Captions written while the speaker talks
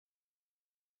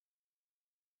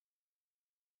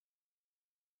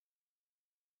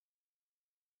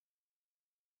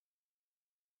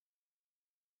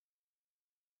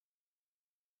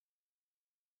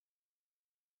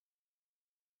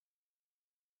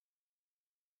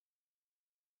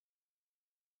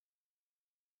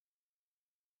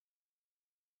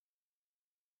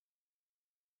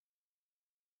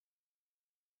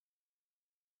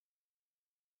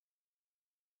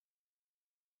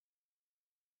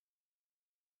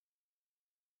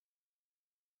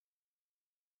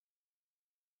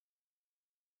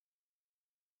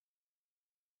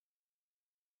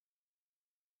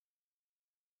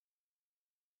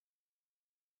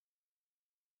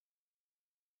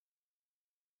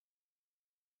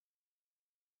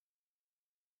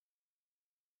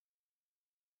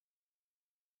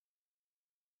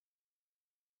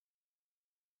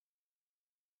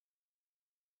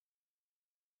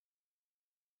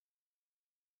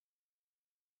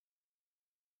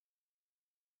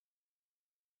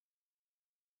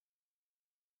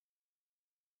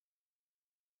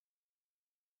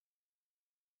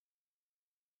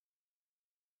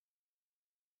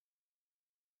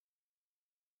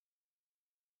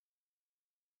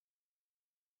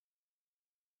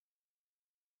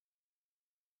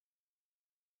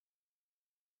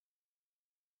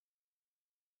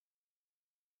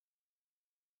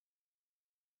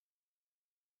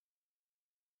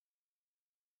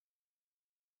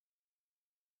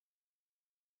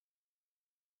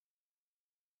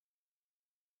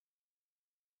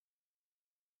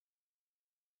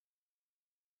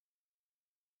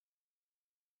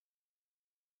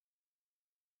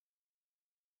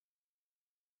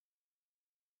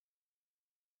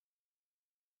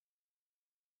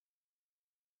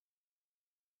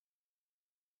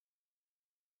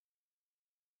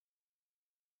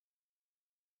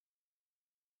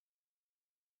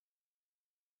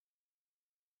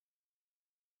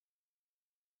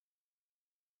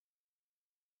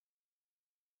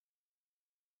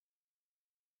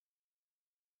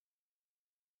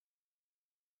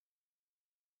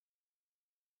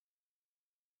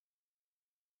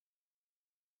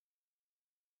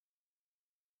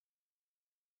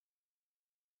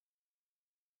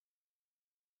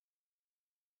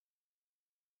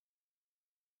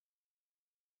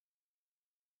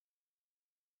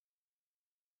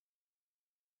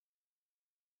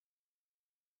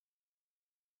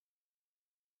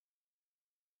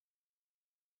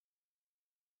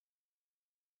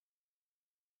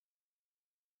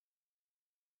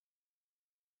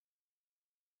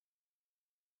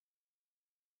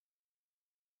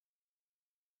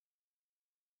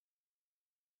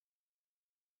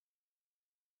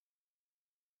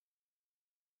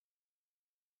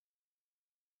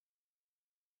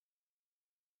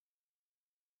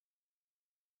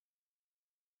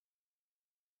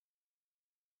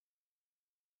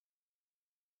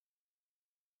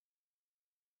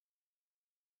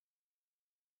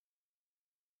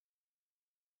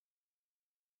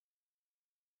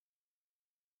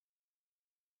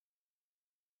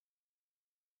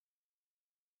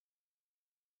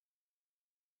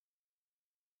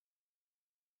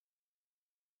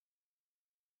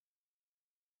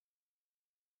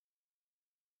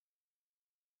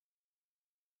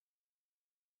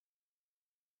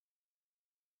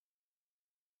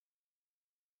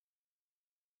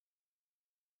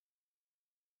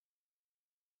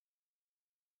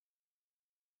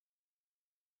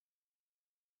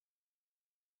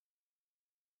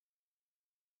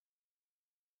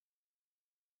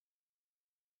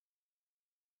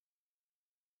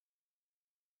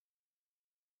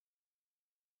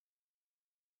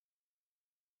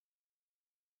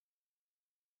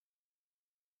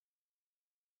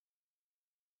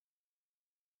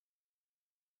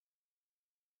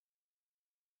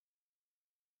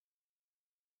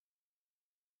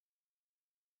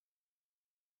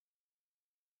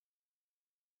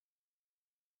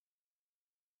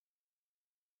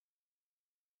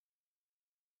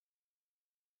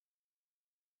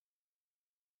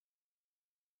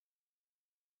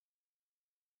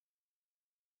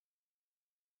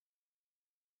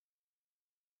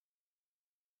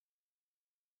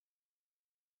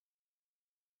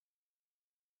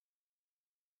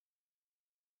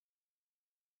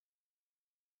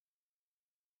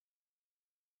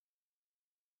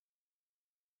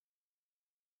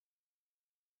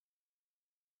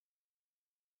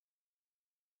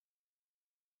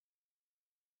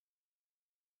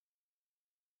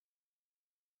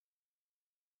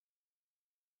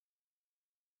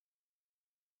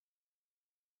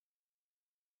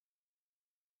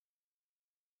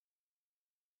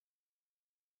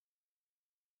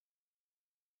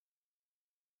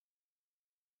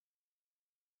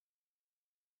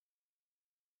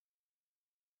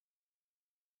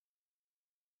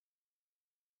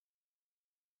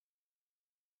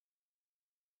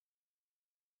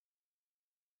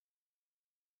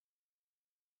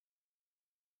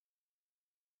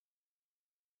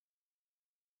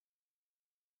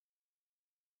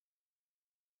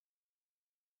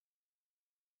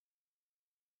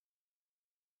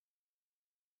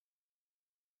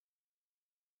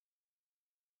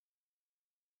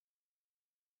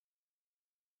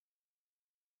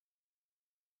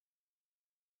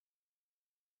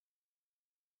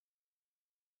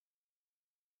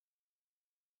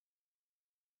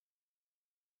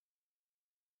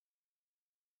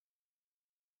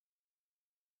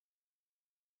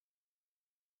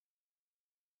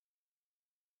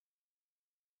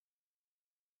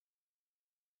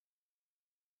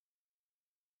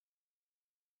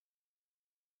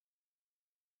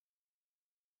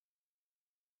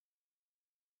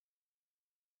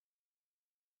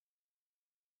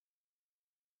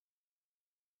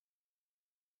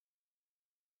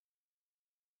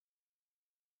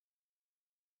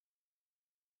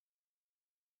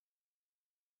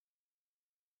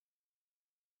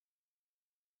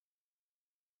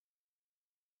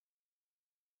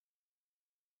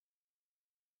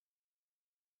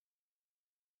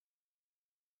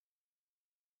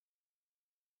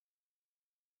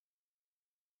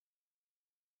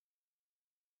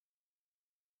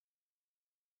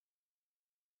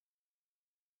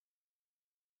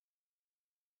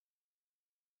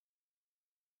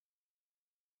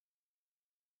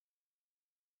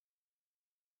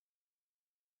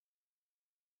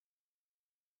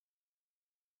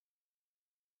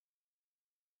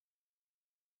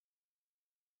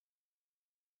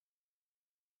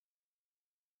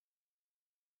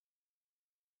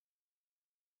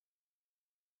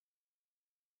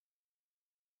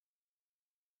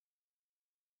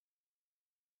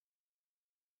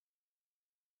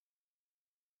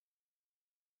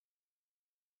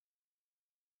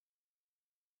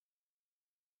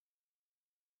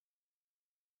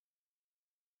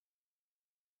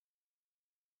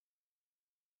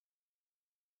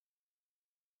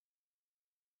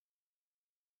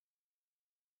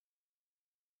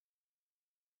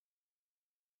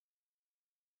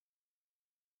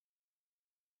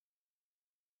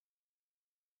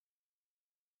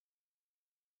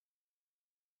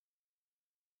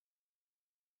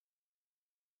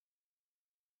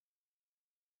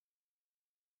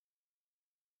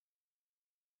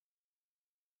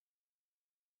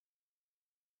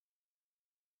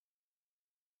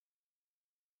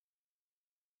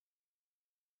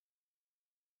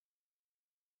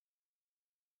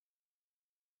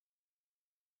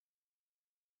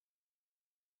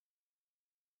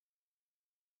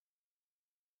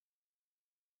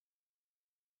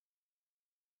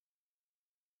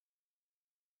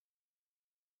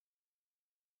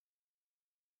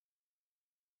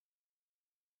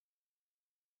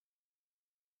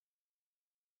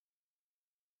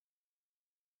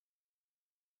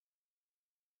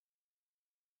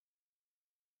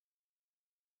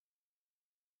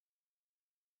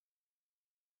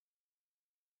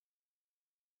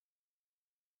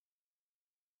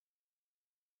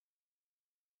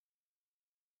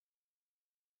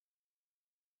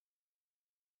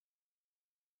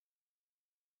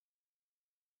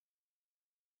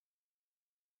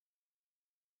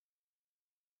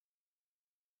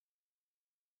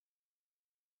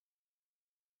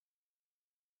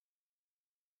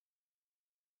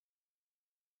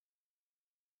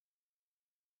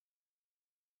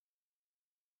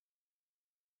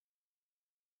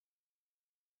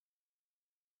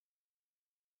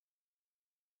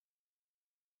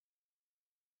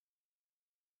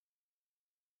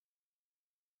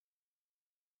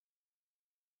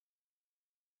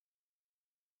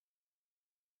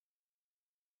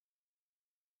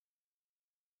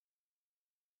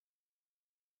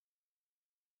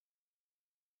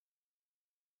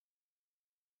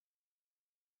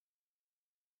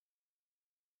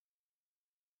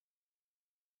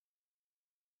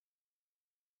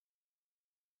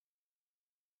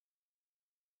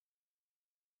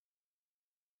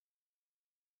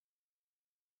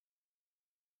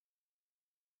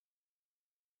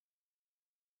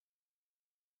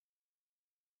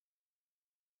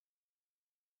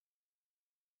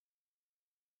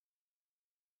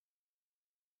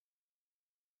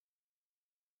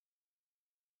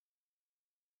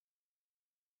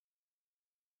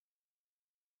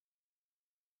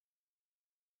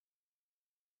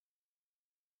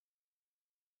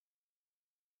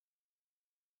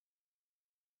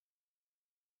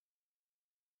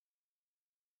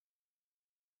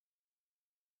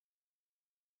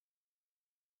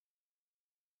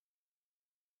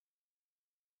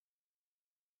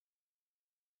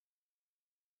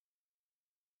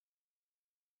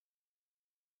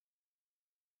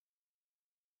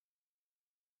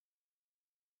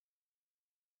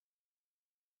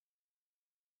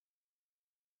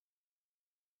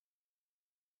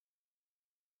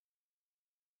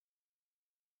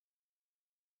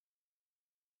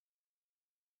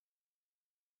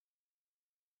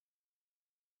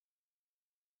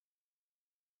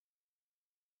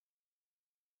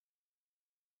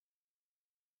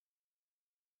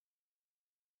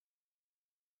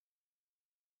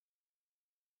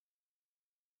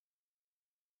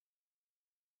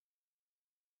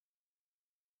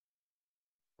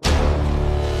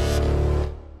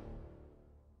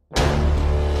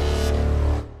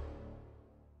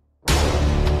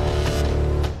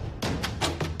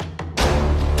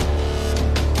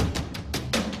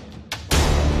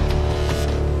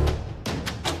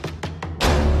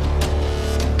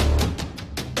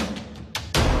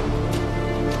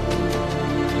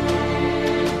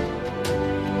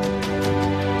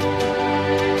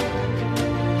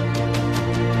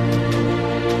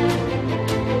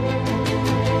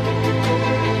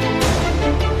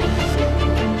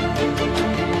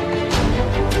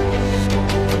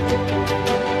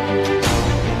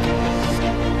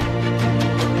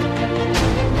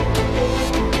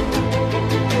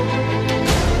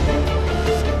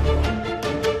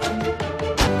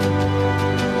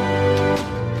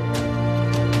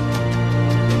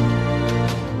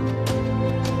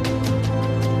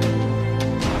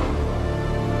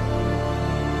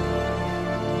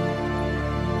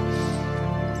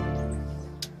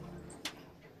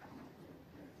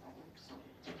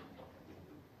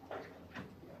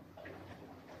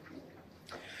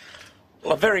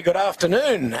Well, a very good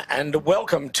afternoon and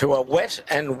welcome to a wet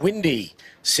and windy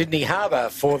Sydney Harbour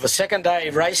for the second day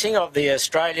racing of the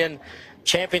Australian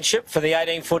Championship for the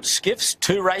 18-foot skiffs.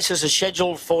 2 races are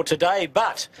scheduled for today,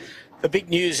 but the big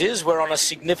news is we're on a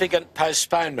significant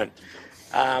postponement.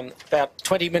 About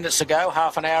 20 minutes ago,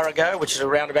 half an hour ago, which is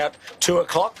around about 2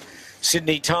 o'clock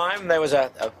Sydney time, there was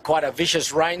quite a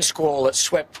vicious rain squall that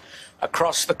swept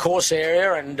across the course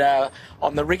area and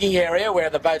on the rigging area where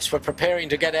the boats were preparing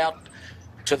to get out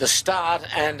to the start,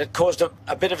 and it caused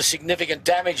a bit of significant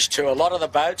damage to a lot of the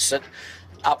boats. That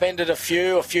upended a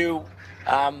few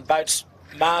boats'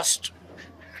 mast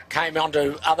came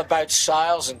onto other boats'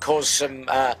 sails and caused some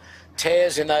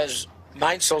tears in those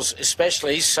mainsails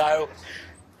especially. So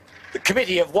the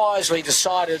committee have wisely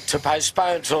decided to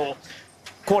postpone till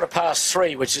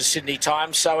 3:15, which is Sydney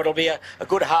time, so it'll be a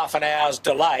good half an hour's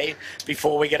delay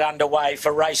before we get underway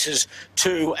for races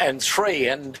 2 and 3.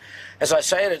 And as I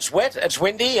said, it's wet, it's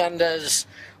windy, and as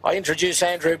I introduce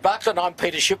Andrew Buckland, I'm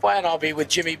Peter Shipway, and I'll be with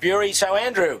Jimmy Bury. So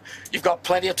Andrew, you've got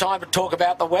plenty of time to talk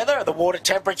about the weather, the water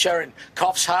temperature in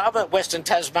Coffs Harbour, Western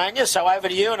Tasmania, so over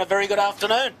to you and a very good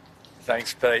afternoon.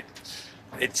 Thanks, Pete.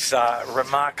 It's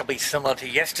remarkably similar to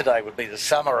yesterday would be the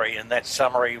summary, and that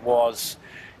summary was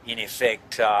in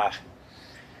effect,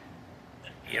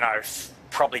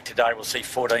 probably today we'll see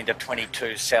 14 to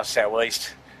 22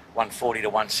 south-southeast, 140 to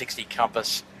 160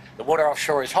 compass. The water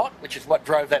offshore is hot, which is what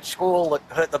drove that squall that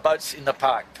hurt the boats in the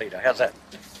park, Peter. How's that?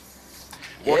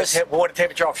 Yes. Water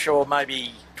temperature offshore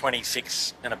maybe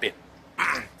 26 and a bit.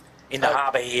 In the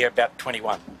harbour here, about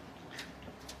 21.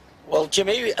 Well,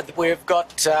 Jimmy, we've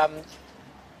got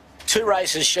 2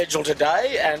 races scheduled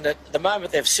today, and at the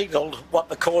moment they've signalled what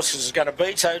the course is going to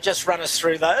be, so just run us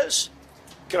through those.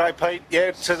 G'day, Pete.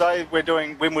 Yeah, today we're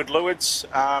doing Windward Lewards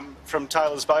from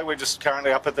Taylors Bay. We're just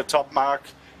currently up at the top mark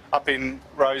up in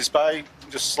Rose Bay,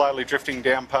 just slowly drifting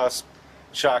down past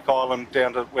Shark Island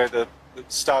down to where the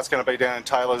start's going to be down in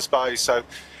Taylors Bay. So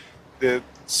the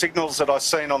signals that I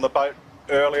seen on the boat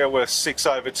earlier were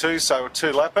 6/2, so a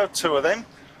 2-lapper, 2 of them.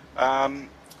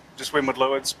 Just Windward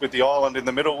Lewards with the island in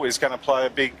the middle is going to play a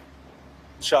big,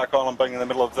 Shark Island being in the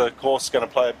middle of the course is going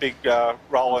to play a big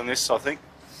role in this, I think.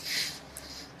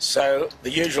 So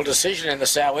the usual decision in the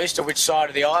southeast of which side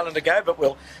of the island to go, but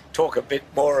we'll talk a bit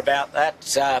more about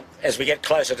that as we get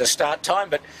closer to start time.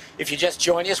 But if you just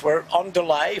join us, we're on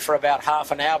delay for about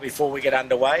half an hour before we get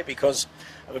underway because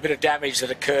of a bit of damage that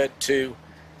occurred to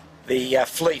the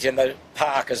fleet in the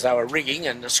park as they were rigging,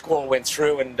 and the squall went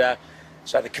through, and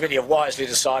so the committee have wisely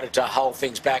decided to hold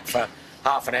things back for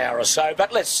half an hour or so.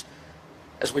 But let's,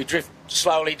 as we drift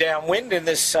slowly downwind in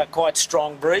this quite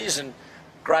strong breeze and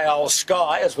grey old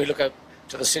sky, as we look up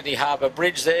to the Sydney Harbour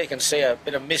Bridge there, you can see a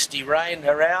bit of misty rain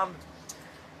around.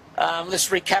 Let's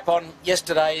recap on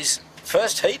yesterday's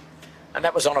first heat, and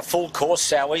that was on a full course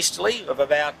southeasterly of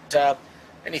about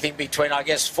anything between, I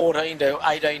guess, 14 to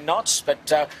 18 knots,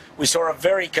 but we saw a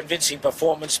very convincing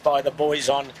performance by the boys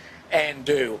on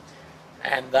Andu,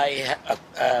 and they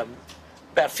about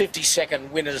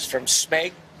 50-second winners from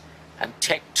Smeg, and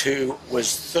Tech 2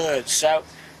 was third. So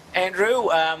Andrew,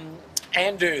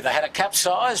 Andu, they had a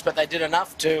capsize, but they did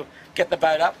enough to get the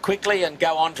boat up quickly and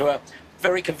go on to a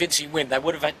very convincing win. They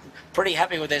would have been pretty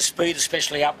happy with their speed,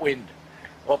 especially upwind.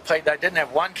 Well, Pete, they didn't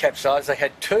have one capsize, they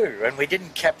had 2, and we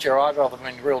didn't capture either of them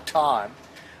in real time.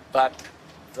 But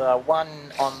the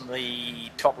one on the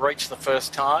top reach the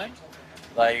first time,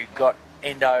 they got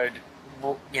endoed,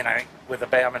 with the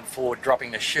bowman forward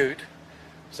dropping the chute.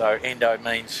 So endo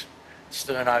means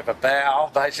stern over bow,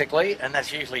 basically, and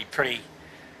that's usually pretty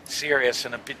serious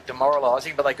and a bit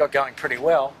demoralising, but they got going pretty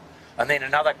well. And then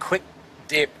another quick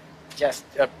dip, just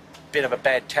a bit of a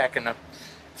bad tack and a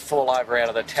fall over out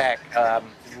of the tack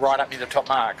right up near the top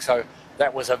mark. So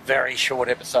that was a very short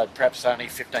episode, perhaps only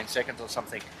 15 seconds or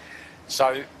something.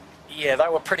 So yeah, they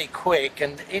were pretty quick,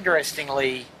 and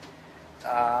interestingly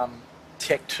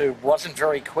Tech 2 wasn't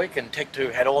very quick, and Tech 2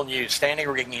 had all new standing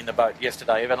rigging in the boat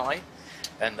yesterday evidently,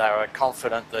 and they were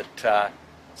confident that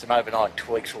some overnight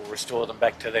tweaks will restore them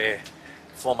back to their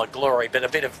former glory, but a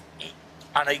bit of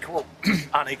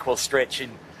unequal stretch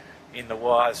in the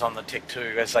wires on the Tech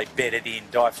 2 as they bedded in,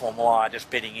 diform wire just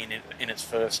bedding in its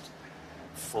first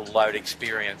full load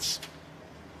experience.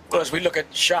 Well, as we look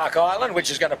at Shark Island, which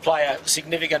is going to play a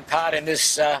significant part in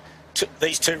this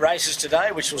these 2 races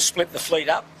today, which will split the fleet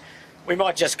up, we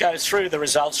might just go through the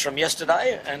results from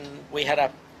yesterday. And we had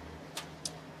a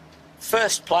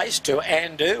first place to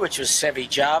Andu, which was Sevi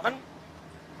Jarvan.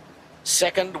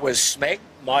 Second was Smeg,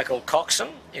 Michael Coxon,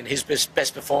 in his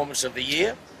best performance of the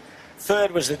year.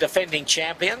 Third was the defending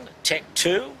champion, Tech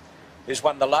 2, who's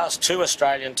won the last 2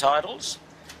 Australian titles.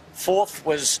 Fourth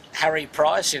was Harry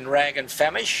Price in Rag and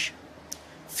Famish.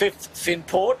 Fifth,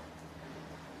 Finport,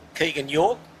 Keegan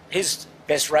York, his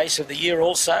best race of the year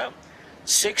also.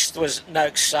 Sixth was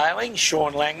Noakes Sailing,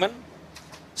 Sean Langman.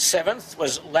 Seventh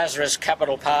was Lazarus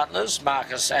Capital Partners,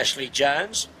 Marcus Ashley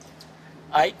Jones.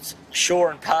 Eighth, Shaw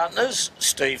and Partners,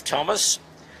 Steve Thomas.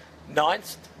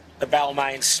 Ninth, the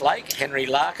Balmain Slake, Henry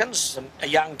Larkins, a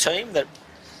young team that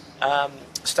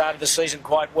started the season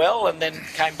quite well and then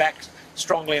came back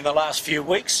strongly in the last few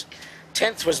weeks.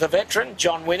 10th was the veteran,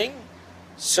 John Winning,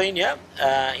 senior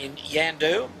in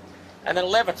Yandu. And then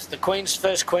 11th, the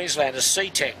first Queenslander,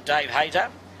 C-Tech, Dave Hayter.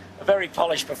 A very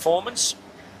polished performance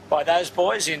by those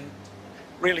boys in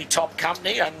really top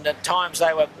company, and at times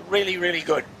they were really, really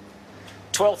good.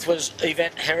 12th was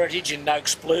Event Heritage in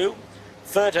Noakes Blue.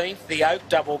 13th, the Oak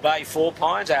Double Bay Four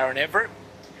Pines, Aaron Everett.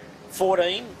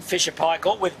 14, Fisher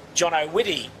Paykel with John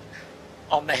O'Witty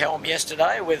on the helm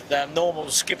yesterday, with normal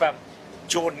skipper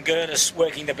Jordan Gurnis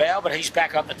working the bow, but he's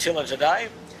back on the tiller today.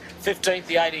 15th,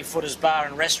 the 18-footers Bar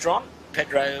and Restaurant,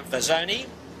 Pedro Vazzoni.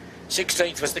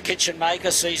 16th was the Kitchen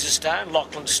Maker, Caesar Stone,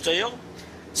 Lachlan Steele.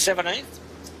 17th,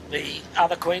 the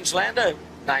other Queenslander,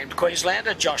 named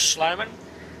Queenslander, Josh Sloman.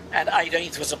 And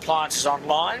 18th was Appliances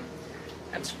Online.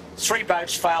 And 3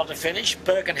 boats failed to finish.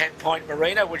 Birkenhead Point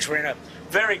Marina, which were in a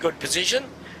very good position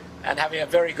and having a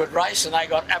very good race, and they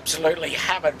got absolutely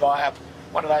hammered by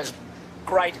one of those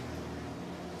great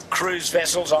cruise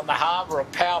vessels on the harbour, a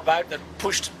power boat that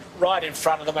pushed right in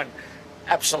front of them and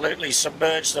absolutely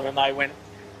submerged them, and they went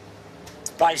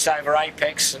base over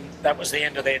apex, and that was the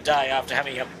end of their day after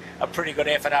having a pretty good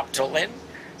effort up till then.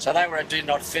 So they were a do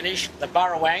not finish. The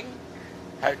Burrawang,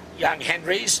 young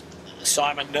Henrys,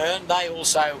 Simon Nern, they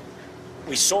also,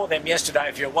 we saw them yesterday,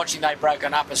 if you're watching, they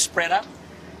broken up a spreader,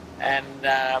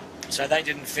 and so they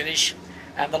didn't finish.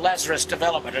 And the Lazarus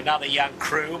Development, another young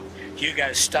crew,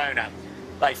 Hugo Stoner,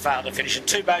 they failed to finish. And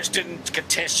 2 boats didn't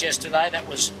contest yesterday. That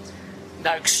was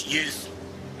Noakes Youth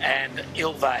and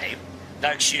Ilvay.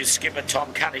 Noakes Youth skipper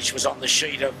Tom Cunnage was on the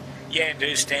sheet of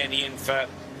Yandu, standing in for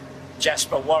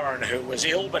Jasper Warren, who was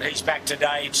ill, but he's back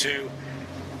today to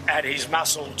add his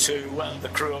muscle to the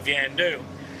crew of Yandu.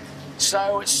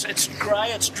 So it's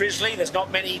grey, it's drizzly, there's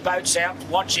not many boats out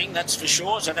watching, that's for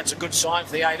sure, so that's a good sign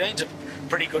for the 18s. A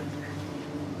pretty good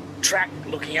track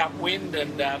looking upwind,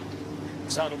 and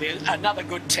so it'll be another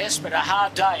good test, but a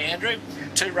hard day, Andrew.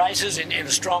 2 races in a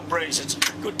strong breeze. It's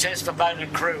a good test for boat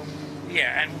and crew.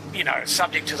 Yeah, and, you know,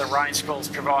 subject to the rain squalls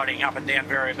providing up and down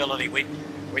variability,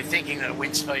 we're thinking that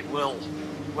wind speed will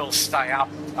stay up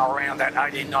around that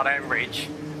 18 knot average.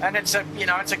 And it's a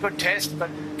good test, but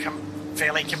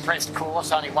fairly compressed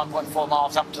course, only 1.4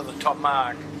 miles up to the top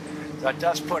mark. So it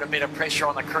does put a bit of pressure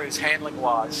on the crews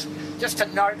handling-wise. Just a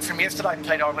note from yesterday,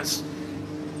 Pete, I was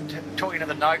talking to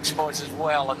the Noakes boys as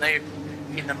well, and they're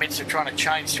in the midst of trying to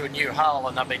change to a new hull,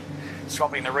 and they've been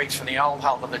swapping the rigs from the old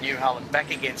hull to the new hull and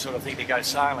back again, sort of thing, to go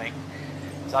sailing.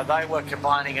 So they were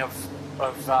complaining of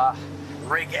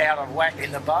rig out of whack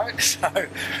in the boat, so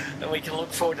we can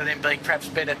look forward to them being perhaps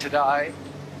better today.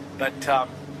 But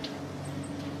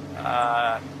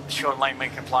Sean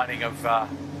Langman complaining of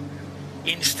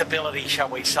instability, shall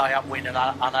we say, upwind and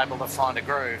unable to find a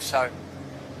groove. So,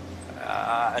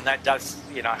 and that does,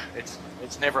 you know,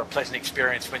 it's never a pleasant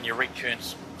experience when your rig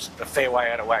turns a fair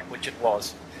way out of whack, which it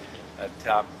was.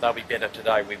 But they'll be better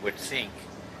today, we would think.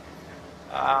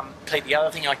 Pete, the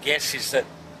other thing, I guess, is that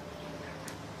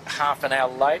half an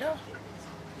hour later,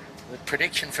 the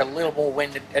prediction for a little more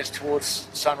wind as towards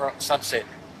sunset.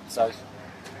 So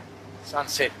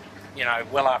sunset, you know,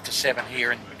 well after 7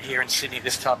 here in Sydney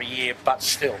this time of year, but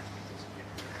still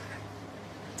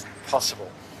possible.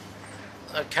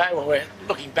 Okay, well, we're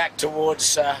looking back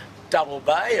towards Double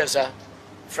Bay as a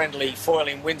friendly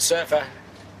foiling windsurfer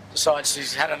decides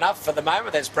he's had enough for the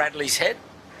moment. There's Bradley's Head,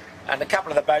 and a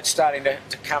couple of the boats starting to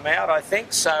come out, I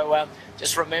think. So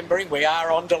just remembering, we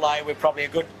are on delay. We're probably a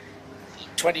good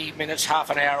 20 minutes, half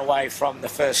an hour away from the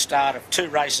first start of 2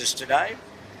 races today.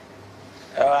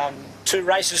 2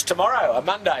 races tomorrow, a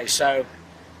Monday, so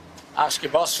ask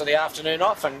your boss for the afternoon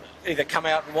off and either come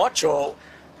out and watch or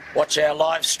watch our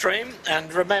live stream.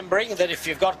 And remembering that if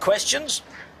you've got questions,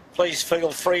 please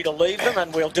feel free to leave them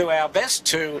and we'll do our best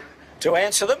to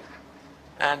answer them.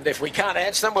 And if we can't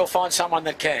answer them, we'll find someone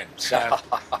that can. So,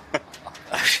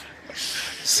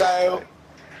 so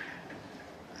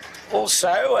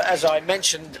also, as I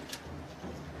mentioned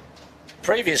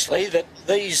previously, that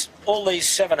all these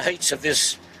 7 heats of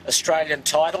this Australian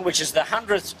title, which is the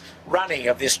 100th running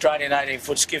of the Australian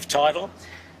 18-foot skiff title,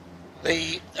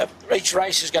 each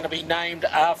race is going to be named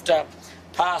after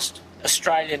past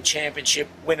Australian Championship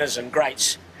winners and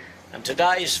greats. And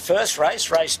today's first race,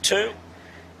 race 2,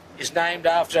 is named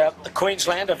after the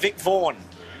Queenslander Vic Vaughan,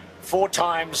 4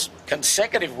 times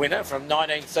consecutive winner from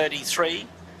 1933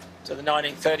 to the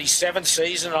 1937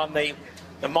 season on the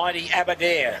mighty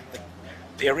Aberdare,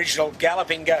 the original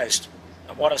Galloping Ghost.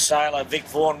 And what a sailor Vic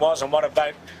Vaughan was, and what a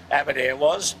boat Aberdare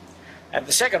was. And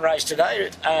the second race today,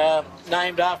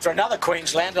 named after another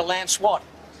Queenslander, Lance Watt.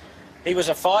 He was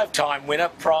a 5-time winner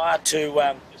prior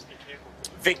to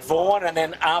Vic Vaughan, and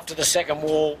then after the Second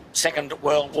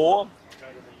World War,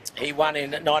 he won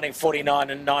in 1949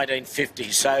 and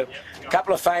 1950. So a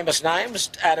couple of famous names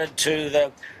added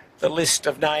to the list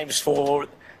of names for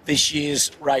this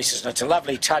year's races. And it's a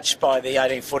lovely touch by the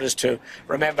 18-footers to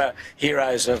remember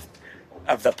heroes of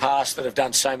the past that have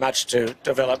done so much to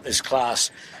develop this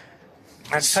class.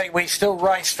 And see, we still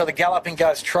race for the Galloping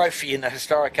Ghost Trophy in the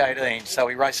historic 18. So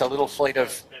we race a little fleet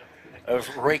of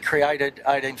recreated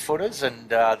 18-footers, and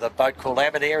the boat called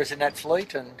Aberdare is in that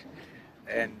fleet, and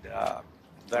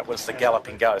that was the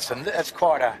Galloping Ghost. And that's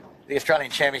quite the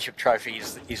Australian Championship Trophy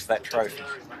is that trophy.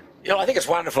 You know, I think it's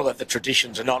wonderful that the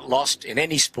traditions are not lost in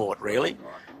any sport, really.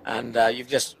 And you've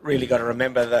just really got to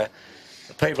remember the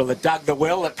people that dug the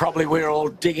well that probably we're all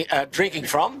drinking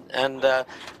from. And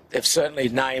they've certainly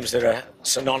names that are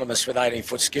synonymous with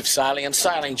 18-foot skiff sailing and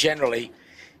sailing generally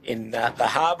in the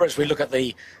harbour. As we look at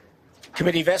the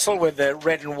committee vessel with the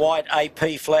red and white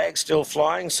AP flag still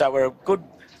flying. So we're a good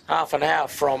half an hour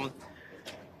from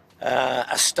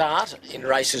a start in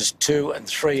races 2 and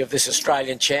 3 of this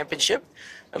Australian Championship.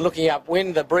 And looking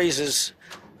upwind, the breeze is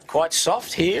quite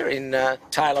soft here in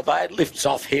Taylor Bay. It lifts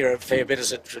off here a fair bit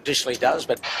as it traditionally does,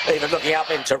 but even looking up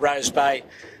into Rose Bay,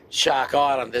 Shark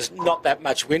Island, there's not that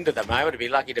much wind at the moment. It'd be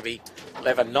lucky to be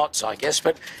 11 knots, I guess.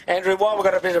 But Andrew, while we've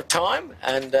got a bit of time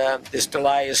and this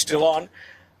delay is still on,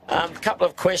 a couple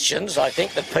of questions I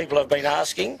think that people have been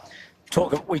asking.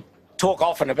 We talk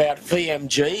often about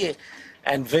VMG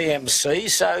and VMC,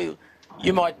 so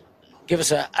you might give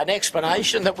us an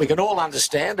explanation that we can all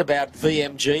understand about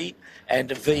VMG and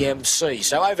VMC.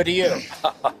 So over to you.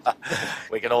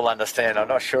 We can all understand. I'm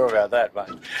not sure about that,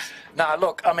 mate. No,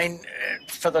 look, I mean,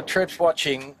 for the troops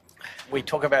watching, we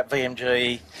talk about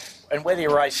VMG, and whether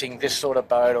you're racing this sort of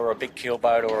boat or a big keel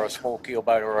boat or a small keel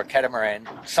boat or a catamaran,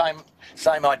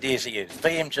 same ideas are used.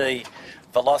 VMG,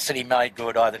 velocity made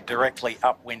good, either directly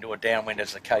upwind or downwind,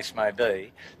 as the case may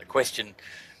be. The question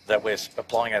that we're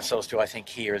applying ourselves to, I think,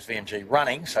 here is VMG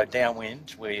running, so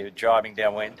downwind, we're driving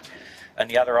downwind. And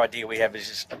the other idea we have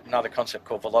is another concept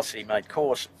called velocity made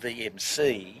course,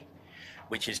 VMC,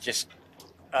 which is just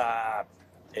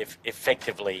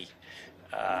effectively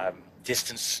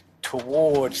distance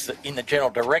towards in the general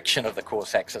direction of the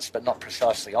course axis, but not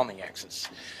precisely on the axis.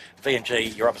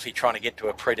 VMG, you're obviously trying to get to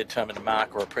a predetermined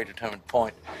mark or a predetermined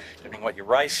point, depending what your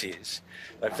race is.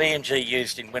 But VMG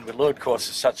used in windward leeward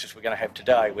courses such as we're going to have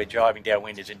today, where driving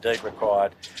downwind is indeed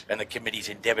required, and the committee's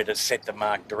endeavour to set the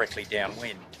mark directly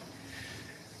downwind.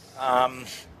 Now,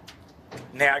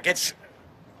 it's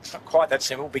not quite that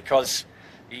simple, because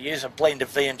you use a blend of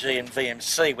VMG and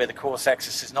VMC where the course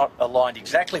axis is not aligned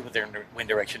exactly with the wind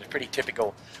direction. It's pretty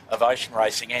typical of ocean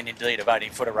racing and indeed of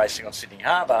 18-footer racing on Sydney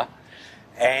Harbour.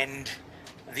 And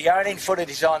the 18-footer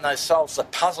design those solves the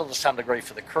puzzle to some degree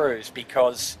for the crews,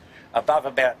 because above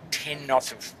about 10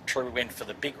 knots of true wind for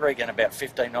the big rig and about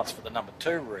 15 knots for the number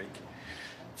 2 rig,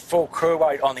 full crew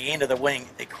weight on the end of the wing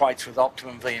equates with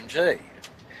optimum VMG.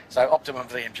 So optimum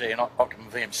VMG and optimum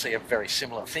VMC are very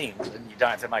similar things, and you don't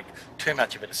have to make too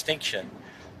much of a distinction.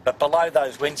 But below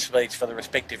those wind speeds for the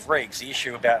respective rigs, the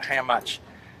issue about how much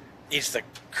is the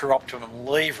crew optimum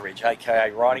leverage,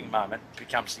 aka riding moment,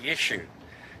 becomes the issue.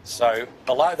 So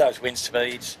below those wind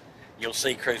speeds, you'll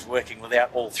see crews working without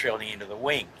all three on the end of the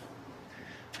wing.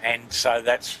 And so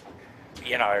that's,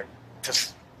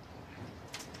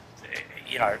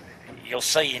 you'll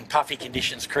see in puffy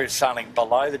conditions crews sailing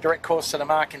below the direct course to the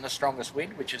mark in the strongest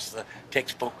wind, which is the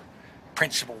textbook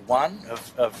principle 1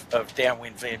 of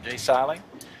downwind VMG sailing,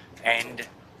 and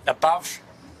above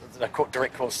the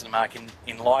direct course to the mark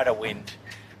in lighter wind,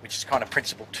 which is kind of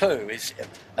principle 2,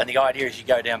 and the idea is you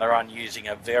go down the run using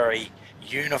a very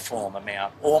uniform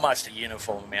amount, almost a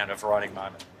uniform amount of riding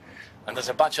moment. And there's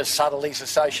a bunch of subtleties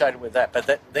associated with that,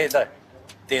 but they're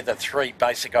the 3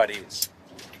 basic ideas.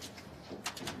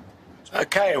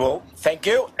 Okay, well, thank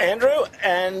you, Andrew.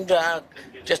 And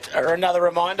just another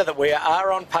reminder that we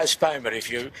are on postponement. If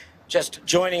you're just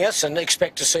joining us and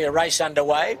expect to see a race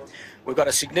underway, we've got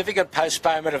a significant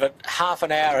postponement of half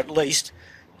an hour at least,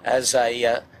 as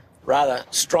a rather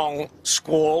strong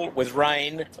squall with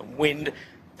rain and wind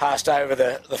passed over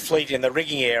the fleet in the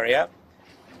rigging area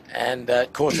and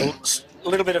caused a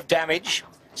little bit of damage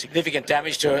significant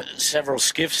damage to several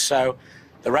skiffs. So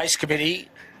the race committee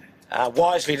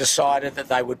wisely decided that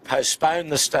they would postpone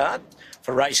the start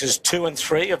for races 2 and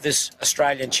 3 of this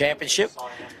Australian Championship.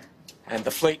 And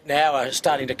the fleet now are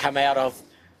starting to come out of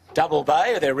Double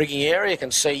Bay, their rigging area. You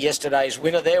can see yesterday's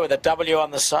winner there with a W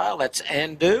on the sail. That's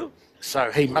Andu.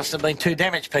 So he must have been too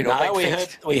damaged, Peter. No,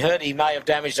 we heard he may have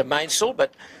damaged a mainsail,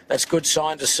 but that's a good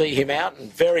sign to see him out.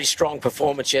 And very strong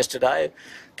performance yesterday.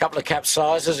 A couple of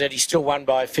capsizes, and he still won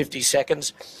by 50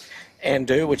 seconds.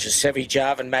 Andu, which is Sevi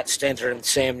Jarvan, Matt Stenter and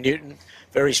Sam Newton.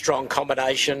 Very strong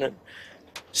combination. And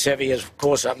Sevi is, of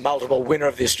course, a multiple winner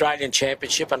of the Australian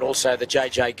Championship and also the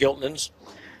JJ Giltons.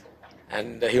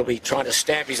 And he'll be trying to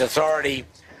stamp his authority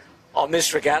on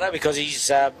this regatta because he's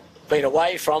been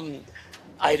away from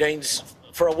 18s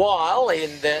for a while.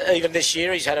 And even this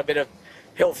year he's had a bit of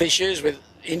health issues with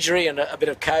injury and a bit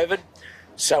of COVID.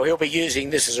 So he'll be using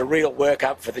this as a real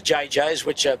workup for the JJs,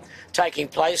 which are taking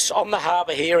place on the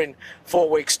harbour here in 4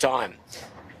 weeks' time.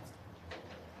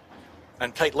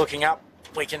 And Pete, looking up,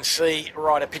 we can see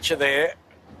right a picture there,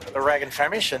 the Rag and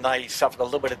Famish, and they suffered a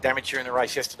little bit of damage during the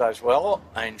race yesterday as well,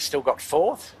 and still got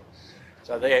 4th.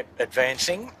 So they're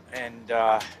advancing, and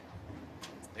their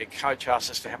coach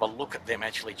asked us to have a look at them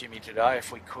actually, Jimmy, today,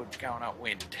 if we could go and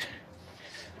upwind.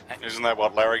 Isn't that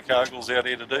what Larry Cargill's out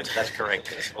here to do? That's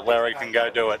correct. Well, Larry can go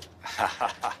do it.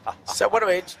 So what do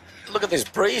we... Look at this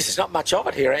breeze. There's not much of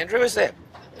it here, Andrew, is there?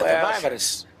 At the moment,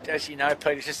 it's... As you know,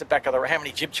 Pete, it's just the back of the... How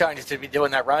many jib changes did we do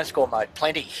in that roan score, mate?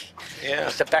 Plenty. Yeah.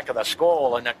 It's the back of the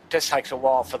squall, and it just takes a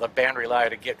while for the boundary layer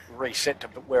to get reset to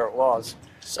where it was.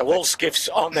 So all skiffs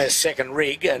on their second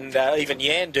rig, and even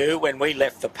Yandu, when we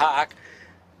left the park,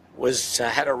 was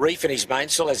had a reef in his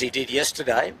mainsail, as he did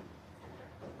yesterday.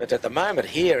 But at the moment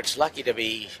here, it's lucky to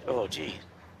be,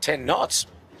 10 knots.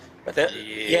 But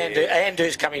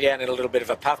Yandu's coming down in a little bit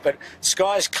of a puff, but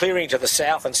sky's clearing to the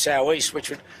south and southeast, which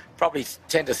would probably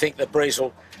tend to think the breeze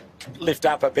will lift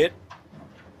up a bit.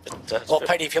 But, well,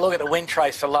 Pete, if you look at the wind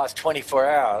trace for the last 24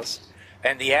 hours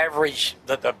and the average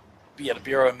that the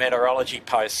Bureau of Meteorology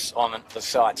posts on the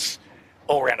sites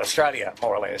all around Australia,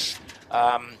 more or less,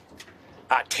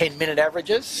 are 10-minute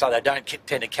averages, so they don't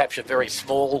tend to capture very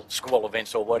small squall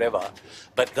events or whatever,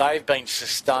 but they've been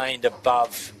sustained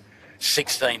above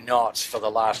 16 knots for the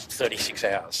last 36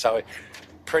 hours. So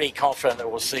pretty confident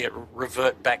that we'll see it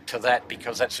revert back to that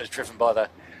because that's just driven by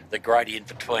the gradient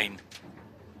between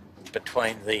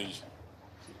the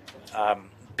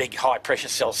big high pressure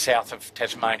cells south of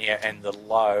Tasmania and the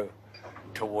low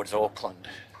towards Auckland.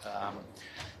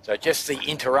 So just the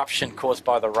interruption caused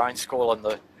by the rain squall and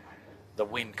the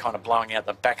wind kind of blowing out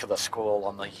the back of the squall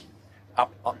on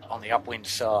the upwind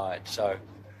side. So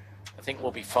I think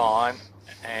we'll be fine,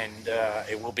 and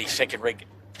it will be second rig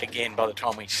again by the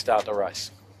time we start the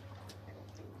race.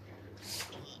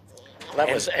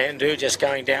 that was Andu just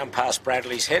going down past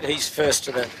Bradley's Head. He's first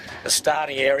to the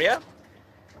starting area.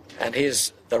 And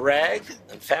here's the Rag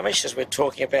and Famish, as we were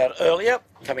talking about earlier,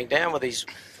 coming down with his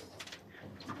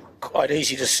quite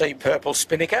easy to see purple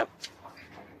spinnaker.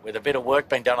 With a bit of work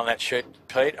being done on that shoot,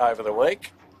 Pete, over the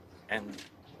week. And,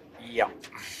 yeah,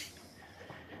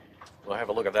 we'll have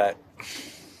a look at that.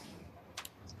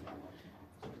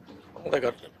 Well, they've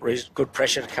got good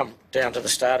pressure to come down to the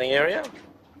starting area.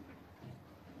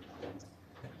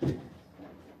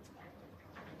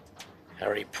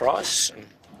 Harry Price and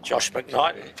Josh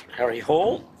McKnight and Harry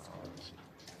Hall.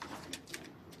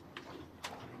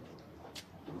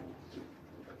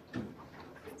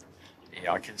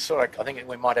 Yeah, I think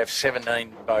we might have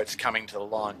 17 boats coming to the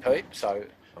line, Pete. So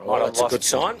that's a good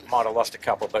sign. Might have lost a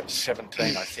couple, but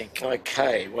 17, I think.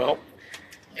 Okay, well,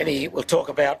 we'll talk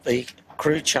about the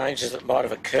crew changes that might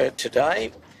have occurred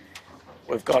today.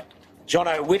 We've got John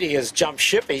O'Witty has jumped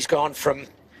ship. He's gone from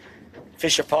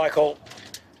Fisher Paykel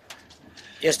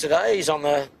yesterday. He's on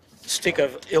the stick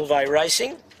of Ilvay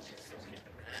Racing.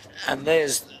 And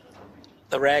there's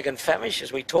the Rag and Famish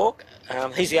as we talk.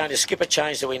 He's the only skipper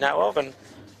change that we know of, and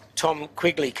Tom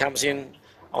Quigley comes in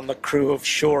on the crew of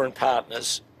Shaw and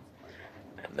Partners.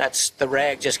 And that's the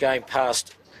Rag just going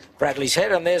past Bradley's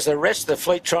Head, and there's the rest of the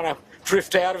fleet trying to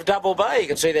drift out of Double Bay. You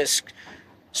can see their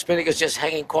spinnakers just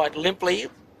hanging quite limply.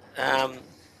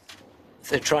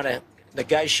 They're trying to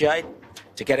negotiate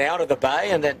to get out of the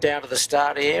bay and then down to the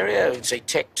starting area. You can see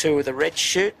Tech 2 with the red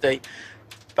chute. The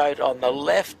boat on the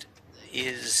left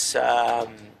is...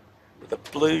 the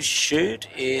blue chute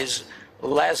is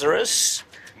Lazarus,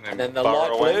 and then the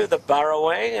light blue, the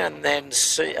Burrowing, and then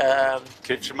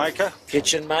Kitchen Maker.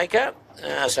 Kitchen Maker.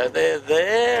 So they're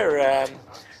there.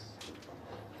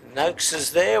 Noakes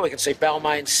is there. We can see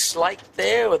Balmain Slate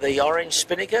there with the orange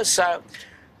spinnaker. So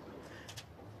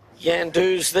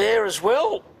Yandu's there as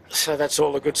well. So that's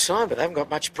all a good sign, but they haven't got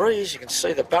much breeze. You can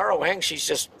see the Burrowang. She's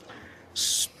just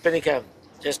Spinnaker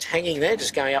just hanging there,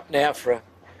 just going up now for a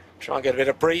try and get a bit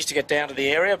of breeze to get down to the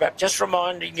area. But just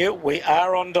reminding you, we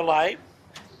are on delay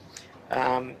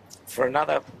for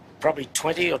another probably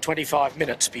 20 or 25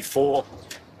 minutes before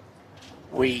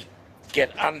we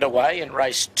get underway in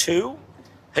race 2,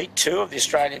 heat 2 of the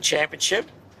Australian Championship.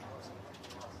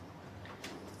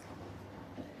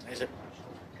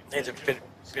 There's a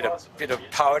bit of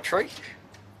poetry.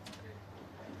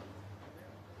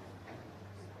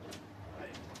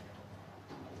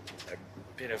 A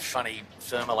bit of funny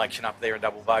thermal action up there in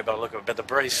Double Bay, but look at it. But the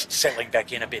breeze settling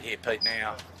back in a bit here, Pete,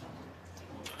 now.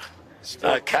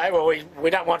 Okay, well, we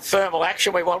don't want thermal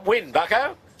action, we want wind,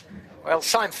 Bucko. Well,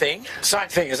 same thing. Same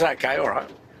thing, is it? Okay, all right.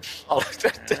 I'll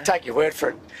take your word for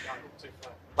it.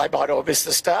 They might all miss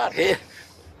the start here.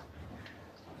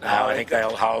 No, I think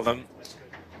they'll hold them.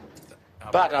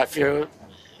 But if you're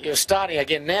starting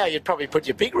again now, you'd probably put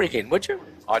your big rig in, would you?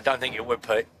 I don't think it would,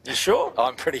 Pete. You sure?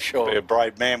 I'm pretty sure. Be a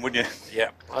brave man, wouldn't you?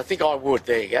 Yeah. I think I would.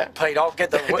 There you go. Pete, I'll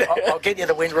get you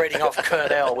the wind reading off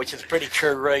Kurnell, which is a pretty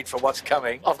true read for what's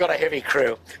coming. I've got a heavy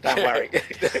crew. Don't worry.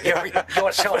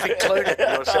 Yourself included.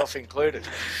 Yourself included.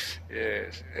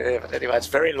 Yes. Yeah, but anyway, it's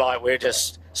very light. We're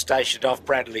just stationed off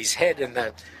Bradley's Head in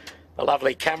the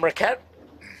lovely Camera Cat.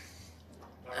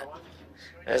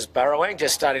 There's Burrowang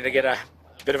just starting to get a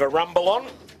bit of a rumble on.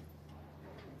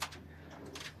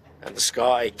 And the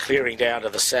sky clearing down to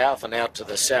the south and out to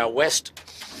the southwest.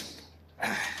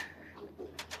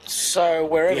 So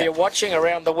wherever you're watching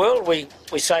around the world, we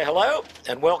say hello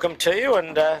and welcome to you.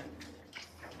 And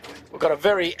we've got a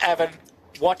very avid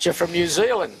watcher from New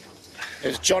Zealand.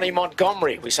 There's Johnny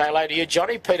Montgomery. We say hello to you,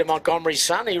 Johnny. Peter Montgomery's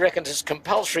son. He reckons it's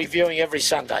compulsory viewing every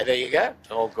Sunday. There you go.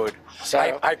 All good.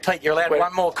 So, hey, Pete, you're allowed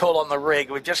one more call on the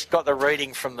rig. We've just got the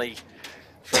reading from the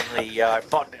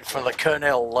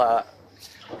Kurnell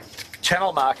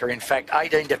channel marker. In fact,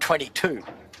 18 to 22.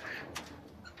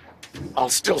 I'll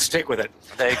still stick with it.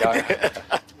 There you go.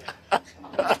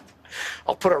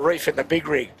 I'll put a reef in the big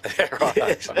rig.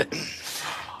 Right.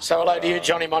 So hello to you,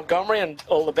 Johnny Montgomery, and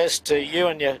all the best to you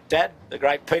and your dad, the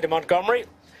great Peter Montgomery.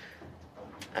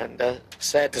 And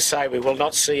sad to say we will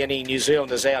not see any New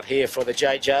Zealanders out here for the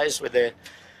JJs with their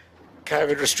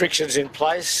COVID restrictions in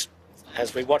place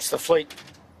as we watch the fleet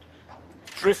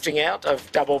drifting out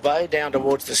of Double Bay down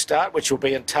towards the start, which will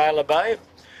be in Taylor Bay.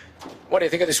 What do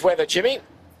you think of this weather, Jimmy?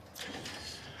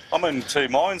 I'm in two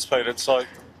minds, Pete. It's like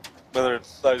whether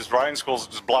those rain squalls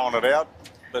are just blowing it out.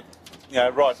 But, you know,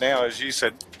 right now, as you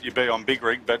said, you'd be on big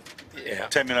rig, but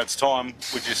 10 minutes' time,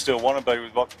 would you still want to be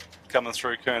with what coming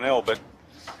through Kurnell? But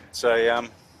it's a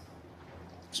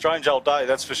strange old day,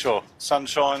 that's for sure.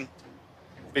 Sunshine,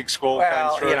 big squall came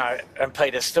through. You know, and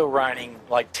Pete, it's still raining,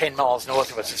 like 10 miles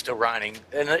north of us, it's still raining.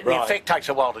 And the effect takes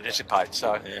a while to dissipate,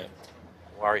 so don't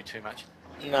worry too much.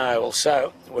 No, well,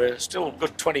 so we're still a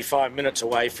good 25 minutes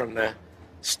away from the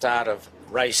start of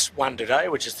race 1 today,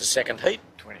 which is the second heat.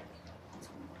 20.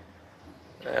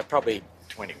 Probably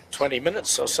 20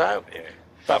 minutes or so. Yeah.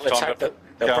 But let's hope that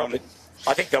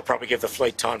I think they'll probably give the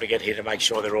fleet time to get here to make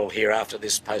sure they're all here after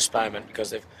this postponement,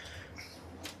 because they've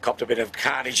copped a bit of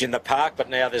carnage in the park, but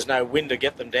now there's no wind to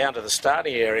get them down to the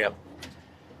starting area.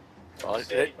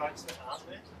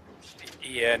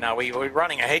 Yeah, no, we're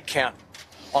running a head count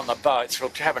on the boats.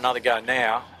 We'll have another go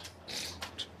now.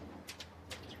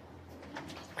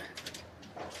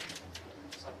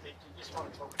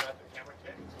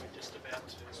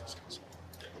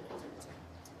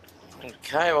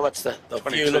 Okay, well, that's the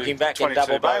view looking back in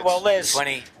Double Bay. Boats. Well, there's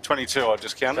 22, I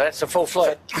just counted. So that's the full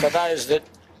fleet. For those that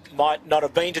might not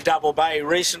have been to Double Bay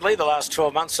recently, the last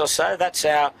 12 months or so, that's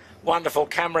our wonderful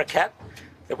Camera Cat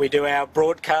that we do our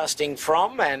broadcasting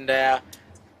from and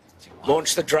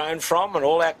launch the drone from, and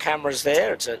all our cameras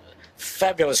there. It's a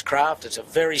fabulous craft. It's a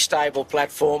very stable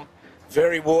platform,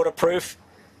 very waterproof,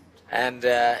 and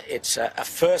it's a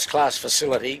first-class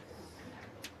facility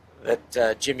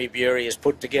that Jimmy Bury has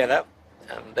put together.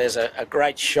 There's a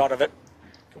great shot of it.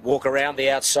 You can walk around the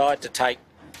outside to take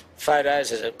photos.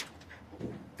 There's a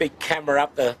big camera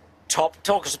up the top.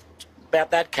 Talk us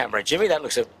about that camera, Jimmy. That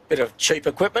looks a bit of cheap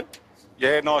equipment.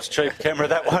 Yeah, nice cheap camera,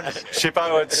 that one.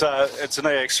 Shippo, it's an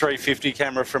EX350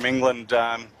 camera from England,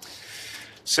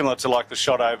 similar to like the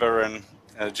Shotover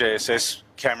and GSS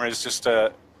cameras, just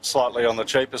slightly on the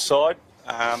cheaper side.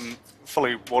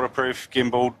 Fully waterproof,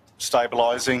 gimbal,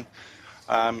 stabilising,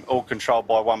 all controlled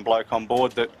by one bloke on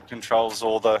board that controls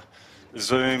all the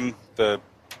zoom, the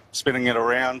spinning it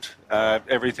around,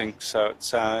 everything. So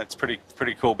it's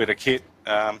pretty cool bit of kit.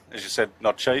 As you said,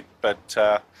 not cheap,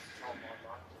 but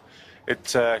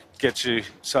it gets you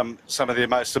some of the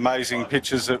most amazing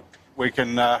pictures that we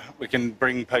can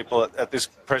bring people at this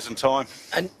present time.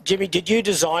 And Jimmy, did you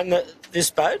design this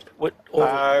boat?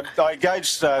 I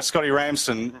engaged Scotty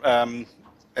Ramsden,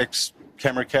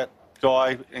 ex-Camera Cat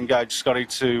guy, engaged Scotty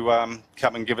to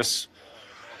come and give us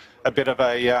a bit of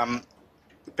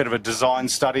a design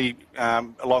study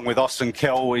along with Austin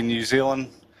Kell in New Zealand.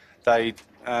 They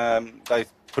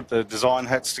put the design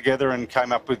hats together and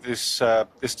came up with this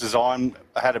design.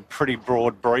 I had a pretty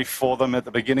broad brief for them at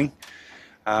the beginning.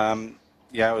 It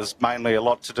was mainly a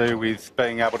lot to do with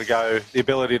being able to the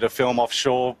ability to film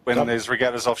offshore when there's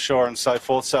regattas offshore and so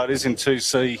forth. So it is in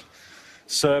 2C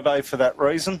survey for that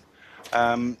reason,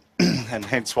 and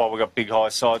hence why we've got big high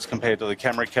sides compared to the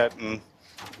Camera Cat and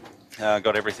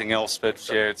got everything else. But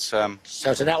yeah, it's so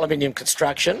it's an aluminium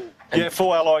construction.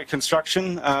 Full alloy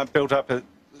construction, built up at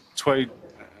Tweed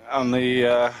on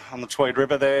the Tweed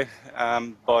River there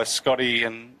by Scotty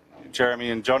and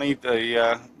Jeremy and Johnny,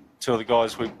 the two of the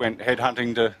guys we went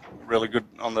headhunting to, really good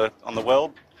on the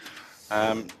weld.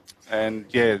 And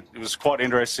yeah, it was quite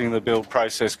interesting, the build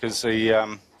process, because they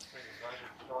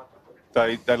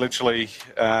literally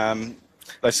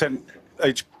they sent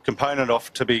each component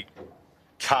off to be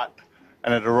cut,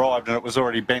 and it arrived and it was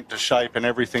already bent to shape and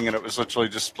everything, and it was literally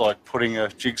just like putting a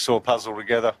jigsaw puzzle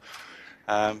together.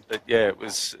 But yeah,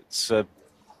 it's I'm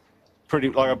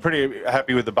pretty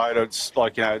happy with the boat. It's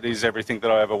like, it is everything that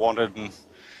I ever wanted, and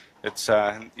it's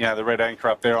the red anchor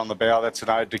up there on the bow, that's an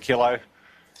ode to Kilo.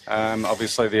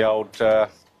 Obviously the old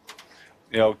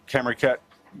Camera Cat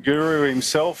guru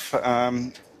himself.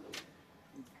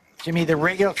 Jimmy, the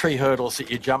regulatory hurdles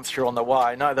that you jumped through on the way,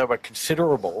 I know they were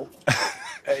considerable.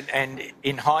 and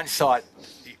in hindsight,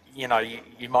 you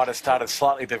might have started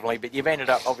slightly differently, but you've ended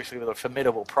up obviously with a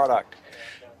formidable product.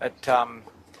 But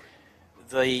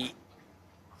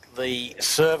the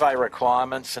survey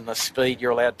requirements and the speed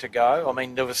you're allowed to go, I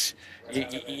mean, there was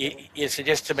you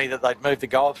suggest to me that they'd moved the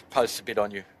goalposts a bit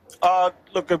on you.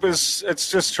 Look,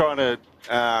 it's just trying to,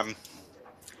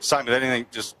 same with anything,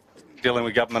 just dealing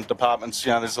with government departments.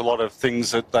 There's a lot of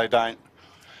things that they don't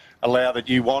allow that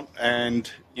you want, and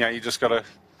you just got to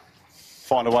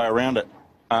find a way around it.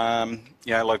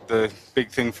 Like the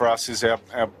big thing for us is our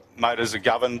motors are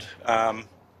governed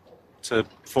to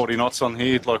 40 knots on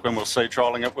here. Like when we're sea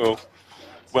trialling it, we're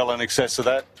well in excess of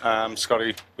that.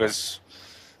 Scotty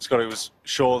was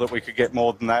sure that we could get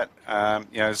more than that.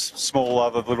 Small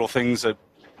other little things that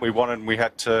we wanted, and we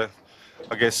had to,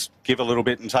 I guess, give a little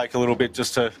bit and take a little bit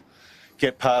just to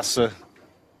get past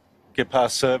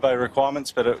survey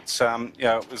requirements. But it's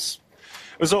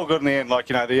it was all good in the end. Like,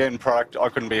 the end product I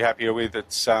couldn't be happier with.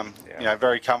 It's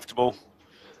very comfortable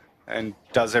and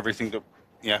does everything that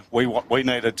we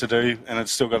needed to do, and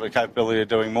it's still got the capability of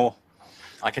doing more.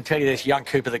 I can tell you this young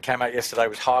Cooper that came out yesterday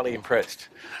was highly impressed.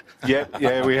 Yeah,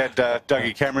 we had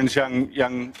Dougie Cameron's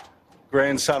young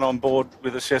grandson on board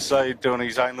with us yesterday doing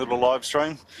his own little live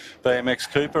stream.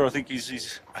 BMX Cooper, I think is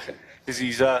his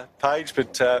page,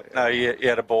 but no, he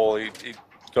had a ball. He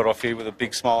got off here with a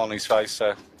big smile on his face.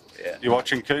 So, yeah. You're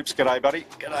watching, Coops? G'day, buddy.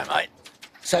 G'day, mate.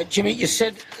 So, Jimmy, you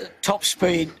said top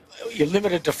speed, you're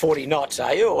limited to 40 knots,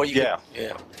 are you? Or yeah.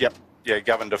 Yep. Yeah,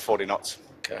 governed to 40 knots.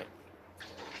 Okay.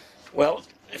 Well,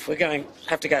 if we're going to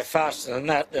have to go faster than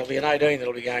that, there'll be an 18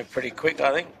 that'll be going pretty quick,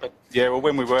 I think. But yeah, well,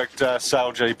 when we worked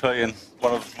Sail GP and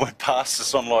one of them went past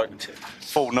us on like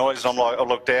full noise, and I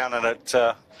looked down and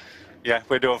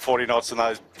we're doing 40 knots in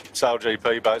those Sail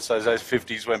GP boats. Those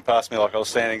 50s went past me like I was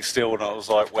standing still, and I was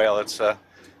like, wow, that's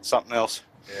something else.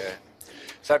 Yeah.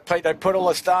 So, Pete, they put all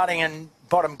the starting and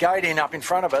bottom gate in up in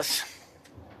front of us.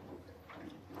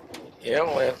 Yeah,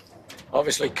 well, we're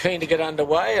obviously keen to get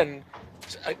underway, and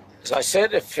as I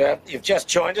said, if you've just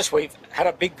joined us, we've had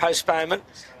a big postponement,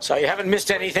 so you haven't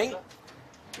missed anything.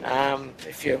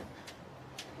 If you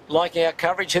like our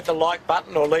coverage, hit the like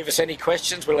button or leave us any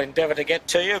questions. We'll endeavour to get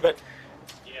to you. But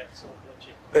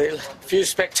a few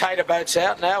spectator boats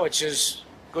out now, which is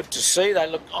good to see. They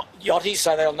look yachty,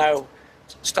 so they'll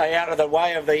stay out of the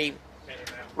way of the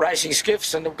racing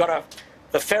skiffs. And we've got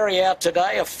the ferry out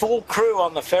today, a full crew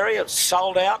on the ferry. It's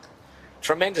sold out.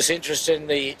 Tremendous interest in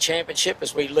the championship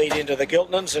as we lead into the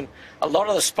Giltinans, and a lot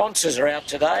of the sponsors are out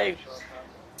today.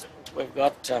 We've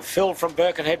got Phil from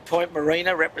Birkenhead Point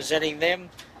Marina representing them.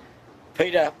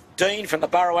 Peter Dean from the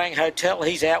Burrawang Hotel,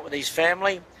 he's out with his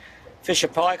family. Fisher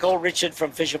Paykel, Richard from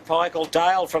Fisher Paykel,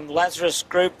 Dale from Lazarus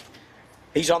Group,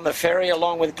 he's on the ferry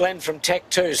along with Glenn from Tech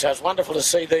 2. So it's wonderful to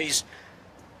see these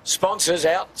sponsors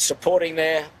out supporting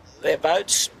their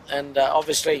boats, and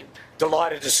obviously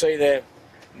delighted to see their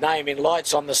name in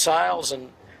lights on the sails, and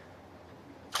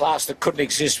class that couldn't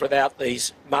exist without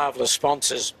these marvellous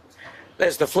sponsors.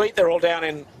 There's the fleet. They're all down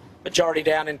in, majority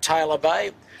down in Taylor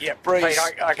Bay. Yeah, Breeze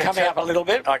Pete, coming up a little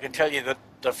bit. I can tell you that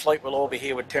the fleet will all be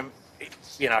here with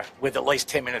with at least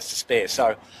 10 minutes to spare.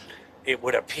 So it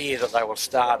would appear that they will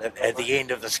start at the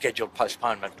end of the scheduled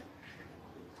postponement.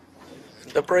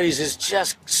 The breeze is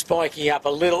just spiking up a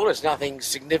little. It's nothing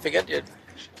significant.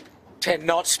 10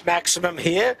 knots maximum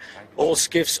here. All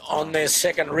skiffs on their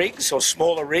second rigs or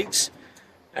smaller rigs.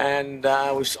 And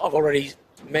I've already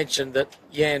mentioned that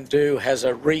Yandu has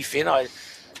a reef in.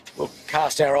 We'll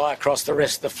cast our eye across the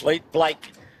rest of the fleet.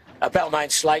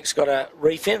 Balmain Slake's got a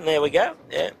reef in. There we go.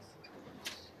 Yeah.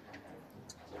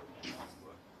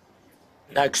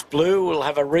 Noakes Blue will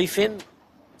have a reef in.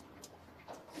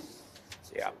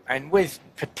 Yeah, and with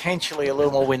potentially a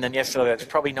little more wind than yesterday, that's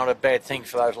probably not a bad thing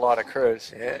for those lighter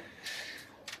crews. Yeah.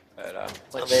 But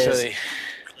let's see.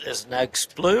 There's Noakes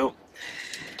Blue.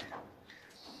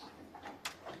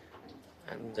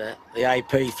 And the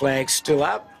AP flag's still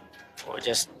up. We're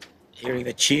just hearing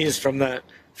the cheers from the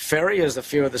ferry as a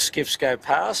few of the skiffs go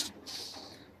past.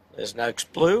 There's Noakes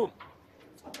Blue.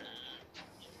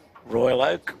 Royal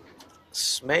Oak.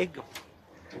 Smeg.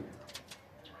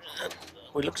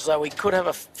 We look as though we could have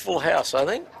a full house, I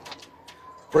think.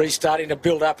 Breeze starting to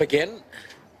build up again.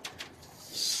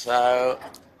 So...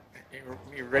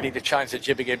 You're ready to change the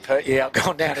jib again, Pete? Yeah, I've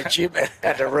gone down to jib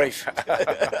and a reef.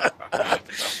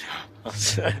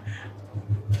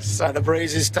 So the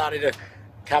breeze is starting to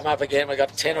come up again. We've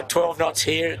got 10 or 12 knots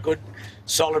here. Good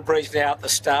solid breeze now at the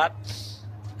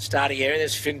starting area.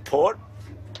 There's Finport.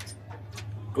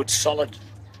 Good solid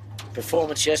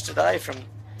performance yesterday from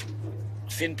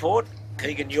Finport.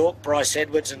 Keegan York, Bryce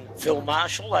Edwards and Phil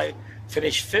Marshall. They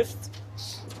finished 5th.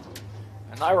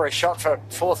 And they were a shot for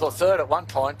 4th or 3rd at one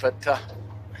point, but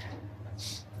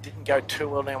didn't go too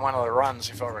well down one of the runs,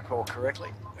 if I recall correctly.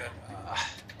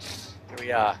 Here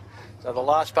we are. So the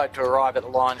last boat to arrive at the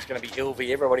line is going to be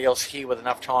Ilvey. Everybody else here with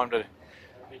enough time to...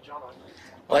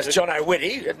 Well, that's John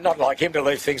O'Witty. Not like him to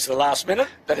leave things to the last minute,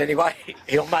 but anyway,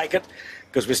 he'll make it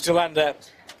because we're still under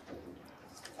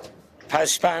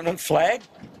postponement flag.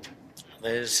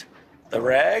 There's the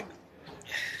rag.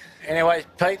 Anyway,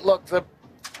 Pete, look,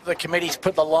 the committee's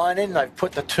put the line in. They've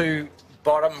put the 2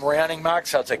 bottom rounding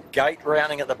marks, so it's a gate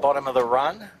rounding at the bottom of the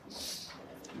run.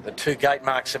 The 2 gate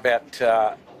marks about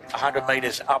 100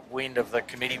 metres upwind of the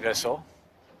committee vessel.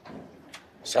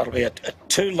 So it'll be a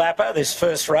 2-lapper, this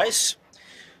first race.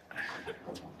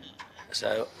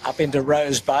 So up into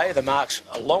Rose Bay, the mark's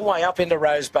a long way up into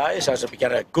Rose Bay, so it'll be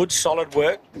a good solid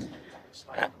work.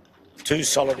 2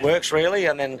 solid works really,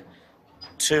 and then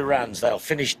 2 runs. They'll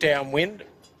finish downwind.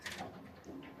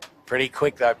 Pretty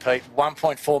quick though, Pete.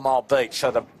 1.4 mile beat,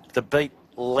 so the beat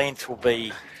length will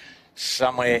be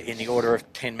somewhere in the order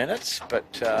of 10 minutes,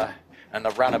 but and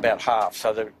the run about half.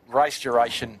 So the race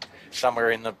duration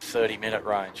somewhere in the 30-minute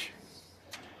range.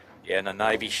 Yeah, and the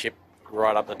Navy ship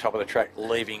right up the top of the track,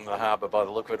 leaving the harbour by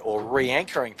the look of it, or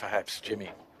re-anchoring perhaps, Jimmy.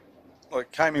 Well,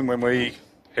 it came in when we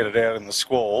headed out in the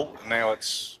squall. Now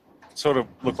it's sort of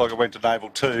looked like it went to Naval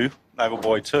 2, Naval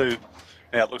Boy 2.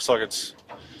 Now it looks like it's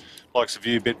likes the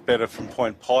view a bit better from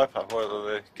Point Piper, whether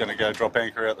they're going to go drop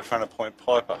anchor out the front of Point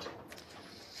Piper.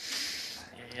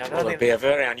 Yeah, Well, it'd be a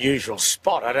very unusual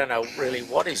spot. I don't know really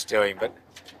what he's doing, but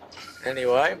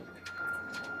anyway.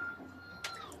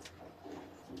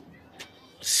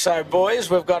 So, boys,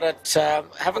 we've got it.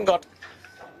 Haven't got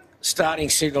starting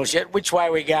signals yet. Which way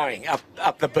are we going?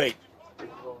 Up the beat.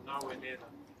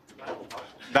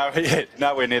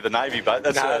 Nowhere near the Navy boat.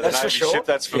 That's, no, the that's Navy for sure. ship.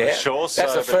 That's from the shore.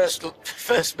 That's the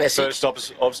first message.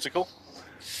 First obstacle.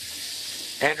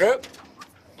 Andrew,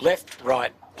 left,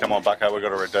 right. Come on, Bucko. We've got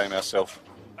to redeem ourselves.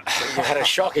 You had a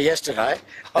shocker yesterday.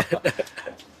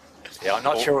 Yeah, I'm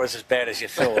not sure it was as bad as you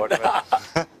thought.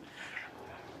 But...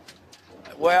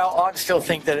 Well, I'd still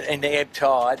think that in the ebb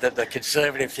tide that the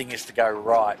conservative thing is to go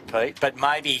right, Pete, but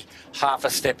maybe half a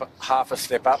step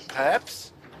up,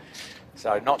 perhaps.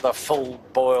 So not the full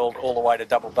boiled all the way to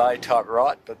Double Bay type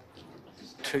right, but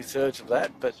 2/3 of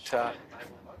that. But well,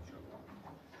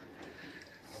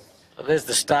 there's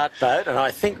the start boat, and I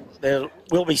think there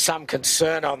will be some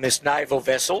concern on this naval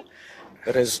vessel.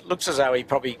 But looks as though he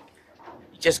probably,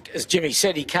 just as Jimmy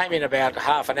said, he came in about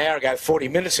half an hour ago, 40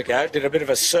 minutes ago, did a bit of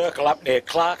a circle up near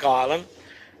Clark Island.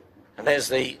 And there's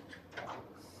the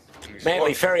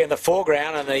Manly Ferry in the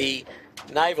foreground and the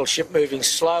naval ship moving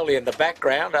slowly in the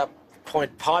background up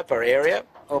Point Piper area.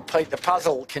 Well, Pete, the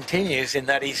puzzle continues in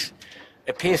that he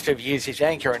appears to have used his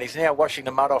anchor and he's now washing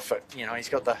the mud off it. You know, he's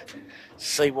got the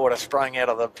seawater spraying out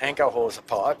of the anchor hawser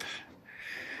pipe.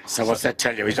 So what's that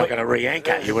tell you? He's not going to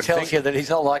re-anchor, you would tells think. you that he's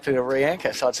not likely to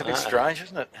re-anchor, so it's a bit strange,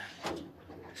 isn't it?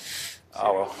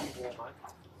 Oh, well.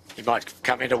 He might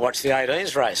come in to watch the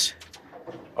 18s race.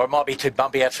 Or it might be too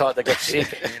bumpy outside to get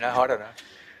sick, you know, I don't know.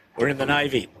 We're in the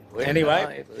Navy.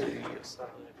 Anyway.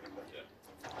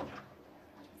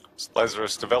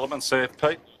 Lazarus Developments there,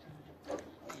 Pete.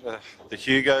 The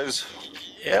Hugos.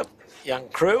 Yep, young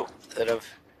crew that have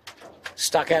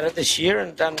stuck at it this year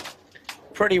and done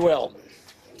pretty well.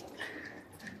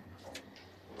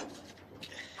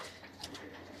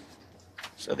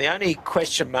 So the only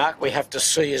question mark we have to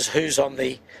see is who's on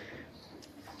the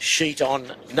sheet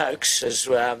on Noakes, as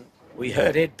we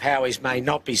heard Ed Powies may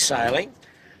not be sailing,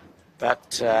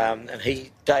 but and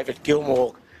David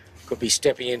Gilmore could be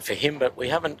stepping in for him, but we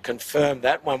haven't confirmed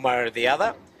that one way or the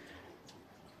other.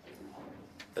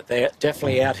 But they're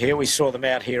definitely out here. We saw them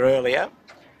out here earlier,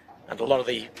 and a lot of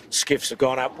the skiffs have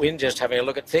gone upwind, just having a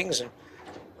look at things, and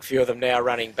a few of them now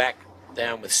running back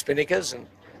down with spinnakers. And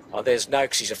oh, there's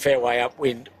Noakes, he's a fair way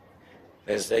upwind.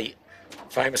 There's the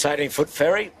famous 18-foot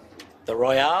ferry, the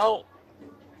Royale,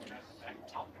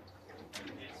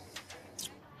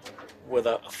 with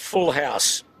a full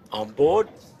house on board.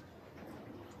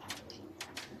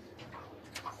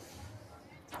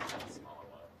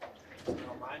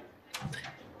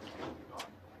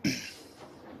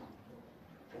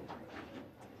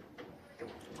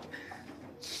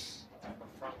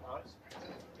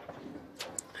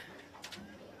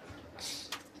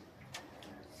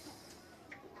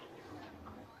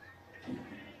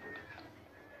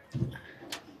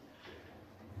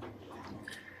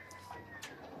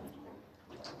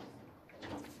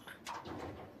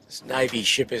 This Navy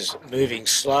ship is moving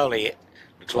slowly. It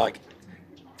looks like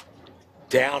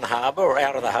down harbour, or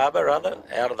out of the harbour, rather.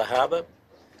 Out of the harbour.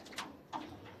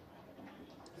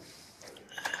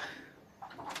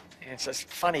 Yeah, it's a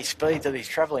funny speed that he's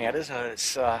travelling at, isn't it?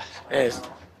 It's,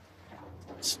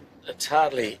 it's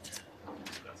hardly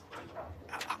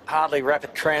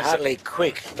rapid transit. hardly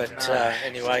quick, but No.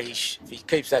 anyway, if he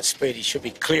keeps that speed, he should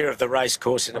be clear of the race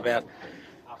course in about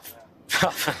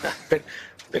a bit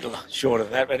shorter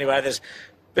than that. But anyway, there's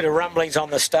a bit of rumblings on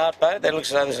the start boat. There looks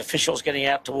as though there's officials getting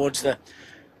out towards the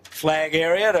flag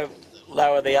area to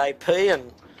lower the AP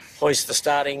and hoist the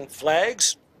starting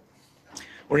flags.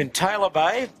 We're in Taylor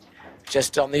Bay,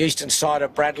 just on the eastern side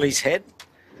of Bradley's Head,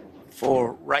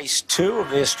 for race 2 of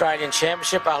the Australian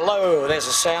Championship. Hello, there's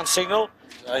a sound signal.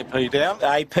 AP down. The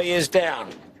AP is down.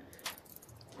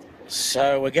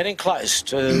 So we're getting close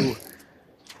to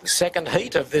the second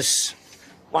heat of this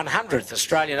 100th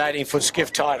Australian 18-foot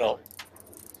skiff title.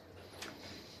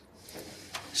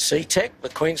 SeaTech, the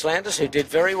Queenslanders, who did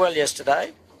very well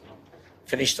yesterday,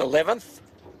 finished 11th.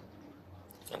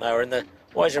 And they were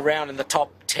always around in the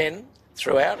top 10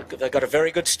 throughout. They got a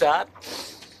very good start.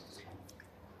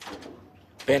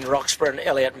 Ben Roxburgh and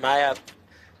Elliot Mayer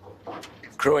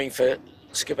crewing for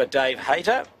skipper Dave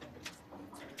Hayter.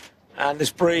 And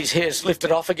this breeze here has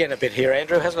lifted off again a bit here,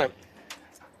 Andrew, hasn't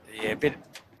it? Yeah, a bit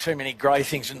too many grey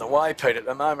things in the way, Pete, at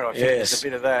the moment. I think there's a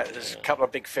bit of that. There's a couple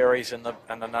of big ferries and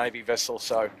the Navy vessel,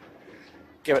 so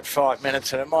give it 5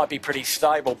 minutes and it might be pretty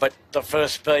stable, but the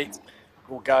first beat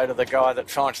will go to the guy that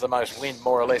finds the most wind,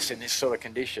 more or less, in this sort of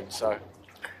condition. So,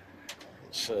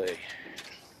 let's see.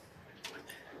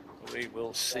 We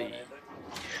will see.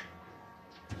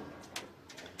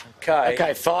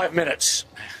 Okay, 5 minutes.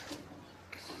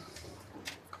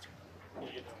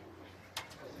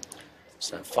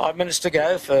 So 5 minutes to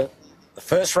go for the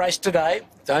first race today.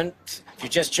 If you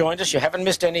just joined us, you haven't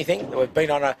missed anything. We've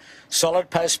been on a solid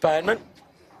postponement.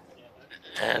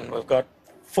 And we've got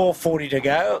 4:40 to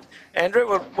go.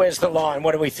 Andrew, where's the line?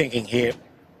 What are we thinking here?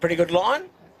 Pretty good line?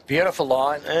 Beautiful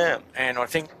line. Yeah. And I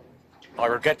think, I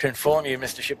regret to inform you,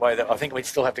 Mr. Shipway, that I think we'd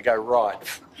still have to go right.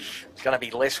 It's going to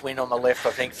be less wind on the left,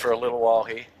 I think, for a little while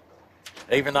here.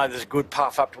 Even though there's a good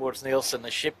puff up towards Nielsen,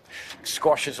 the ship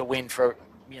squashes a wind for,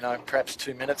 perhaps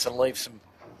 2 minutes and leaves some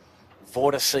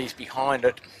vortices behind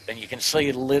it. And you can see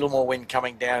a little more wind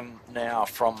coming down now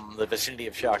from the vicinity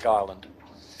of Shark Island.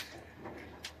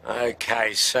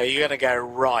 Okay, so you're going to go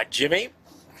right, Jimmy.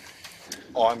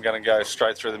 I'm going to go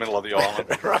straight through the middle of the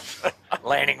island.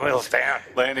 Landing wheels down.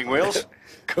 Landing wheels.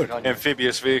 Good on you.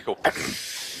 Amphibious vehicle.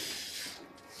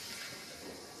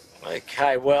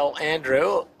 Okay, well,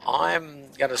 Andrew, I'm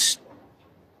going to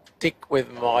stick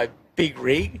with my big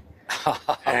rig.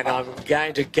 And I'm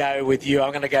going to go with you.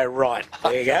 I'm going to go right.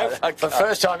 There you go. Okay. For the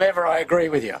first time ever, I agree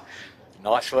with you.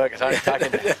 Nice work. It's only taken...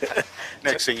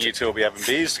 Next thing you two will be having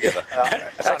beers together.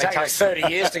 It's only taken us 30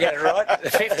 years to get it right.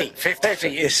 50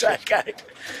 years, okay.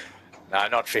 No,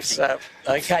 not 50. So,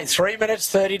 okay, 3 minutes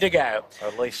 30 to go.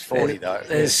 At least 40, though.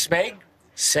 There's Smeg,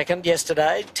 second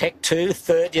yesterday. Tech 2,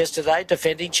 third yesterday,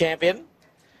 defending champion.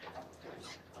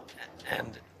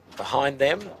 And behind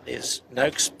them is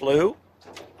Noakes Blue.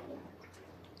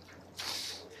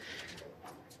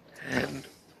 And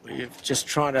we're just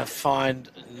trying to find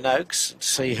Noakes and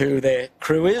see who their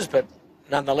crew is, but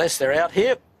nonetheless, they're out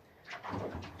here.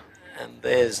 And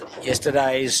there's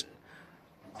yesterday's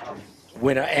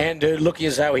winner, Andrew, looking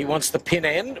as though he wants the pin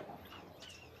end.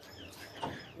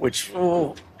 Which,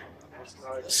 ooh.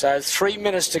 So 3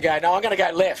 minutes to go. No, I'm going to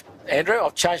go left. Andrew,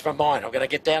 I've changed my mind. I'm going to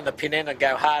get down the pin end and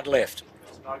go hard left.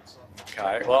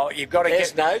 Okay, well, you've got to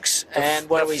There's get... Noakes, and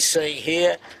what are we seeing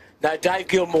here? No, Dave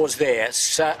Gilmore's there.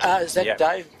 So, is that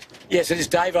Dave? Yes, it is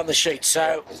Dave on the sheet.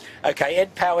 So, okay,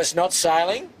 Ed Power's not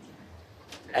sailing,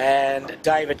 and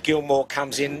David Gilmore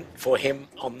comes in for him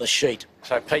on the sheet.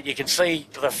 So, Pete, you can see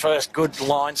the first good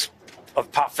lines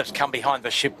of puff that's come behind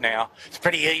the ship now. It's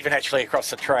pretty even, actually,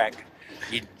 across the track.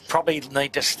 You probably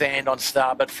need to stand on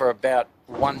starboard for about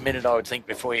 1 minute, I would think,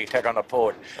 before you take on a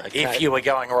port, if you were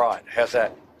going right. How's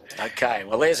that? Okay,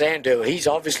 well, there's Andrew. He's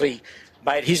obviously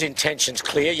made his intentions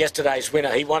clear. Yesterday's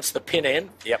winner, he wants the pin end,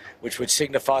 which would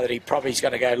signify that he probably is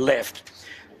going to go left.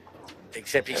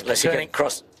 Except he's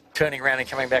turning around and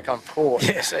coming back on port.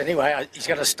 Yes, anyway, he's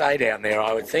going to stay down there,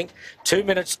 I would think. 2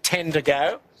 minutes 10 to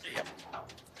go.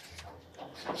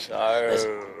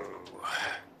 So,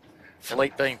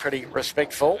 fleet being pretty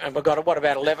respectful. And we've got, what,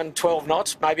 about 11, 12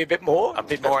 knots, maybe a bit more? A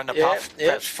bit more in the puff,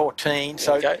 perhaps 14.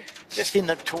 So, just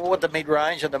toward the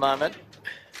mid-range at the moment.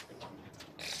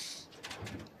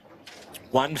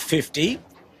 150.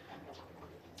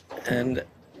 And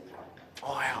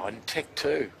wow, and Tech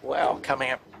 2. Wow,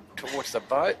 coming up towards the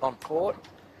boat on port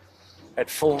at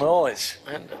full noise.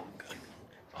 And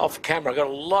off camera, got a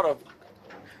lot of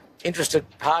interested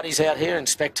parties out here in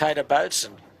spectator boats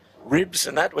and ribs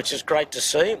and that, which is great to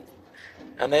see.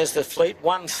 And there's the fleet,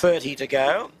 130 to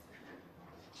go.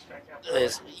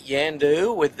 There's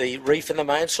Yandu with the reef in the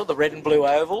mainsail, the red and blue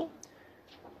oval.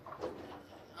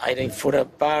 18-footer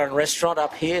bar and restaurant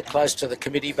up here, close to the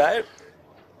committee boat.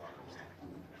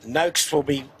 Noakes will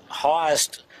be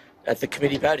highest at the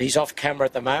committee boat. He's off camera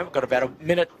at the moment. Got about a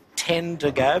minute 10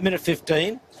 to go, minute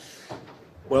 15.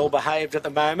 Well behaved at the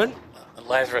moment.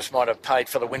 Lazarus might have paid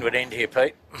for the windward end here,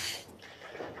 Pete.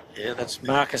 Yeah, that's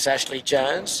Marcus Ashley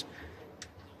Jones.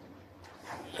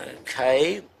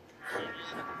 Okay.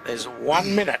 There's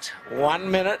 1 minute. 1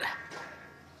 minute.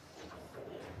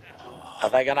 Are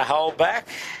they going to hold back?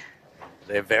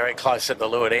 They're very close at the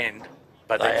leeward end,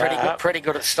 but they're pretty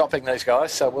good at stopping these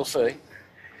guys, so we'll see.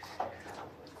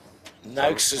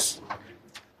 Noakes is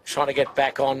trying to get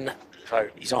back on. So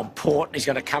he's on port and he's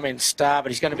going to come in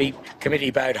starboard. He's going to be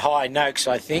committee boat high, Noakes,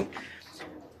 I think.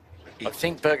 I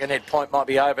think Birkenhead Point might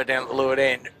be over down at the leeward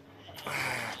end.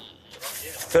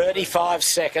 35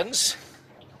 seconds.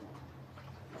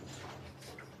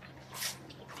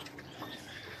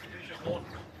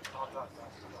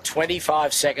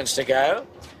 $25 seconds to go.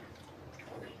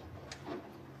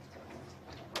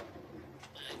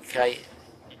 Okay,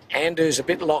 Andrew's a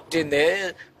bit locked in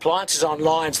there. Pliance is on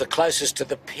lines the closest to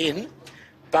the pin.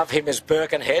 Above him is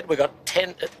Birkenhead. We've got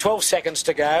 12 seconds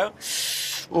to go.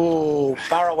 Ooh,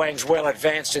 Burrowang's well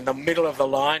advanced in the middle of the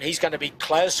line. He's going to be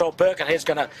close, or Birkenhead's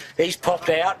going to... He's popped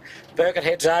out.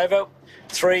 Birkenhead's over.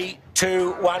 3,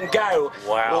 2, 1, go.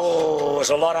 Wow. Oh, there's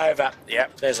a lot over.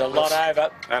 Yep. There's a lot over.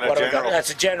 And what a general.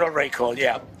 That's a general recall,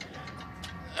 yeah.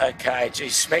 Okay,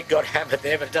 geez, Smeg got hammered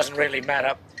there, but it doesn't really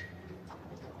matter.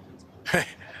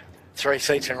 3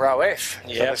 seats in row F.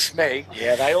 Yeah, Smeg.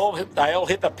 Yeah, they all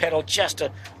hit the pedal just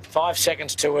 5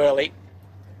 seconds too early.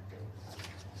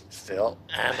 Still.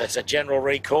 And it's a general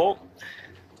recall.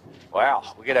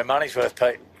 Wow, we get our money's worth,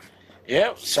 Pete.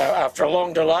 Yeah, so after a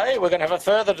long delay, we're going to have a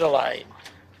further delay.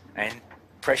 And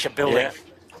pressure building. Yeah.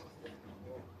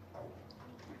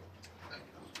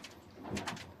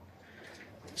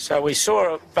 So we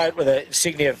saw a boat with a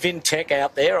insignia Vintech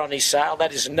out there on his sail.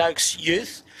 That is Noakes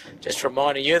Youth. Just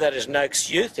reminding you, that is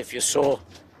Noakes Youth. If you thought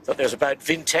there was a boat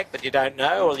Vintech that you don't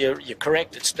know, well, you're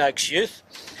correct, it's Noakes Youth.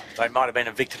 They might have been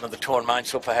a victim of the torn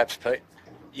mainsail, perhaps, Pete.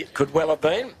 It could well have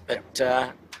been, but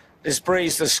this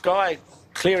breeze, the sky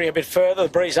clearing a bit further, the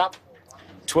breeze up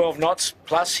 12 knots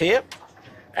plus here,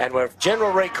 and we're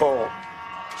general recall.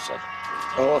 So,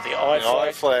 the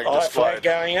I flag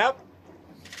going up.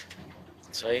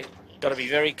 So you've got to be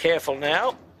very careful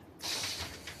now.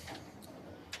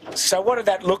 So what did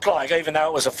that look like, even though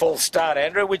it was a false start,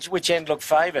 Andrew? Which end looked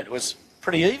favoured?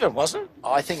 pretty even, wasn't it?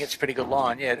 I think it's a pretty good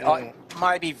line, yeah. I,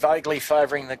 maybe vaguely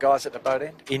favouring the guys at the boat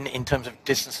end in terms of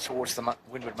distance towards the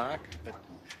windward mark,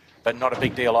 but not a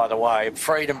big deal either way.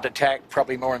 Freedom to tack,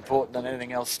 probably more important than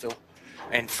anything else still.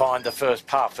 And find the first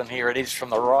puff, and here it is from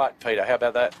the right, Peter. How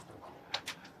about that?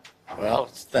 Well,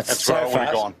 that's where I would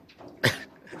have gone.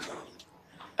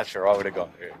 That's where I would have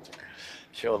gone. Yeah.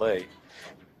 Surely.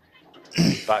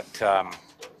 But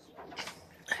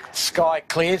sky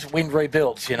clears, wind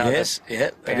rebuilds, you know. Yes,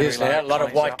 yeah, it is now. A lot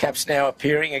of white caps now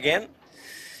appearing again.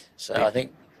 So I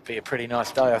think... Be a pretty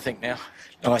nice day, I think, now.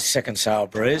 Nice second sail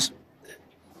breeze.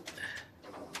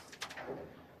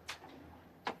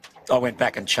 I went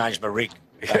back and changed my rig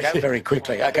very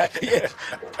quickly. Okay, yeah.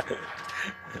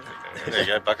 There you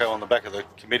go, Bucko, on the back of the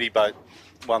committee boat.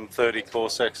 130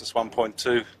 course axis,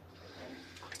 1.2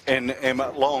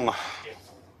 NM long.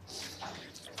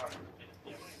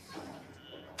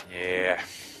 Yeah.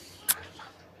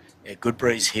 Yeah, good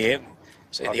breeze here.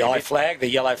 See the I flag, the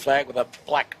yellow flag with a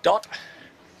black dot.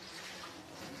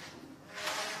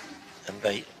 And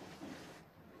the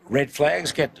red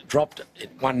flags get dropped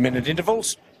at 1 minute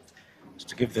intervals. Just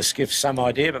to give the skiff some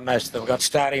idea, but most of them have got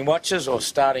starting watches or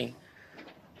starting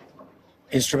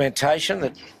instrumentation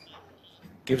that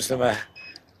gives them a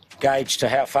gauge to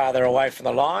how far they're away from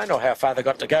the line or how far they've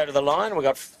got to go to the line. We've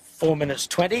got 4 minutes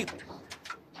 20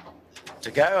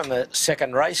 to go on the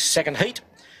second race, second heat.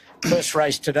 First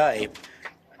race today,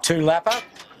 2-lapper.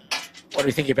 What do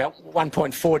you think about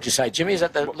 1.4, did you say, Jimmy? Is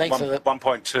that the length of the...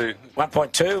 1.2.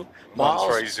 1.2 miles?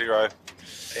 130.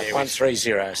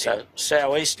 130. So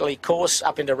southeasterly course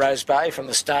up into Rose Bay from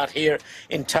the start here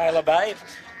in Taylor Bay.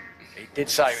 He did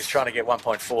say he was trying to get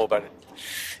 1.4, but...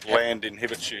 Land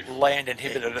inhibits you. Land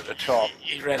inhibited at the top.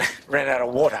 He ran out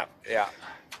of water. Yeah.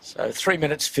 So 3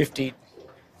 minutes 50.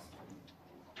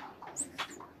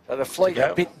 So the fleet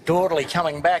a bit dawdly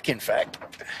coming back, in fact.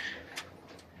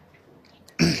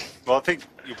 Well, I think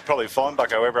you'll probably find,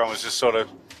 Bucko, everyone was just sort of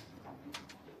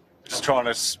just trying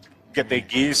to get their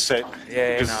gears set.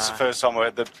 Yeah, because it's the first time we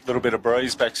had the little bit of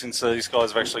breeze back since these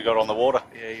guys have actually got on the water.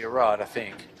 Yeah, you're right, I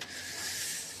think.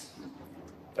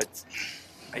 But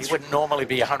you wouldn't normally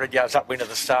be 100 yards upwind of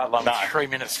the start line with 3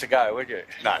 minutes to go, would you?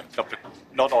 No,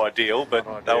 not ideal,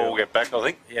 but they'll all get back, I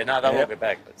think. Yeah, no, they'll all get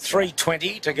back. But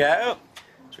 3:20 to go.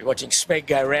 So we're watching Smeg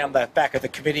go round the back of the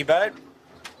committee boat.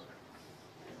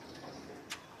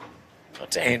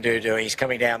 What's Andrew doing? He's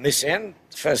coming down this end.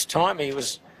 First time he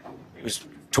was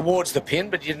towards the pin,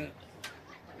 but he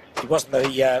wasn't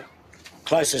the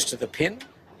closest to the pin.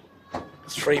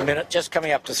 3 minutes, just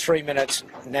coming up to 3 minutes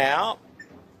now.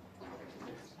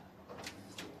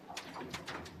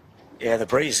 Yeah, the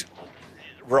breeze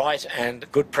right and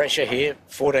good pressure here,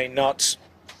 14 knots.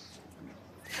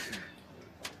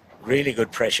 Really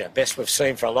good pressure. Best we've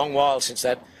seen for a long while since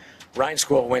that rain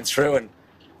squall went through and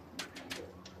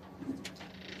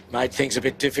made things a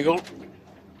bit difficult.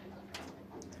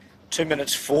 2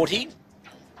 minutes 40.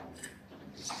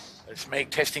 It's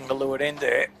Meg testing the leeward end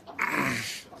there.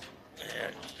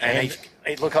 And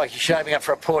he looked like he's shaping up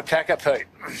for a poor tacker, Pete.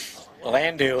 Well,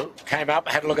 Andrew came up,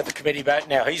 had a look at the committee boat.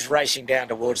 Now he's racing down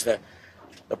towards the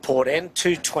port end.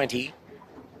 2:20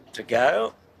 to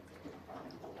go.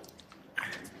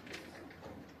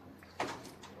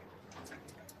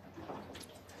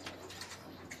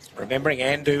 Remembering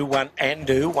Andrew won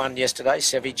yesterday,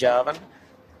 Sevi Jarvan.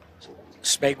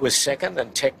 Smeg was second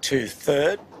and Tech 2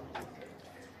 third.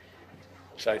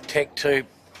 So Tech 2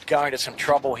 going to some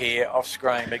trouble here off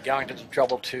screen, but going to some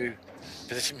trouble to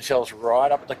position themselves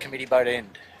right up at the committee boat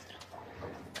end.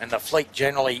 And the fleet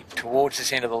generally towards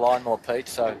this end of the line more, Pete,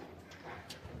 so...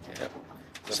 Yeah.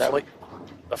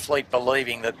 The fleet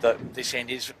believing that this end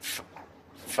is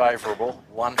favourable.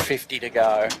 150 to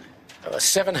go. A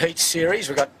 7-heat series.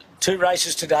 We've got 2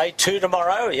 races today, 2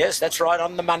 tomorrow. Yes, that's right,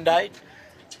 on the Monday.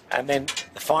 And then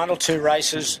the final 2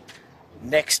 races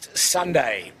next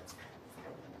Sunday.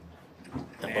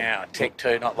 Now, Tech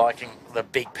 2 not liking the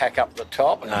big pack up the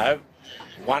top. No,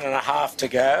 1.5 to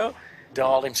go.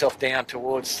 Dialed himself down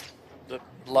towards the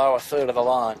lower third of the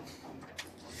line.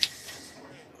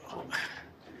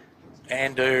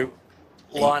 Andrew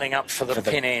lining up for the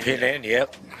pin end. Pin end,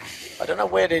 yep. I don't know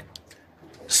where did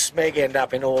Smeg end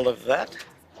up in all of that.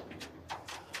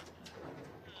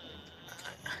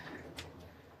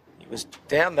 He was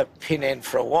down the pin end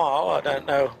for a while. I don't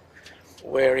know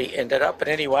where he ended up, but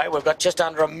anyway, we've got just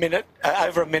under a minute,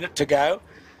 over a minute to go.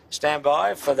 Stand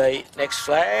by for the next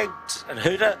flag and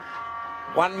hooter.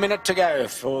 1 minute to go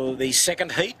for the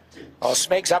second heat. Oh,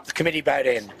 Smeg's up the committee boat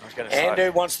end. Andrew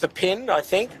wants the pin, I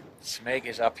think. Smeg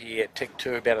is up here at Tech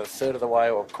 2 about a third of the way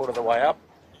or a quarter of the way up.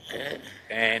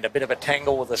 And a bit of a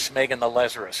tangle with the Smeg and the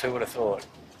Lazarus. Who would have thought?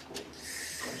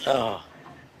 Oh,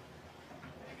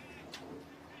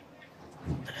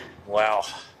 Wow.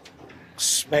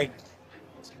 Smeg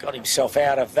got himself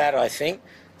out of that, I think.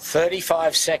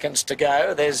 35 seconds to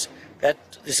go. There's that.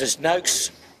 This is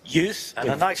Noakes Youth. And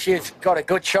the Noakes Youth got a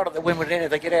good shot at the Windward end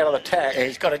if they get out of the tack.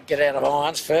 He's got to get out of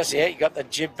irons first. Yeah, you got the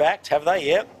jib backed, have they?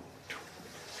 Yep.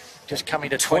 Just coming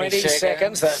to 20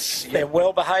 seconds. They're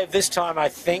well behaved this time, I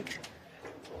think.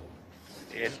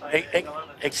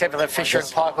 Except for the Fisher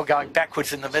and Pike going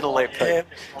backwards in the middle there, Pete. Yep.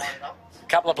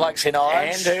 Couple of blokes in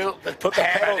irons. Andu, put the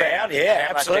pedal down. Yeah,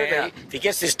 Hammer absolutely. down. If he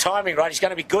gets this timing right, he's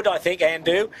going to be good, I think.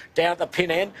 Andu down at the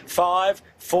pin end. 5,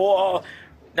 4.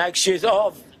 Noakes Youth.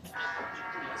 Oh,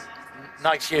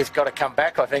 Noakes Youth got to come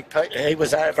back, I think, Pete. he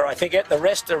was over, I think. The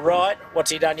rest are right.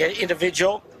 What's he done? Yeah,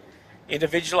 individual.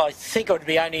 I think it would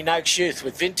be only Noakes Youth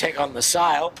with Vintech on the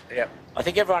sail. Yep. I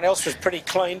think everyone else was pretty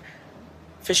clean.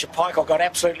 Fisher Paykel got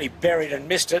absolutely buried and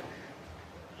missed it.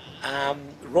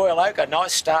 Royal Oak, a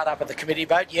nice start up at the committee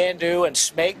boat. Yandu and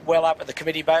Smeg well up at the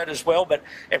committee boat as well, but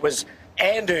it was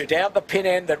Andu down the pin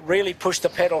end that really pushed the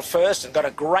pedal first and got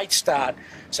a great start.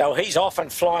 So he's off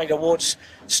and flying towards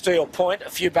Steel Point. A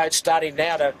few boats starting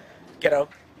now to get a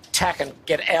tack and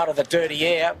get out of the dirty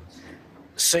air.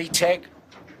 Sea-Tech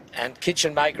and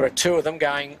Kitchen Maker are two of them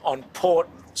going on port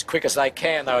as quick as they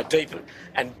can. They were deep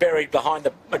and buried behind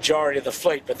the majority of the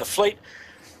fleet, but the fleet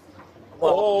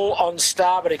all on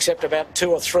starboard except about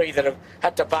 2 or 3 that have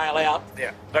had to bail out.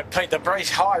 Yeah, but Pete, the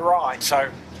breeze high right, so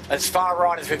as far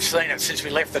right as we've seen it since we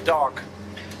left the dock.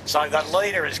 So the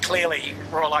leader is clearly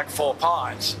Royal Oak Four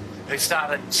Pines, who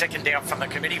started second down from the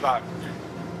committee boat.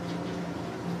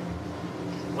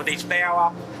 With his bow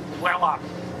up, well up,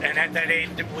 and at that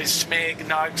end was Smeg,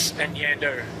 Noakes and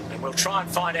Yandu. And we'll try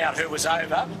and find out who was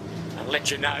over and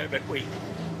let you know, but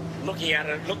looking at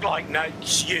it looked like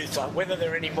Noakes Youth. Whether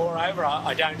there are any more over,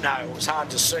 I don't know. It was hard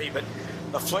to see, but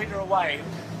the fleet are away,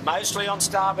 mostly on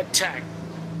starboard tack.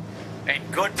 And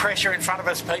good pressure in front of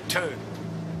us, Pete, too.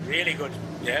 Really good,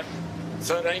 yeah.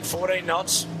 13, 14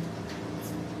 knots.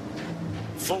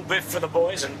 Full biff for the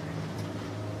boys, and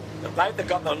the boat that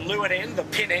got the leeward end, the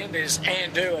pin end, is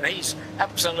Andu, and he's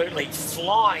absolutely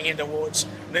flying in towards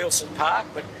Nielsen Park.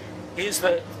 But here's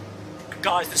the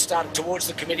guys that started towards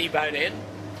the committee boat end.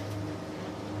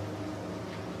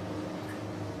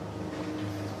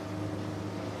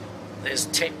 There's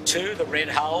Tech 2, the red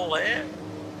hole there.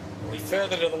 We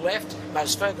further to the left,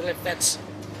 most further left, that's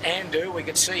Andu. We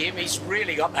can see him. He's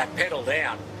really got that pedal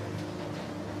down.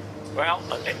 Well,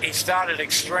 he started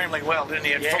extremely well, didn't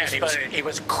he, at full speed? He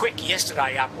was quick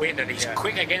yesterday upwind, and he's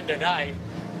quick again today.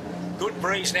 Good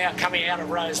breeze now coming out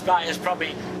of Rose Bay. It's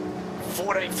probably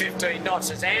 14, 15 knots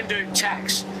as Andu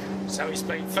tacks. So he's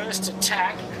been first to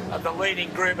tack of the leading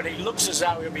group, and he looks as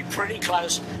though he'll be pretty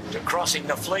close to crossing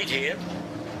the fleet here.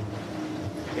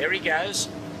 There he goes.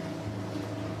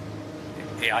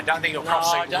 Yeah, I don't think he'll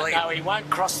cross the lead. No, he won't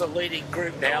cross the leading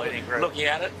group now. Looking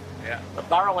at it. Yeah. The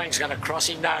Burrowang's going to cross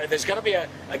him. No, there's going to be a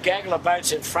gaggle of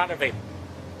boats in front of him.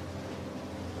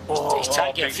 He's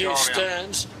taking a few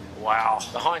sterns. Wow.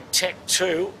 Behind Tech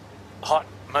 2. Hot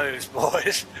moves,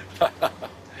 boys.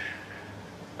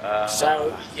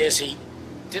 So, yes, he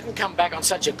didn't come back on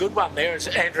such a good one there. As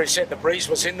Andrew said, the breeze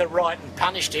was in the right and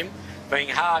punished him, being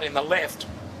hard in the left.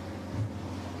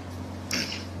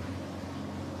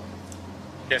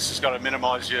 Yes, it's got to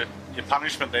minimise your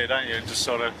punishment there, don't you? Just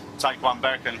sort of take one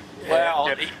back and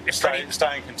stay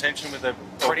in contention with the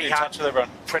pretty in hard, touch with everyone.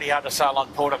 Pretty hard to sail on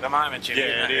port at the moment, Jimmy.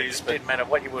 Yeah, it is. It didn't matter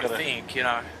what you would think, you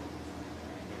know.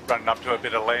 Running up to a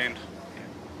bit of land.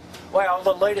 Well,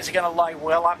 the leaders are going to lay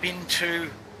well up into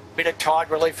a bit of tide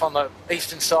relief on the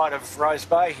eastern side of Rose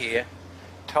Bay here.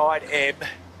 Tide ebb.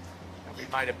 We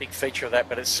made a big feature of that,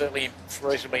 but it's certainly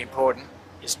reasonably important.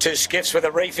 There's 2 skiffs with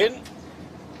a reef in.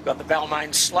 Got the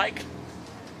Balmain Slake.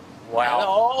 Wow. And,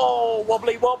 oh,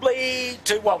 wobbly, wobbly,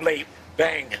 2 wobbly.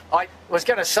 Bang. I was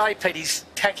going to say, Pete, he's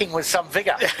tacking with some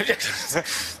vigour.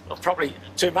 Well, probably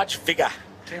too much vigour.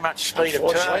 Too much speed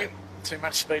of turn. Too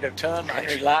much speed of turn, mate.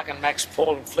 Henry Larkin, Max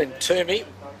Paul and Flynn Toomey.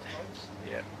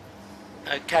 Yeah.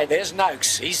 Okay, there's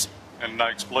Noakes. He's And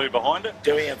Noakes Blue behind it.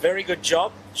 doing a very good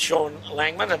job. Sean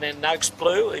Langman, and then Noakes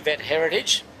Blue, Event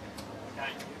Heritage.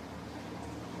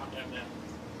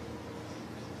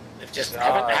 They've just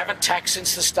haven't tacked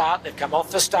since the start. They've come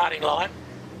off the starting line.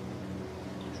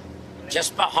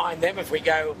 Just behind them, if we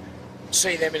go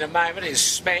see them in a moment, is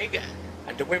Smeg,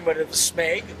 and to windward of the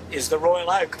Smeg is the Royal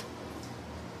Oak.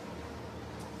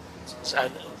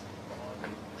 So,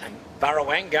 and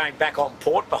Burrowang going back on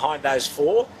port behind those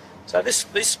 4. So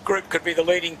this group could be the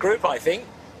leading group, I think.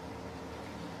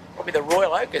 Probably the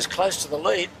Royal Oak is close to the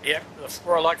lead. Yep, the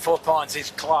Royal Oak Four Pines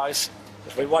is close.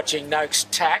 As we're watching Noakes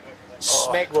tack,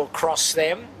 Smeg will cross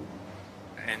them.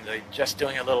 And they're just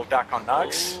doing a little duck on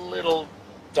Noakes. Little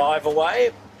dive away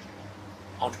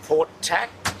on port tack.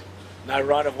 No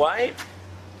right of way.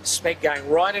 Smeg going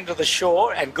right into the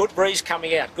shore and good breeze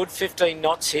coming out. Good 15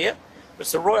 knots here.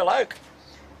 It's the Royal Oak.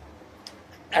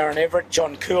 Aaron Everett,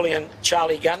 John Cooley and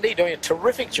Charlie Gundy doing a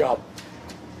terrific job.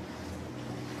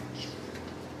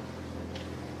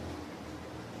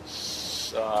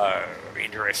 So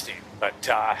interesting. But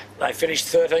they finished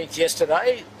 13th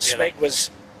yesterday. Smeg was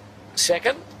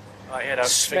second. I had a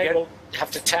Smeg will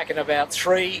have to tack in about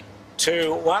 3,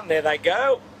 2, 1. There they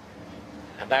go.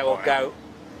 And they will go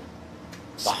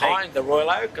behind the Royal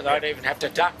Oak. They don't even have to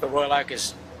duck. The Royal Oak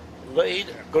is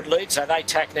good lead. So they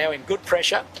tack now in good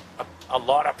pressure. A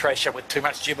lot of pressure with too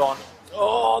much jib on.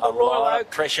 Oh, the Royal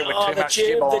Oak. Pressure with too much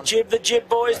jib on. The jib,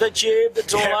 boys, the jib.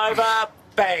 It's all over.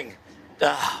 Bang.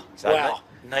 Oh, so wow.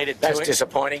 That's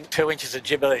disappointing. 2 inches of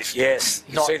jib at least. Yes.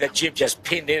 You see the jib just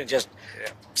pinned in and just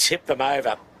tipped them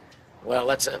over. Well,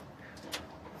 that's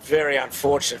very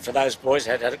unfortunate for those boys.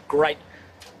 Had a great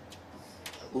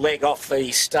leg off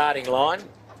the starting line.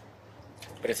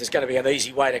 But if there's going to be an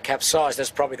easy way to capsize, that's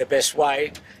probably the best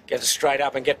way. Get it straight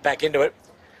up and get back into it.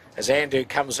 As Andu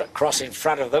comes across in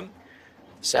front of them.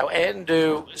 So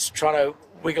Andu is trying to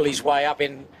wiggle his way up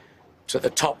into the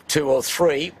top 2 or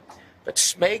 3. But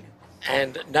Smeg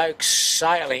and Noakes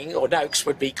sailing, or Noakes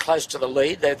would be close to the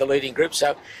lead. They're the leading group.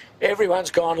 So everyone's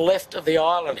gone left of the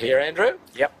island here, Andrew.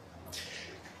 Yep.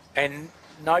 And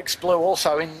Noakes Blue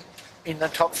also in the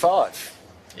top 5.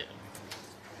 Yeah.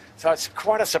 So it's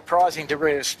quite a surprising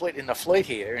degree of split in the fleet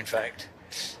here, in fact.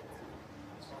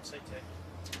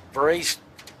 Breeze,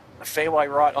 the fairway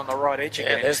right on the right edge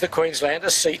again. Yeah, there's the Queenslander,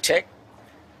 C-Tech,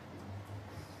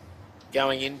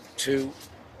 going into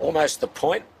almost the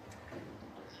point.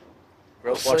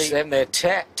 We'll watch them. Their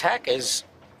tack is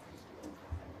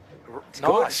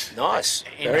nice. Good. Nice.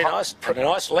 Very nice. And a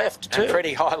nice left, too. And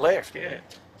pretty high left, yeah.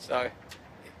 So,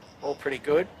 all pretty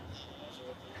good.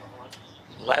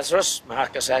 Lazarus,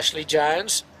 Marcus Ashley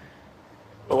Jones,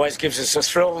 always gives us the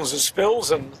thrills and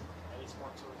spills, and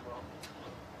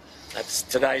that's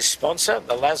today's sponsor,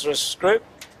 the Lazarus Group.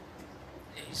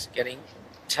 He's getting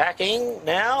tacking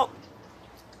now.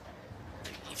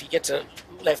 If he gets a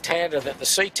left-hander that the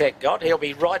C-Tech got, he'll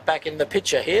be right back in the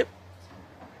picture here.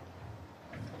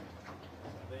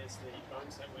 There's the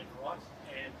bones that went right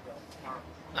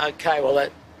and Okay, well,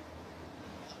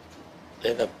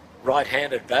 they're the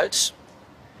right-handed boats.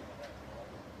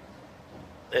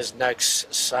 There's Noakes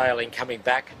sailing coming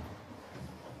back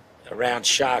around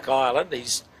Shark Island.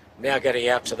 He's now getting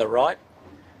out to the right.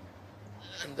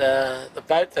 And the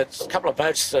boat, a couple of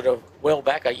boats that are well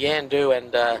back are Yandu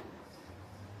and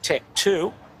Tech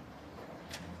 2.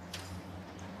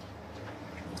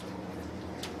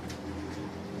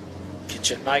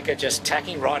 Kitchen Maker just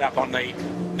tacking right up on the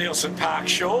Nielsen Park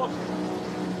shore.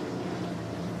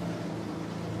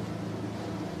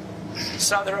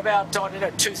 So they're about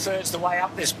 2/3 the way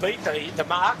up this beat. The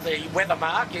mark, the weather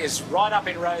mark, is right up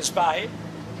in Rose Bay.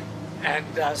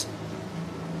 And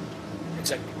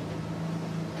it's a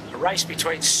race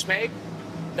between Smeg,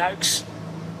 Noakes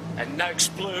and Noakes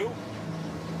Blue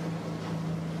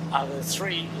are the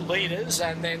 3 leaders,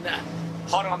 and then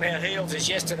hot on their heels is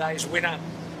yesterday's winner,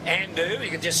 Andu. You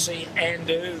can just see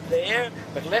Andu there,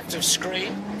 but left of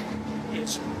screen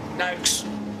is Noakes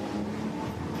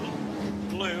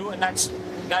Blue, and that's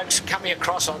Noakes coming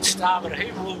across on starboard.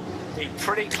 He will be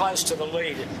pretty close to the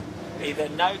lead, either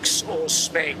Noakes or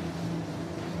Smeg.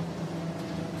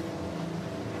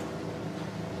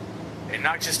 And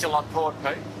Noakes is still on port,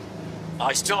 Pete. Oh,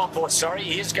 he's still on port, sorry.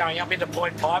 He is going up into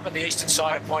Point Piper, the eastern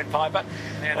side of Point Piper.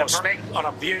 Now, or Smeg on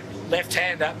a Butte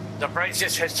left-hander. The breeze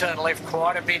just has turned left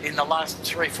quite a bit in the last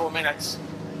 3-4 minutes.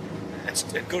 It's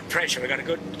good pressure. We've got a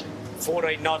good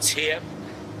 14 knots here.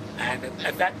 And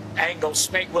at that angle,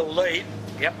 Smeg will lead.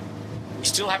 Yep. We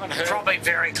still haven't heard. Probably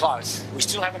very close. We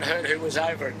still haven't heard who was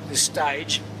over at this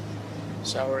stage.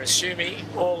 So we're assuming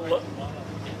all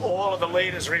of the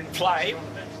leaders are in play.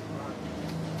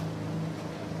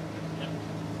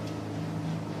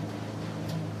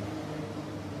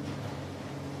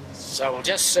 So we'll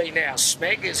just see now.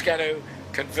 Smeg is going to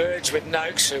converge with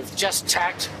Noakes, who've just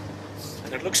tacked.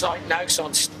 And it looks like Noakes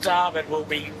on starboard will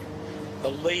be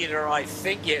the leader, I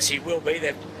think. Yes, he will be.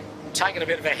 They've taken a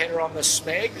bit of a header on the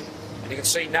Smeg. And you can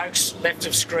see Noakes left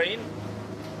of screen.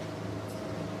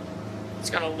 He's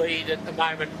going to lead at the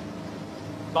moment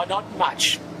by not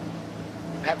much.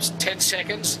 Perhaps 10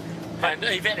 seconds. And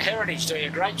Yvette Heritage doing a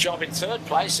great job in 3rd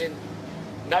place in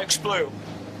Noakes Blue.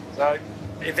 So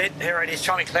here it is,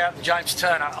 Tommy Cloud and James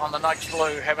Turner on the Noakes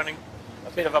Blue having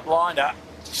a bit of a blinder.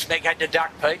 Smeg had to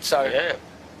duck, Pete, so... Yeah,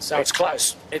 so it's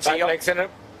close. It's a yacht, in it.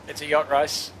 It's a yacht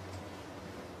race.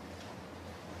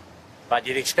 But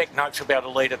you'd expect Noakes will be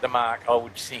able to lead at the mark, I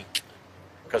would think.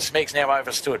 Because Smeg's now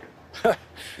overstood.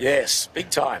 Yes, big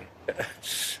time.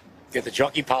 Get the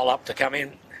jockey pole up to come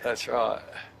in. That's right.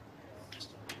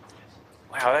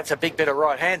 Wow, that's a big bit of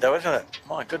right hand though, isn't it?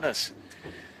 My goodness.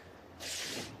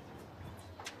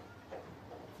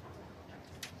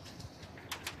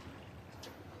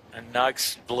 And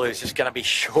Noakes Blue's just going to be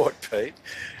short, Pete.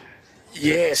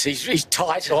 Yes, he's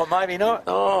tight. Or maybe not.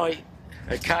 Oh,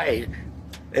 okay.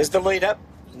 There's the leader.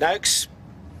 Noakes.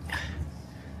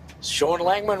 Sean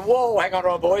Langman. Whoa, hang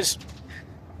on, boys.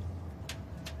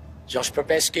 Josh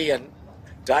Probeski and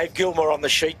Dave Gilmore on the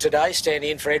sheet today,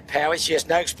 standing in for Ed Powys. Yes,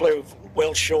 Noakes Blue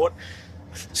well short.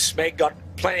 Smeg got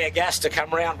plenty of gas to come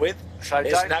round with. So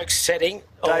there's Noakes setting.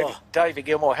 Davey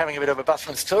Gilmore having a bit of a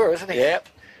busman's tour, isn't he? Yep.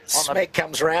 Smeg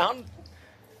comes round.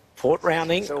 Port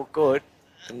rounding. It's all good.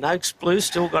 And Noakes Blue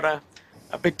still got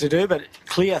a bit to do, but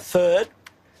clear third.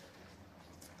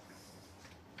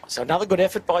 So another good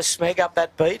effort by Smeg up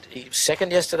that beat. He was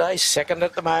second yesterday, second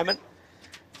at the moment.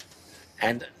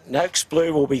 And Noakes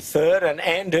Blue will be third, and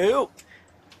Andu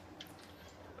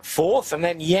fourth, and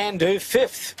then Yandu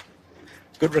fifth.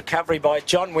 Good recovery by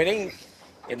John Winning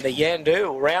in the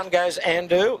Yandu. Round goes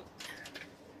Andu.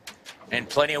 And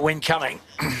plenty of wind coming.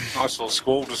 Nice little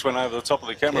squall just went over the top of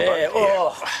the camera. Yeah,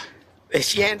 oh,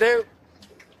 there's Yandu.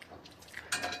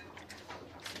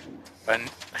 And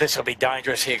this will be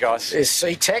dangerous here, guys. There's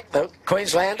C-Tech, the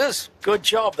Queenslanders. Good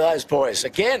job, those boys.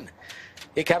 Again,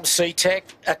 here comes C-Tech,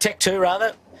 Tech 2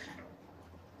 rather.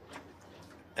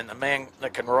 And the man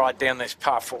that can ride down this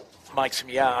puff will make some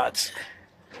yards.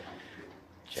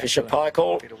 Fisher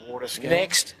Paykel Bit of water skiing.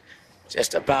 next,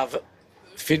 just above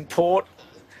Finport.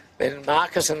 Then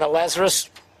Marcus and the Lazarus.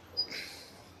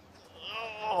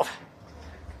 Oh.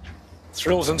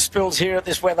 Thrills and spills here at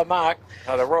this weather mark.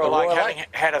 Oh, the Royal Oak having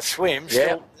had a swim.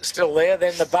 Still there.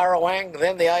 Then the Burrawang,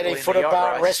 then the 18-footer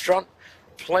bar and restaurant.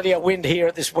 Plenty of wind here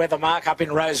at this weather mark up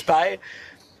in Rose Bay.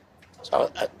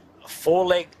 So a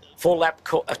four-leg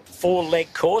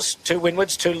course, 2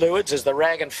 windwards, 2 leewards as the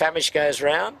Rag and Famish goes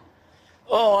round.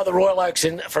 Oh, the Royal Oak's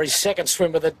in for his second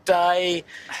swim of the day.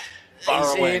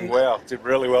 Burrowing, wow, did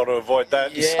really well to avoid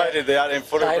that. Yeah. So did the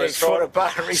 18-footer. 18-footer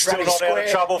bar. He's still not out of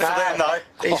trouble for them, though.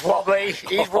 He's wobbly.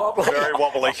 He's wobbly. Very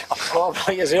wobbly.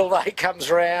 Wobbly as Ilday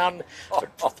comes round.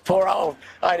 Poor old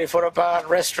 18-footer bar and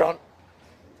restaurant.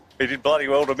 He did bloody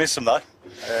well to miss him, though.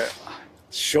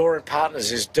 Shaw and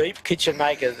Partners is deep. Kitchen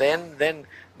Maker then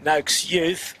Noakes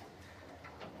Youth.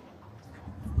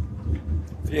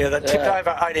 Yeah, the tip over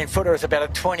 18-footer is about a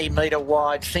 20-metre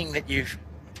wide thing that you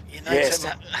know. Yes,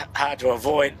 hard to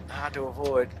avoid. Hard to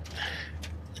avoid.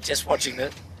 Just watching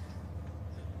the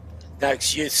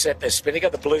Noakes Youth set their spinnaker,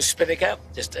 the blue spinnaker.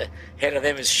 Just ahead of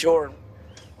them is Shaw and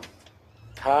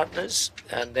Partners.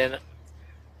 And then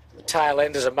the tail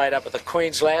enders are made up of the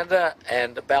Queenslander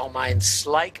and Balmain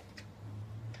Slake.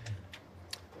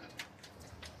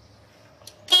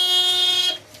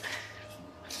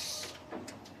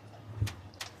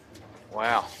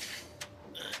 Wow.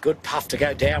 Good puff to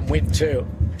go downwind too.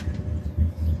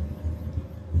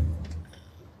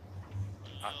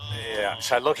 Yeah,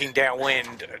 so looking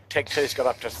downwind, Tech 2's got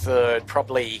up to third,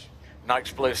 probably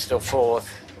Noakes Blue still fourth.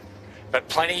 But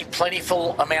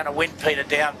plentiful amount of wind, Peter,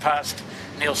 down past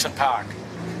Nielsen Park.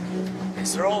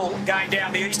 Yes, they're all going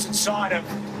down the eastern side of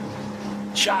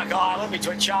Shark Island,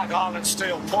 between Shark Island and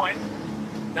Steel Point.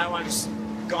 No one's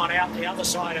gone out the other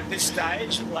side at this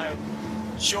stage, although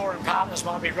Shaw and Partners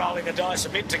might be rolling the dice a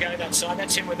bit to go that side.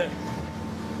 That's him with the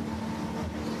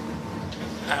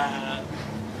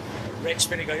red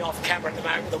spinnaker off camera at the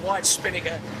moment, with the white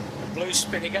spinnaker, the blue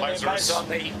spinnaker. They're both on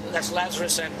that's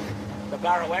Lazarus and the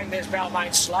Burrawang. There's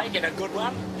Balmain Slake in a good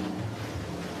one.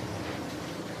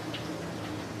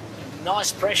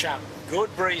 Nice pressure. Good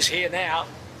breeze here now.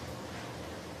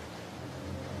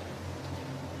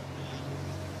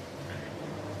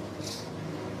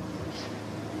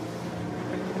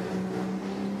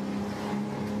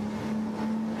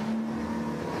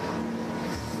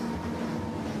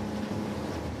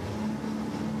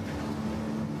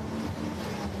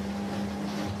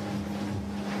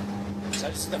 So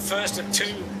this is the first of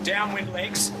 2 downwind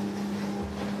legs.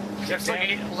 Just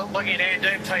looking at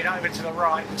Andu, Pete, over to the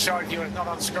right. Sorry if you're not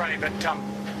on screen, but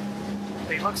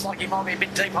he looks like he might be a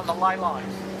bit deep on the lay line.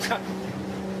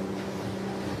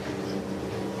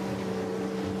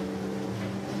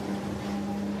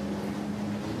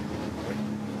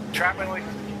 Trapping with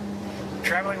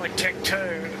travelling with Tech 2,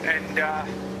 and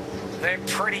they're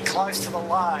pretty close to the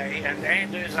lay, and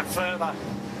Andrew's a further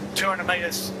 200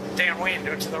 metres downwind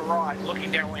or to the right,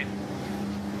 looking downwind.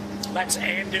 That's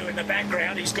Andrew in the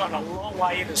background. He's gone a long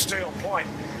way into Steel Point,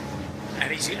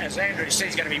 and he's, as Andrew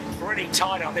says, he's going to be pretty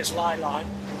tight on this lay line.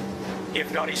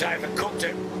 If not, he's overcooked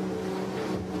it.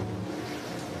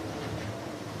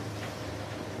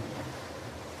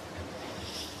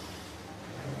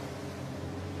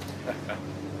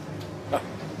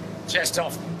 Just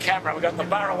off camera, we've got the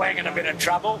Burrawang in a bit of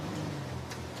trouble,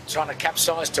 trying to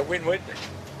capsize to windward.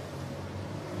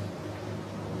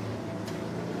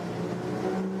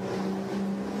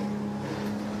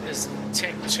 There's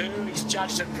Tech 2, he's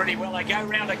judged it pretty well. They go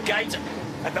round a gate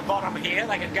at the bottom here.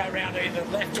 They can go round either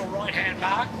left or right hand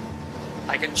mark.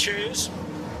 They can choose.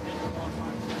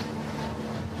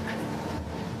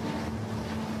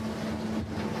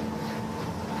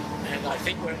 And I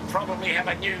think we'll probably have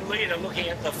a new leader looking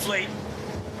at the fleet,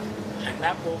 and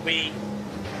that will be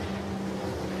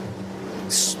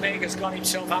Smeg. Has got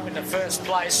himself up in the first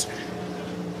place.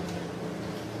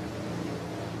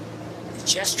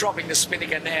 Just dropping the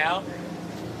Spinnaker now.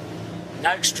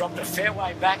 Noakes dropped a fair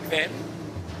way back then,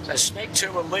 so Smeg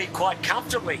 2 will lead quite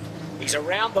comfortably. He's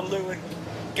around the leeward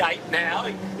gate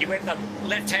now. He went the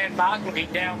left-hand mark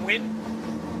looking downwind.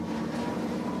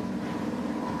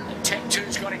 Tech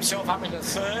 2's got himself up into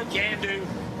third. Yandu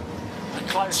a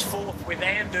close fourth with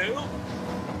Andu.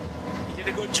 He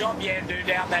did a good job, Yandu,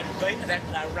 down that beat,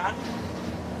 that run.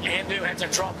 Andu had to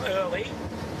drop early.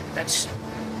 That's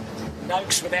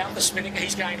Noakes without the Spinnaker.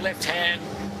 He's going left hand.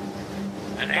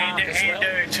 And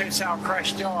Andu, two-sail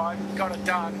crash dive, got it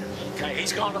done. Okay,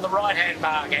 he's gone to the right-hand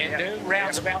mark, Andu. Yep.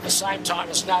 Rounds about the same time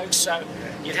as Noakes, so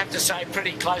you'd have to say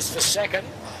pretty close for second.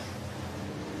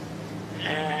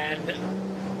 And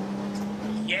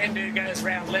Yandu goes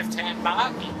round left-hand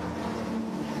mark,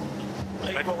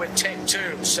 equal with Tech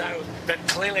 2. So, but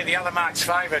clearly the other mark's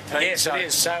favoured. Yes, it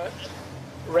is. So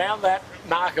round that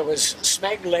marker was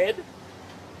Smeg led,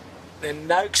 then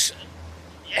Noakes,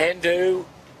 Yandu,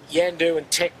 and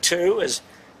Tech 2 as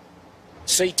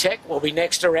C-Tech will be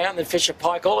next around, then Fisher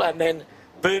Paykel, and then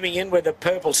booming in with the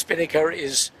purple Spinnaker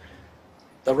is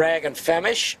the Rag and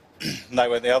Famish. They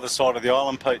went the other side of the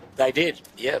island, Pete. They did,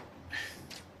 yep.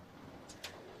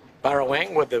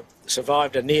 Burrawang with the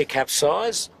survived a near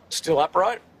capsize, still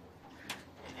upright.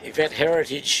 Event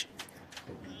Heritage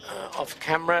off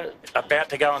camera. About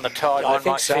to go on the tide. I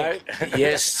think so.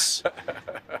 Yes.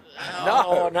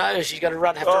 No, she's got to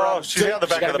run. Have to run. She's out the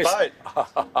back of the boat.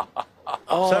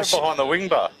 So behind the wing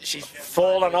bar. She's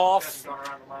fallen off.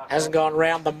 Hasn't gone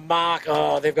round the mark.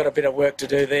 Oh, they've got a bit of work to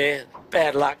do there.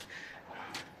 Bad luck.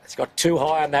 It's got too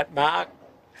high on that mark.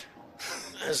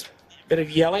 There's a bit of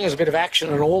yelling. There's a bit of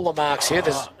action on all the marks here.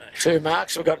 There's two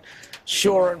marks. We've got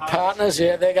Shaw and Partners.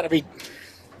 Yeah, they're going to be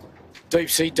deep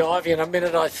sea diving in a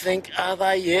minute, I think. Are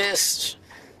they? Yes.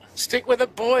 Stick with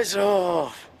it, boys.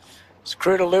 Oh, it's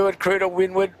crew to leeward, crew to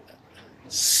windward.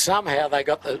 Somehow they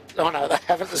got the... Oh, no, they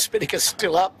haven't. The Spinnaker's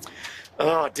still up.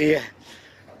 Oh, dear.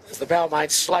 There's the Balmain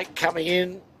Slate coming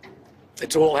in.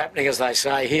 It's all happening, as they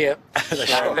say here.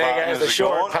 There goes the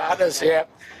Shaw and Partners, yeah.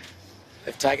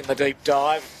 They've taken the deep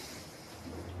dive.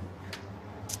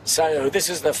 So this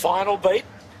is the final beat.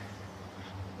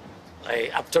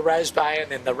 Up to Rose Bay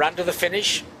and then the run to the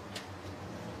finish.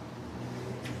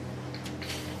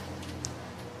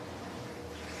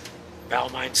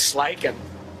 Balmain Slate and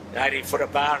 18-footer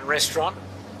bar and restaurant.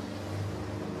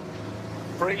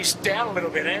 Breeze down a little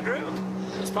bit, Andrew.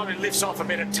 This probably lifts off a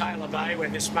bit at Taylor Bay where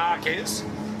this mark is.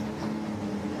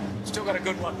 Still got a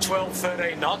good, 12,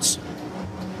 13 knots.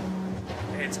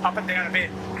 It's up and down a bit.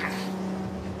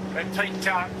 But Pete,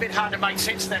 a bit hard to make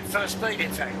sense of that first beat, in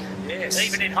fact. Yes.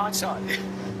 Even in hindsight.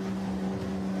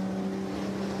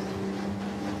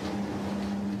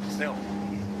 Still.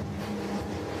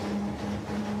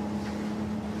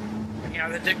 You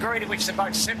know, the degree to which the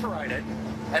boats separated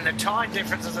and the time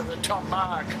differences at the top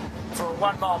mark for a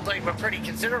 1 mile beat were pretty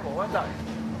considerable, weren't they?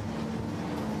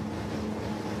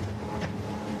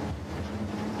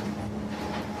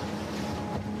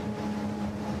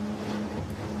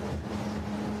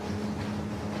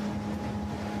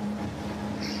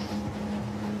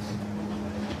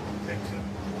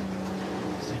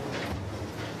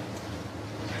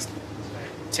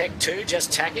 Tech 2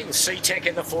 just tacking, C-Tech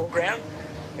in the foreground.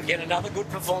 Again, another good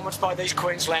performance by these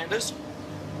Queenslanders.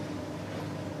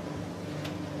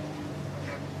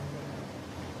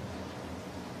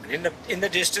 In the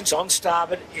distance, on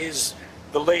starboard, is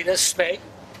the leader, Smeg,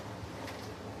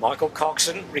 Michael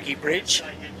Coxon, Ricky Bridge,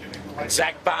 and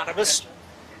Zach Barnabas.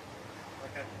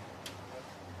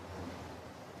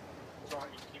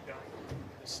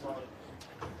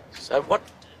 So what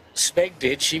Smeg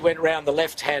did, she went round the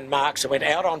left-hand mark, so went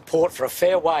out on port for a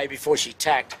fair way before she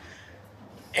tacked.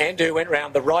 Andu went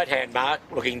round the right-hand mark,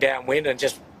 looking downwind, and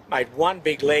just made one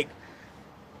big leg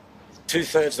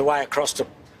 2/3 the way across to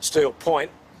Steel Point.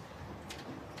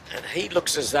 And he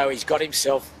looks as though he's got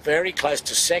himself very close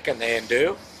to second,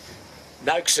 Andu.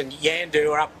 Noakes and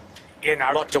Yandu are up a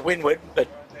lot to windward, but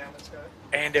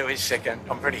Andu is second,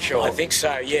 I'm pretty sure. I think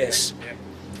so, yes. Yeah.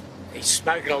 He's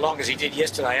smoking along as he did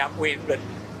yesterday upwind, but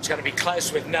it's going to be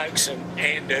close with Noakes and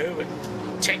Andu.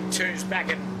 Tech 2's back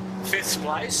in 5th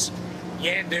place.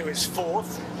 Yandu is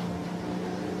 4th.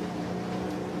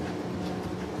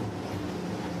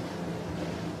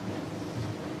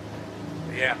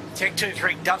 Yeah, Tech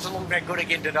 2-3 doesn't look that good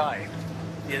again today.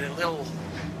 Yeah, the little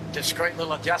discreet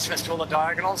little adjustments to all the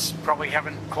diagonals probably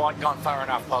haven't quite gone far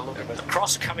enough by the look of it. The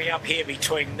cross coming up here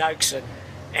between Noakes and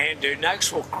Andu.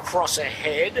 Noakes will cross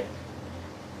ahead.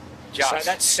 So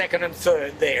that's second and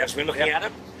third there as we're looking at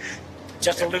it.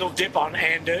 Just a little dip on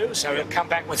Andu, so he'll come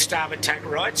back with starboard tack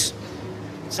rights.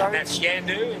 So that's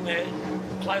Yandu in there,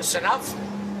 close enough.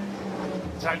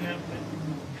 So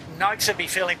Noakes would be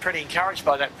feeling pretty encouraged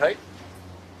by that, Pete.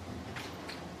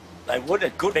 They would, a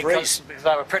good because breeze.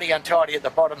 They were pretty untidy at the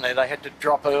bottom there. They had to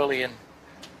drop early and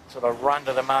sort of run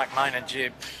to the mark, main and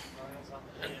jib.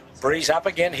 Breeze up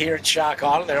again here at Shark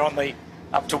Island. They're on the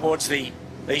up towards the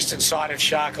eastern side of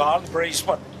Shark Island. Breeze,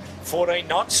 what, 14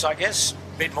 knots, I guess?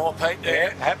 A bit more, Pete.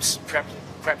 There. Yeah,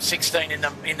 perhaps 16 in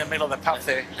the middle of the puff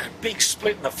there. A big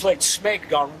split in the fleet. Smeg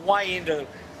gone way into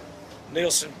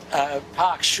Nielsen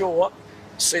Park shore.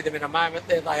 See them in a moment.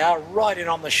 There they are, right in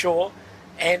on the shore.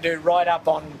 Andu right up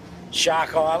on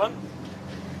Shark Island.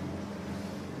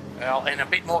 Well, and a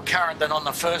bit more current than on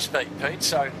the first beat, Pete,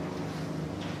 so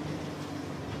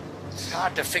it's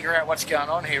hard to figure out what's going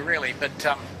on here, really, but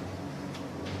the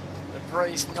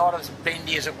breeze not as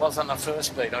bendy as it was on the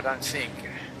first beat, I don't think.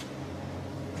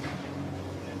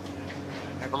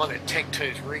 Have a look at Tech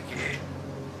 2's rig here.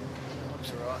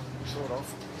 Looks all right, sort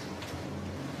of.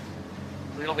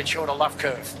 A little bit short of luff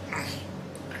curve.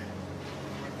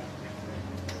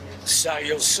 So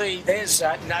you'll see there's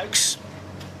Noakes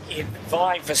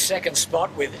vying for second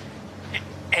spot with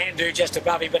Andu just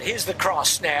above him. But here's the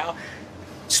cross now.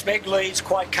 Smeg leads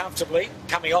quite comfortably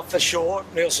coming off the shore,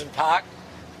 Nielsen Park,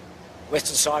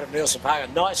 western side of Nielsen Park.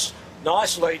 A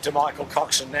nice lead to Michael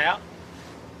Coxon now.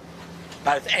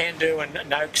 Both Andu and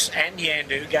Noakes and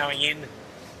Yandu going in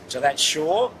to that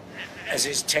shore, as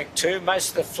is Tech 2. Most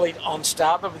of the fleet on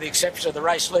starboard with the exception of the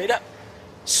race leader,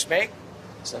 Smeg.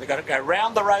 So they've got to go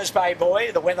round the Rose Bay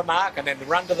buoy, the weather mark, and then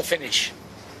run to the finish.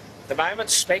 At the moment,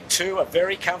 Smeg 2, a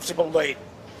very comfortable lead.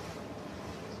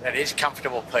 That is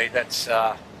comfortable, Pete. That's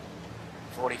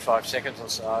 45 seconds or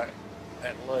so,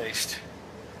 at least.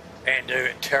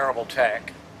 Andu, terrible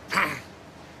tack.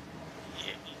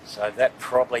 So that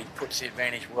probably puts the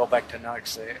advantage well back to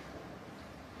Noakes there.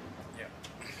 Yep.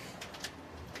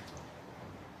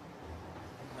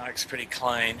 Noakes pretty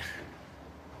clean.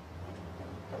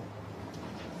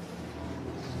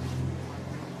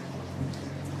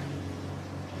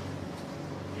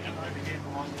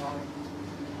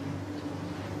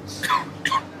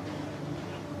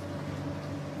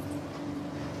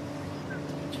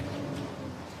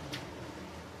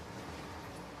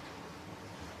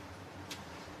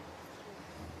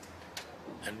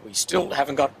 And we still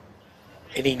haven't got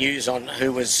any news on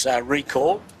who was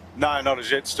recalled. No, not as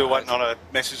yet. Still waiting on a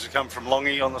message to come from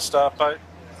Longy on the start boat.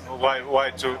 We'll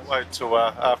wait till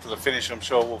after the finish. I'm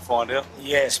sure we'll find out.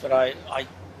 Yes, but I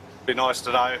Be nice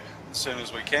to know as soon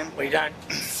as we can. we don't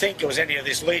think it was any of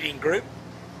this leading group,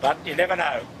 but you never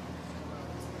know.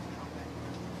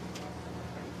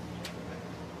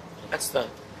 That's the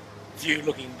view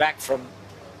looking back from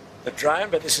the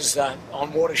drone, but this is the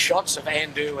on-water shots of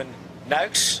Andu and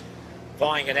Noakes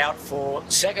vying it out for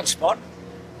second spot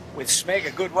with Smeg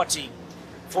a good,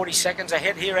 40 seconds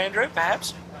ahead here, Andrew,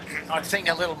 perhaps? I think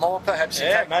a little more, perhaps.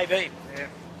 Yeah, maybe. Yeah.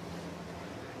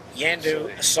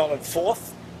 Yandu a solid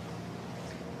 4th,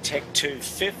 Tech 2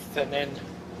 5th, and then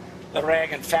the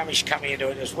Rag and Famish coming into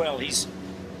it as well. He's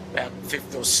about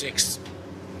 5th or 6th.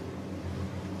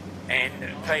 And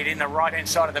Pete, in the right-hand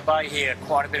side of the bay here,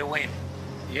 quite a bit of wind.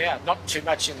 Yeah, not too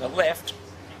much in the left.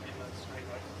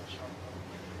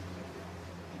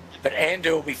 But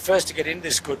Andu will be first to get into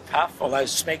this good puff, although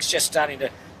Smeg's just starting to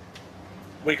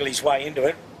wiggle his way into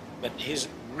it. But here's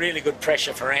really good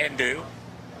pressure for Andu.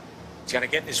 He's going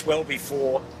to get this well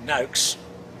before Noakes.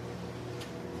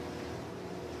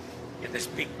 Get this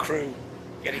big crew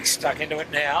getting stuck into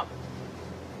it now.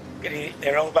 Getting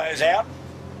their elbows out.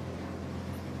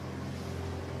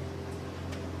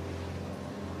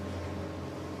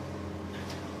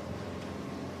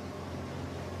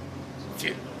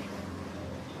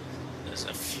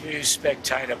 two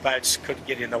spectator boats could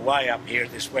get in the way up here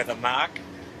at this weather mark.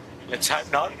 Let's hope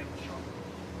not.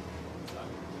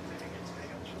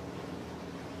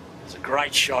 It's a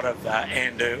great shot of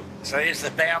Andu. So here's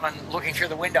the bowman looking through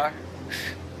the window.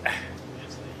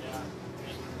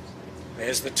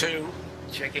 There's the two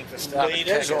checking for starboard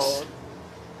leaders. tackers. Or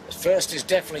the first is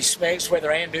definitely Smegs. Whether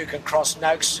Andu can cross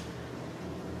Noakes.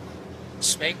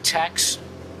 Smeg tacks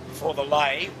for the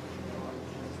lay.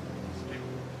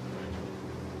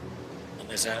 And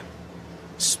there's a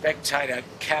spectator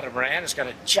catamaran is going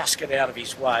to just get out of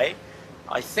his way.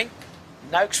 I think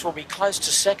Noakes will be close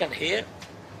to second here.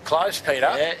 Close, Peter.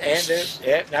 Yeah, Andu.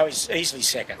 Yeah, no, he's easily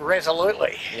second.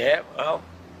 Resolutely. Yeah, well.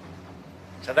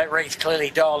 So that read's clearly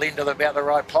dialed into about the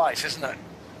right place, isn't it?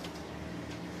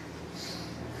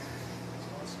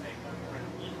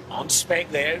 On Speg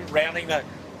there, rounding the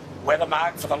weather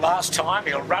mark for the last time.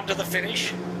 He'll run to the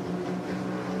finish.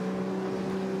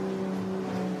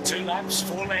 2 laps,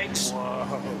 4 legs.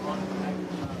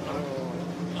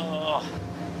 Oh.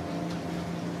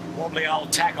 Wobbly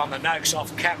old tack on the Noakes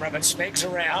off camera, but Smeg's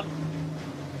around.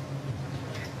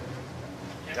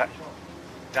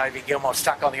 Davey Gilmore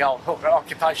stuck on the old hook,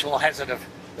 occupational hazard of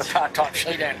the part-time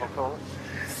sheet hand, we'll call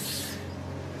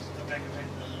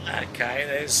it. Okay,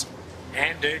 there's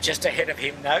Andu just ahead of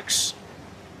him, Noakes.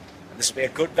 And this will be a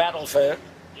good battle for,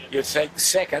 you'd think,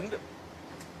 second.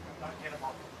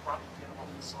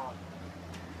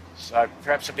 So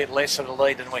perhaps a bit less of a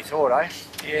lead than we thought, eh?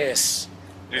 Yes.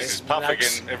 This is puff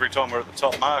again every time we're at the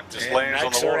top mark. Just lands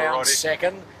Noakes on the water around already.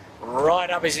 second. Right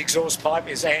up his exhaust pipe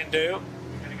is Andu.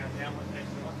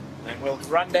 And we'll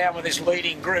run down with this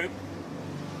leading group.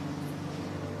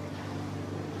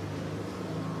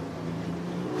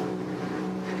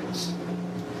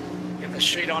 Get the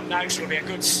sheet on Noakes. It'll be a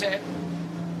good set.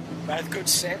 Both good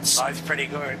sets. Both pretty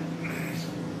good.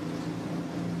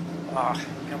 Oh,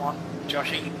 come on,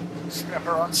 Joshy. Strap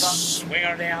her on, son. Swing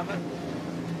her down.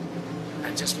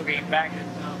 And just looking back,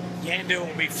 Yandu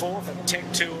will be fourth and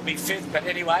Tech 2 will be fifth. But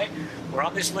anyway, we're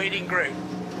on this leading group.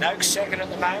 Noakes second at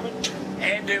the moment.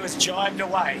 Andu has jibed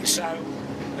away, so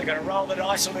they're going to roll the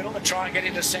dice a little to try and get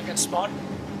into second spot.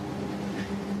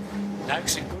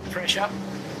 Noakes in good pressure.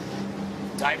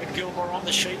 David Gilmore on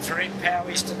the sheet for Ed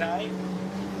Powies today.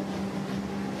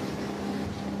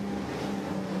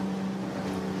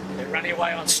 They're running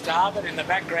away on starboard in the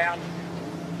background.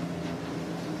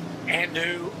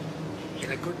 Andu in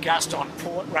a good gust on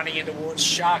port, running in towards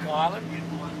Shark Island.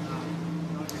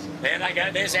 There they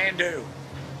go, there's Andu.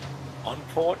 On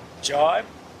port, jibe.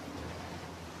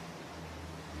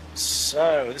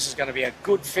 So this is going to be a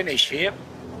good finish here.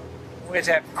 Where's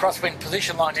our crosswind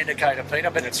position line indicator, Peter?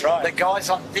 But That's right. The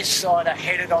guys on this side are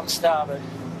headed on starboard,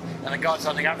 and the guys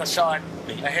on the other side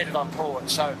are headed on port.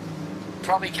 So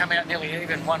probably come out nearly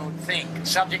even, one would think,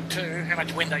 subject to how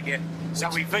much wind they get. So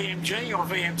we VMG or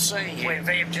VMC here? We're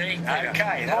VMG, Peter.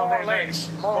 Okay, more or less.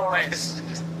 More or less.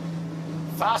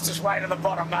 Fastest way to the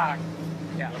bottom mark.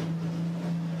 Yeah.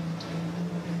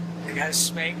 There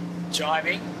goes Smeg,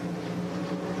 jibing.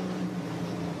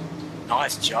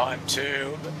 Nice jibe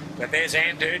too. But there's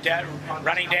Andu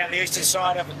running down the eastern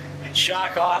side of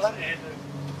Shark Island.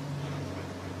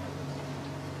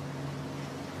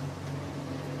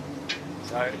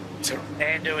 So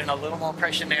Andu in a little more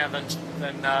pressure now than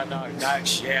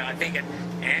Noakes, yeah, I think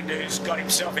Andu's got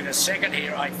himself in a second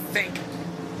here, I think.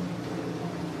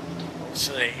 We'll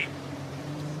see.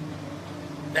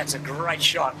 That's a great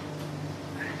shot.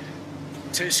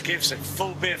 2 skiffs at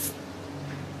full biff.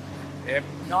 Yep.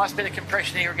 Nice bit of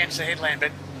compression here against the headland,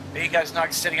 but here goes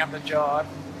Noakes setting up the jibe.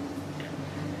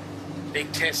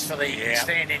 Big test for the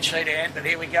stand-in sheet hand, but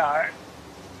here we go.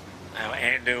 Now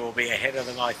Andu will be ahead of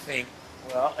them, I think.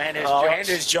 Well,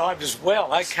 Andu's jibed as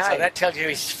well, okay. So that tells you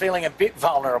he's feeling a bit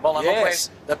vulnerable. And look where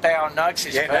the bow on Noakes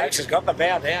is. Yeah, Noakes has got the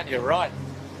bow down, you're right.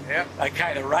 Yeah.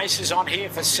 Okay, the race is on here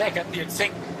for second. You'd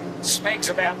think Smeg's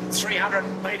about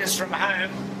 300 metres from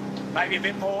home, maybe a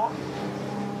bit more.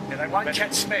 Yeah, they won't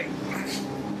catch Smeg.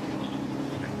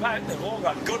 But they've all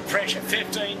got good pressure,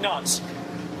 15 knots.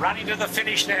 Running to the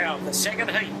finish now, the second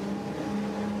heat.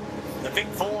 The Vic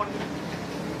Vaughan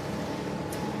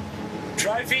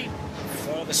Trophy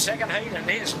for the second heat, and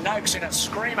there's Noakes in a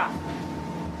screamer.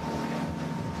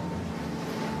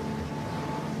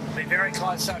 Be very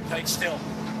close up, Pete, still.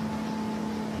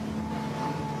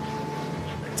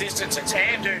 The distance, it's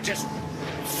Andu just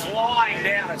flying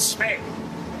down at Smeg.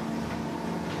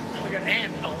 Look at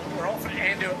Andu. We're off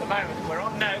Andu at the moment. We're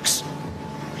on Noakes,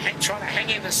 trying to hang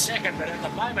in the second, but at the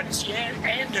moment it's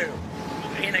Andu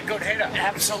in a good header,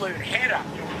 absolute header.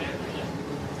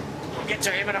 We'll get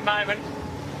to him in a moment.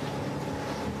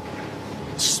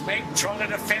 Smeg trying to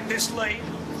defend this lead.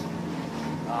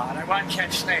 Oh, they won't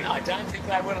catch Smeg. I don't think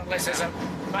they will unless there's a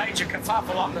major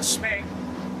kerfuffle on the Smeg.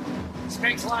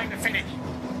 Smeg's laying the finish,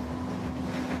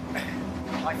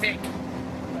 I think.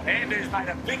 But Andrew's made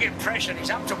a big impression. He's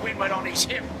up to windward on his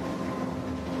hip.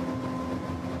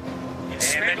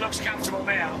 Smeg looks comfortable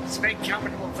now. Smeg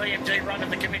comfortable VMG run of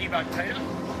the committee boat, Peter.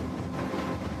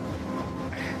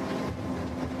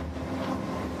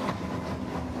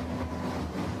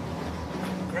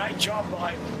 Great job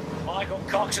by Michael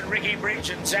Cox and Ricky Bridge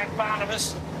and Zach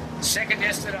Barnabas. Second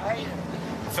yesterday,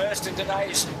 first in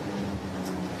today's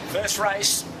first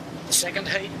race, second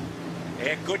heat.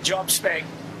 Yeah, good job, Smeg.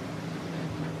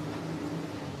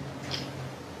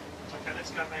 Okay,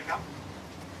 let's go back up.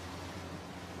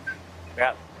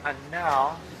 Yeah. And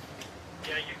now,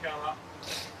 Yeah, you go up.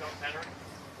 Go battery.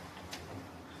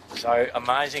 so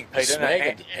amazing, Peter.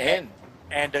 Smeg and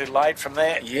Andrew laid from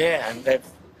there. yeah, and they've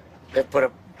put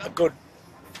a good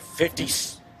 50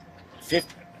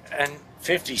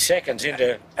 seconds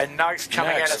into. And Noakes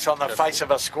coming Noakes. at us on the face of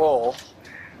a squall.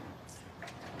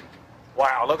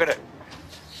 Wow, look at it.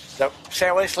 The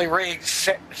Southwesterly Riggs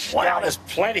Wow, there's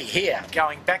plenty here.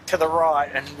 going back to the right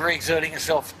and re-exerting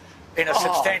herself in a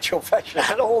substantial fashion.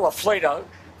 And all the fleet are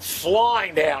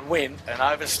flying downwind. And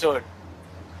overstood.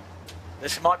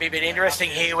 This might be a bit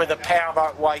interesting here with the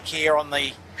powerboat wake here on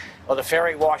the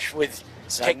ferry wash with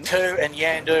Tech 2 and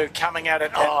Yandu coming at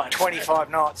it at 25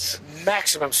 knots.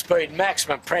 Maximum speed,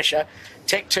 maximum pressure.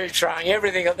 Tech 2 trying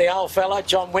everything at the old fella,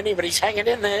 John Winnie, but he's hanging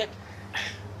in there.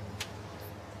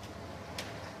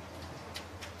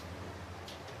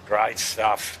 Great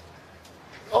stuff.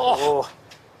 Oh,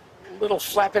 little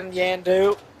flapping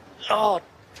Yandu. Oh,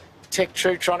 Tech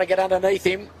 2 trying to get underneath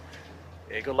him.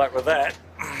 Yeah, good luck with that.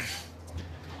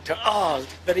 Oh,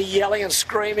 but he yelling and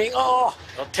screaming. Oh,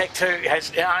 Well, Tech 2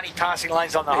 has only passing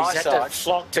lanes on the he's high had side. to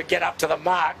flock to get up to the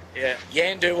mark. Yeah.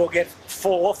 Yandu will get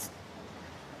fourth.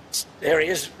 There he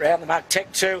is, round the mark.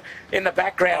 Tech 2 in the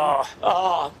background.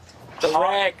 Oh, the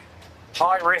rag.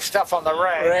 High risk stuff on the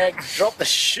rag. Rag dropped the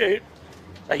chute.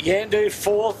 Yandu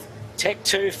fourth. Tech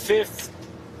 2 fifth.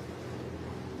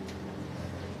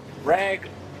 Rag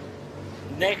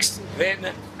next. Then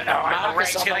Marcus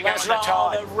Rag's on gonna the go last on the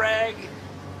tide. The rag.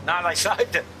 No, they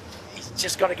saved it. He's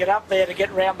just got to get up there to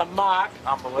get round the mark,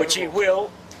 Unbelievable. which he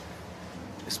will.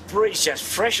 This breeze just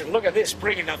fresh, and look at this,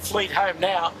 bringing the fleet home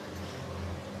now.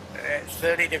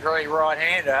 30-degree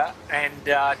right-hander and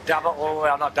double,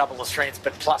 well, not double the strength,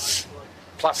 but plus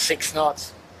 6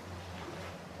 knots.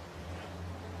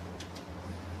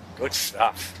 Good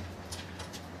stuff.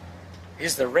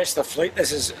 Here's the rest of the fleet.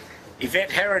 This is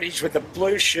Event Heritage with the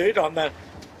blue chute on the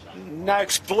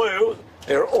Noakes Blue.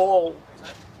 They're all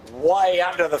way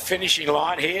under the finishing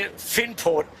line here.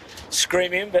 Finport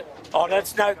screaming, but oh,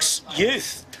 that's Noakes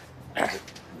Youth.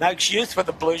 Noakes Youth with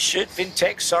the blue chute.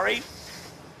 Fintech, sorry.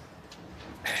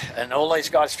 And all these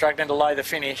guys struggling to lay the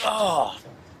finish. Oh,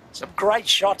 some great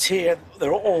shots here.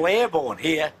 They're all airborne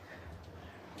here.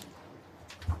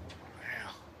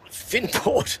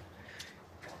 Finport.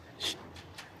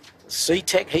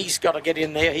 C-Tech, he's got to get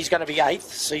in there. He's going to be 8th,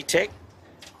 C-Tech.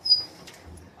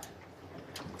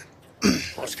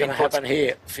 What's going to happen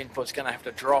here? Finport's going to have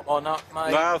to drop or not,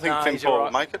 mate? No, I think he's Finport all will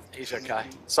right. make it. He's okay.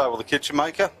 So will the kitchen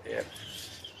maker. Yeah.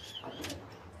 Well,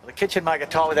 the kitchen maker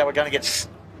told me they were going to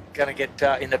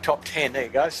get in the top 10. There you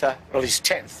go. So Well, he's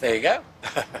 10th. There you go.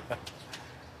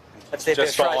 that's their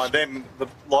Just best race. behind them, the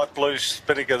light blue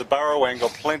Spinnaker, the Burrowang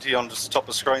got plenty on the top of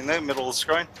the screen there, middle of the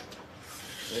screen.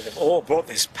 They've all brought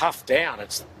this puff down.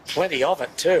 It's plenty of it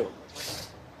too.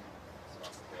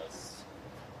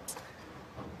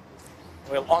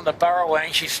 Well, on the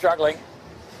Burrowang, she's struggling.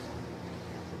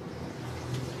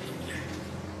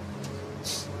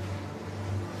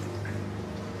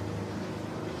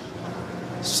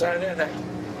 So they're the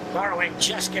Burrowing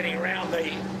just getting around the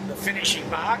finishing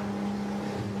mark.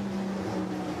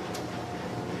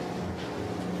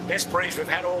 Best breeze we've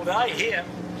had all day here.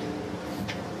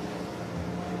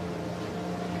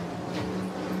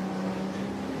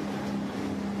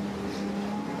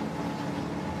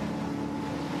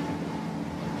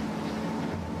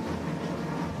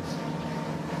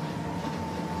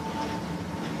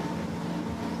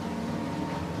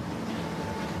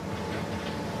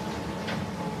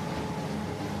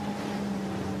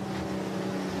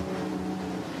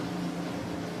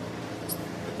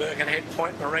 Birkenhead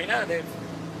Point Marina, they've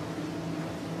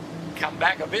come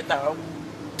back a bit. They were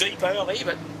deep early,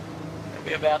 but they'll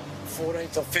be about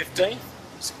 14th or 15th.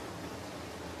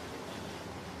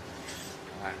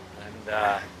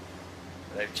 And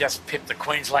they've just pipped the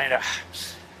Queenslander.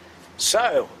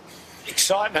 So,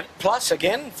 excitement plus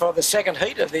again for the second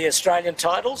heat of the Australian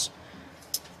titles.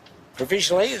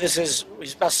 Provisionally, we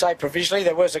must say provisionally,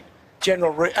 there was a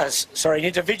an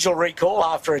individual recall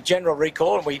after a general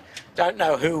recall, and we don't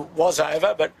know who was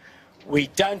over, but we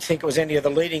don't think it was any of the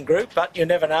leading group, but you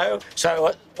never know.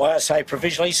 So why I say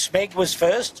provisionally, Smeg was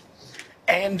first,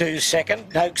 Andu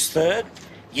second, Noakes third,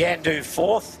 Yandu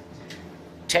fourth,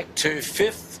 Tech 2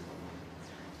 fifth.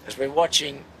 As we're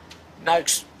watching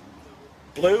Noakes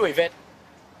Blue, Yvette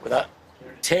with a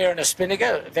tear and a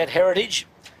spinnaker, Yvette Heritage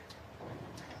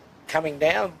coming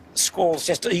down. Squall's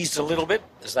just eased a little bit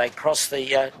as they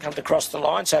come to cross the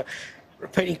line. So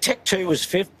repeating, Tech 2 was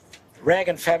fifth, Rag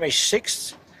and Famish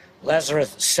sixth,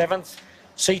 Lazarus seventh,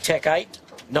 Sea-Tech 8th,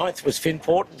 9th was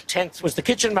Finport, and 10th was the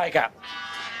Kitchen Maker.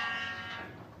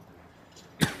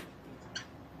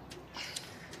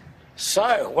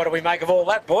 So, what do we make of all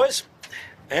that, boys?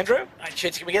 Andrew? Hey,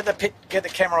 Chits, can we get the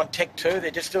camera on Tech 2?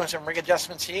 They're just doing some rig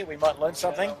adjustments here. We might learn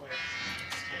something.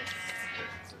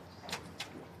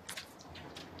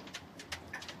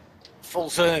 Full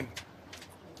zoom.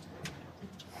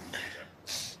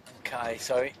 Okay,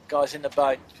 so guys in the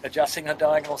boat adjusting the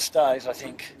diagonal stays, I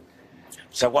think.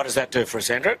 So what does that do for us,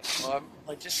 Andrew?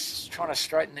 They're just trying to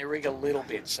straighten their rig a little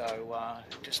bit, so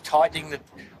just tightening the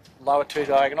lower two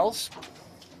diagonals,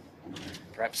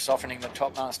 perhaps softening the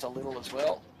topmast a little as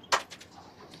well,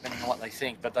 depending on what they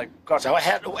think. But they've got. So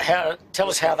tell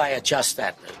us how they adjust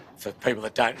that for people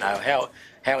that don't know.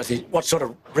 How is it? What sort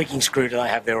of rigging screw do they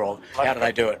have there, or how do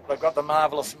they do it? They've got the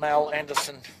marvellous Mal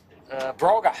Anderson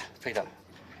Brolga, Peter.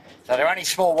 So they're only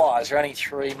small wires, they're only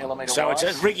 3mm wires. So it's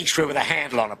a rigging screw with a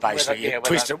handle on it, basically. You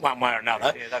twist it one way or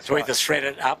another to either thread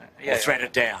it up or thread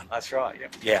it down. That's right,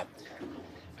 yeah.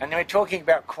 And we're talking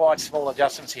about quite small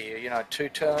adjustments here, 2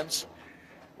 turns.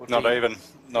 Not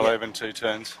even 2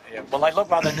 turns. Yeah, well, they look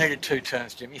like they needed 2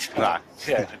 turns, Jimmy. No.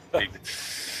 Yeah.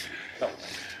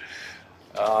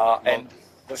 And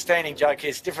the standing joke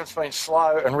is the difference between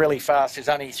slow and really fast is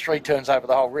only 3 turns over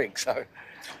the whole rig, so...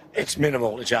 It's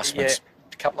minimal adjustments. Yeah,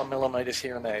 a couple of millimetres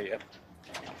here and there, yeah.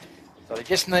 So they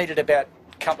just needed about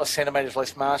a couple of centimetres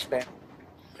less mast bend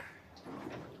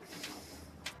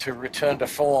to return to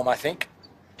form, I think.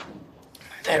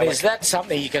 And is that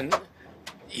something you can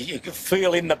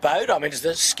feel in the boat? I mean, does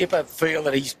the skipper feel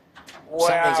that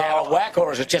something's out of whack,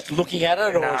 or is it just looking at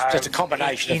it, or is it just a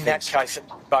combination in of that things? case,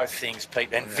 both things, Pete.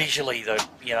 And visually,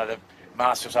 the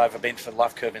mast was overbent for the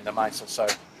luff curve in the mainsail. So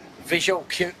visual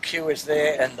cue is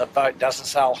there, and the boat doesn't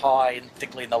sail high, and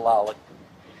particularly in the lull.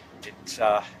 It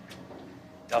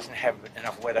doesn't have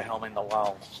enough weather helm in the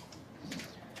lull.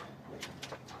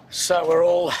 So we're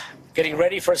all getting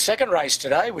ready for a second race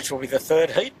today, which will be the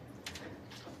third heat.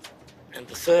 And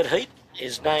the third heat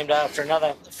is named after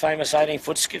another famous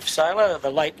 18-foot skiff sailor,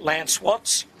 the late Lance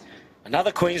Watts,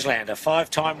 another Queenslander,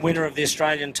 5-time winner of the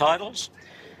Australian titles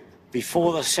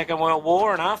before the Second World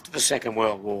War and after the Second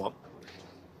World War.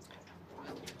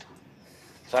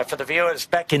 So for the viewers,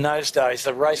 back in those days,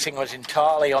 the racing was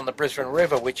entirely on the Brisbane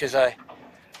River, which is a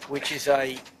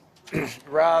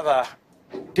rather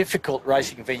difficult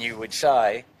racing venue, we'd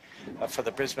say, for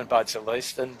the Brisbane boats at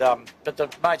least. And but the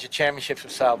major championships were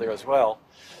sailed there as well.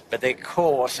 But their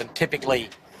course, and typically,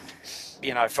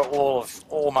 for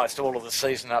almost all of the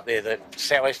season up there, the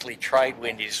southeasterly trade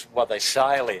wind is what they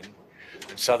sail in.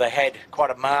 And so they had quite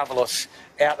a marvellous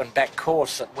out and back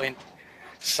course that went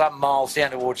some miles down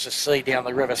towards the sea, down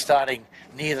the river, starting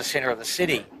near the centre of the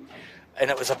city. And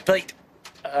it was a beat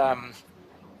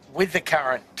with the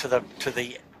current to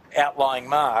the outlying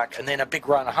mark, and then a big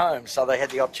run home. So they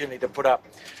had the opportunity to put up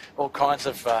all kinds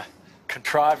of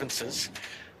contrivances,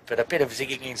 but a bit of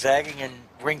zigging and zagging and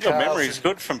ring Your memory's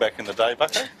good from back in the day,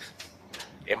 Bucko.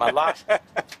 Yeah,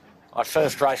 my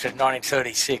first race in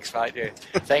 1936, mate. Yeah.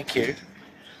 Thank you.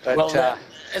 But, well,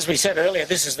 as we said earlier,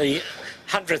 this is the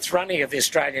 100th running of the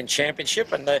Australian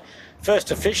Championship, and the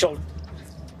first official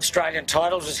Australian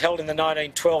titles was held in the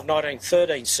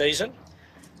 1912-1913 season.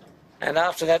 And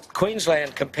after that,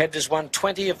 Queensland competitors won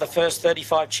 20 of the first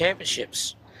 35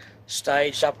 championships,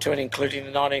 staged up to and including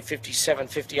the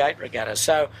 1957-58 regatta.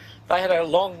 So they had a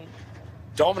long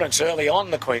dominance early on,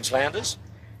 the Queenslanders,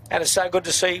 and it's so good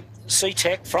to see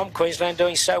Sea-Tech from Queensland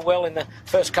doing so well in the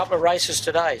first couple of races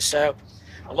today. So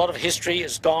a lot of history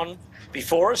has gone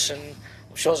before us, and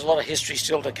I'm sure there's a lot of history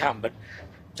still to come. But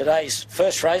today's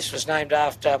first race was named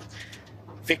after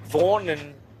Vic Vaughan,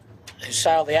 who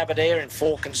sailed the Aberdare and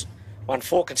won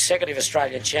 4 consecutive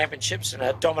Australian championships, and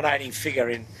a dominating figure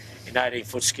in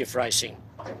 18-foot skiff racing.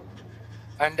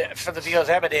 And for the viewers,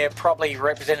 Aberdare probably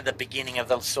represented the beginning of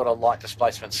the sort of light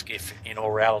displacement skiff in all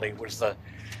reality. Was the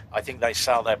I think they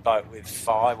sailed that boat with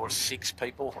 5 or 6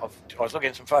 people. I was looking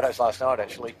at some photos last night,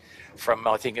 actually, from,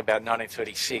 I think, about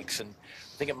 1936, and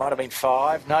I think it might have been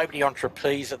 5. Nobody on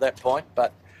trapeze at that point,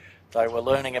 but they were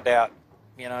learning about,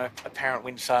 you know, apparent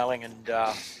wind sailing, and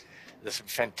there's some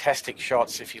fantastic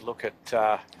shots if you look at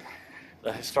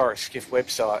the Historic Skiff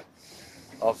website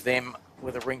of them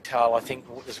with a ringtail. I think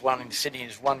there's one in Sydney,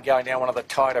 there's one going down one of the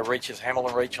tighter reaches,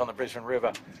 Hamilton Reach on the Brisbane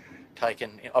River,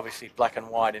 taken obviously black and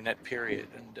white in that period,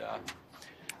 and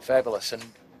fabulous.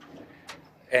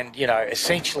 And you know,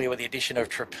 essentially with the addition of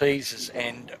trapezes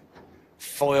and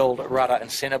foiled rudder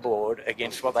and centreboard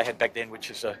against what they had back then,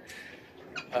 which is a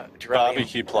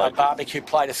barbecue plate. A barbecue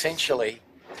plate, essentially.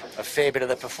 A fair bit of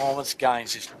the performance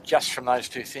gains is just from those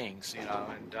two things, you know,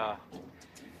 and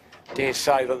dare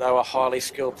say that they were highly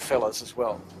skilled fellas as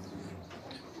well.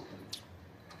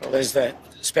 Well, there's the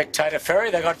Spectator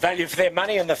Ferry. They got value for their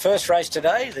money in the first race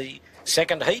today, the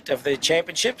second heat of the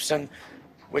championships, and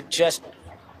we're just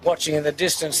watching in the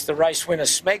distance the race winner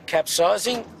Smeg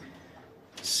capsizing.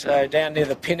 So down near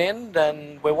the pin end,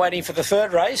 and we're waiting for the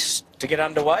third race to get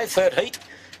underway, third heat,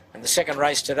 and the second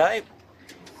race today.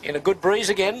 In a good breeze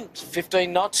again,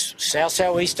 15 knots,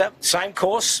 south-southeaster, same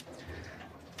course.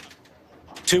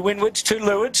 2 windwards, 2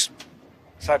 leewards.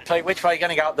 So, Pete, which way are you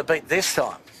going to go up the beat this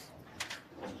time?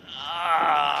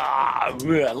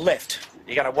 Left.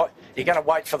 You're going to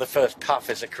wait for the first puff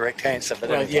is the correct answer. But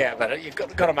well, yeah, but you've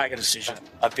got to make a decision.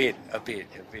 A bit.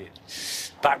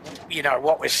 But, you know,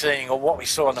 what we're seeing, or what we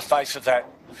saw on the face of that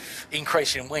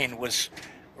increase in wind, was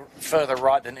further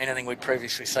right than anything we'd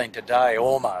previously seen today,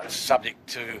 almost, subject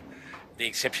to the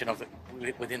exception of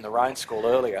within the rain squall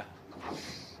earlier.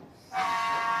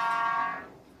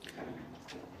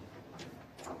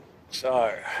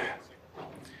 So,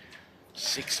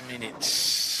 6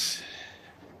 minutes.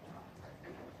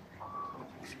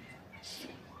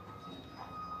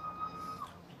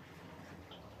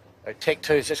 So Tech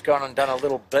 2's just gone and done a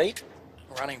little beat,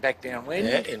 running back downwind.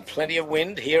 Yeah, in plenty of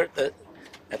wind here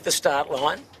at the start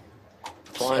line.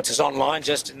 Appliance is online,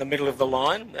 just in the middle of the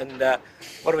line. And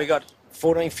what do we got?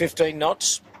 14, 15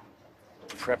 knots?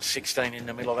 Perhaps 16 in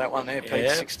the middle of that one there, Pete.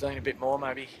 Yeah. 16, a bit more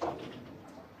maybe.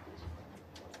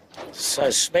 So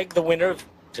Smeg, the winner of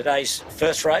today's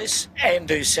first race,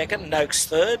 Andu second, Noakes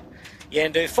third,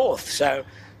 Yandu fourth. So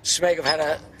Smeg have had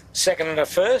a second and a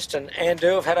first, and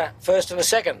Andu have had a first and a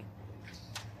second.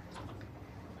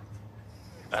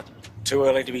 But too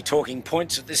early to be talking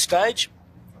points at this stage.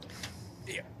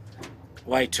 Yeah.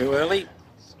 Way too early.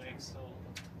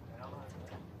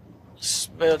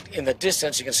 Smeg in the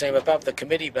distance, you can see him above the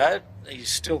committee boat. He's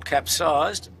still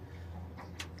capsized.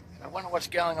 I wonder what's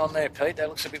going on there, Pete. That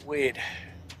looks a bit weird.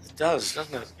 It does,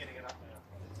 doesn't it?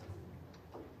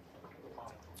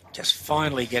 Just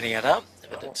finally getting it up,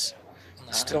 but it's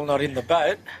still not in the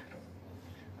boat.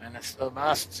 And it's, the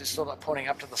mast's still not pointing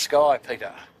up to the sky,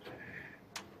 Peter.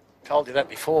 Told you that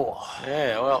before.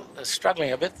 Yeah, well, they're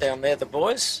struggling a bit down there, the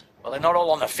boys. Well, they're not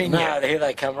all on the fin yet. No, here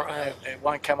they come. It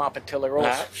won't come up until they're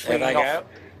all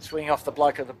swinging off the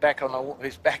bloke at the back on the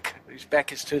whose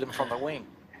back is to them from the wing.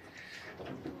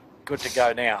 Good to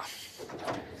go now.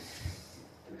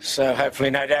 So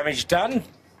hopefully no damage done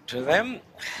to them.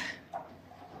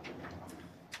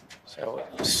 So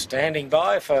standing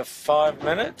by for 5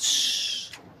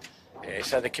 minutes. Yeah,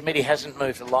 so the committee hasn't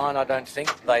moved the line, I don't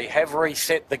think. They have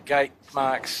reset the gate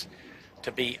marks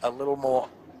to be a little more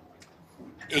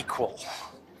equal.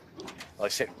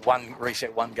 They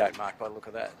reset one gate mark by the look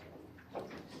of that.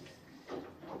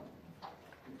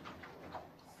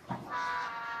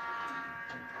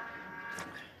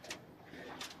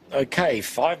 Okay,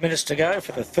 5 minutes to go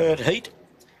for the third heat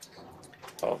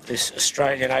of this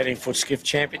Australian 18-foot skiff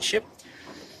championship.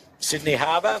 Sydney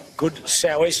Harbour, good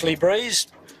southeasterly breeze,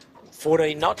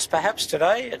 14 knots perhaps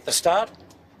today at the start,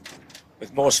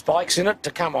 with more spikes in it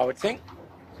to come, I would think.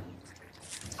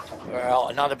 Well,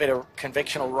 another bit of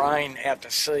convectional rain out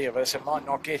to sea of us. It might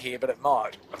not get here, but it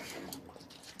might.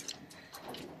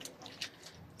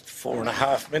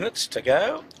 4.5 minutes to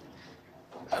go.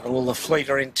 And all the fleet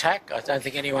are intact. I don't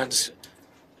think anyone's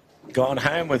gone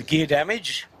home with gear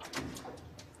damage.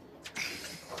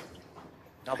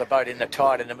 Another boat in the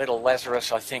tide in the middle,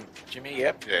 Lazarus, I think. Jimmy,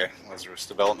 yep. Yeah, Lazarus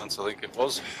Developments, I think it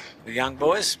was. The young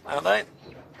boys, aren't they?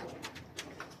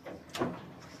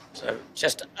 So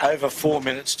just over 4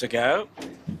 minutes to go.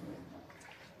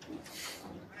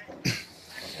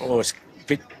 Oh, it's a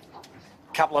bit...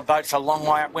 Couple of boats a long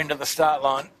way upwind of the start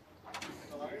line.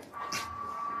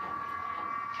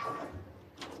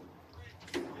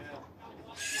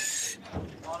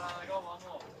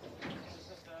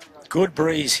 good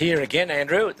breeze here again,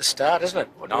 Andrew, at the start, isn't it?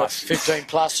 Nice. 15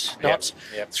 plus knots,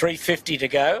 Yep. 350 to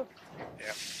go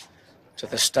to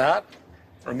the start.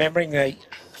 Remembering the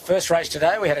first race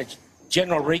today, we had a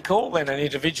general recall, then an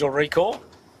individual recall.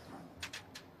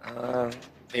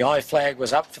 The I flag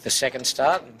was up for the second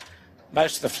start, and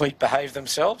most of the fleet behaved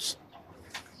themselves.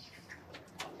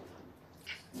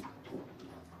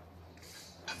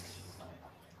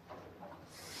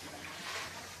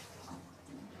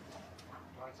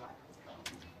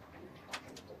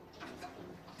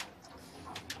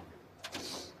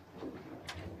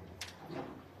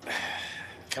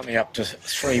 Coming up to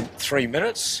three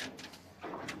minutes.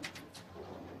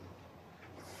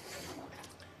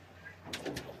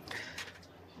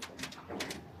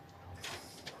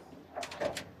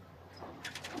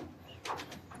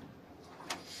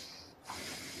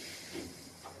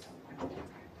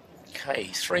 Okay,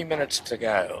 3 minutes to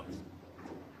go.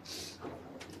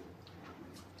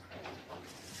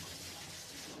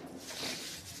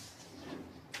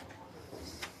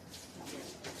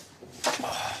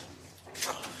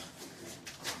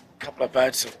 Couple of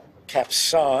boats have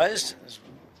capsized.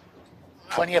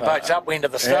 Plenty of boats upwind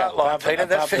of the start line, Peter,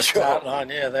 that's for sure. Start line,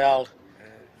 yeah, the old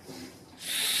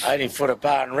 80-footer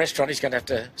bar and restaurant. He's going to have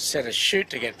to set a chute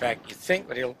to get back, you think,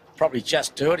 but he'll probably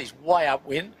just do it. He's way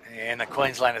upwind. And the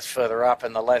Queenslanders further up,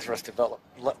 and the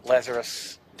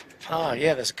Lazarus Oh,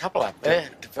 yeah, there's a couple up there.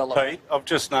 Pete, I've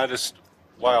just noticed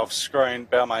way off screen,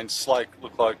 Balmain Slake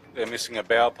look like they're missing a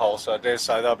bow pole, so I dare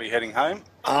say they'll be heading home.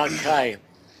 Okay.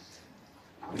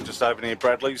 Just over near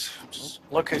Bradley's.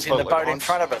 Look who's in the boat in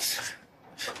front of us.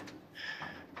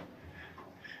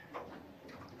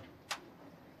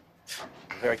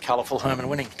 Very colourful Herman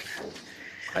winning.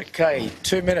 Okay,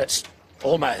 2 minutes,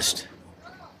 almost.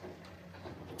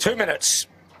 2 minutes.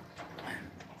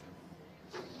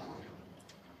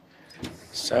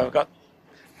 So we've got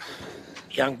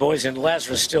young boys in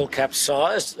Lazarus still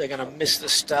capsized. They're going to miss the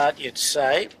start, you'd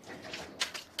say.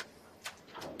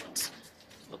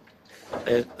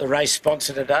 The race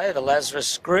sponsor today, the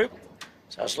Lazarus Group.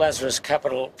 So it's Lazarus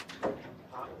Capital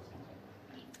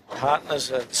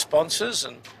Partners are the sponsors,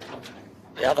 and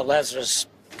the other Lazarus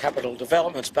Capital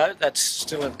Developments boat, that's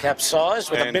still in capsize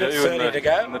with a minute 30 to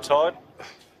go. In the tide.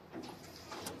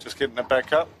 Just getting it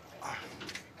back up.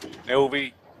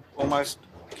 Ilvy almost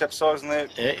capsizing there.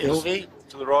 Yeah, Ilvy.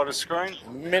 To the right of screen.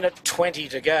 Minute 20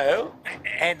 to go.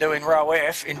 And doing row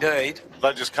F, indeed.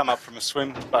 They just come up from a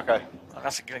swim, Bucko.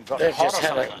 They've just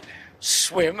had a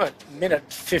swim at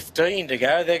minute 15 to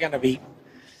go. They're going to be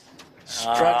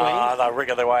struggling. They'll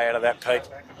wriggle their way out of that, Pete.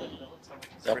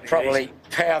 They'll probably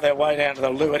power their way down to the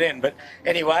leeward end. But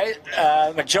anyway,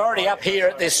 majority up here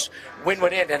at this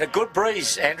windward end. And a good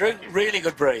breeze, Andrew. Really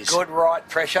good breeze. Good right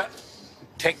pressure.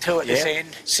 Tech 2 at this end.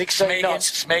 16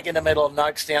 knots. Smeg in the middle,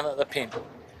 Noakes down at the pin.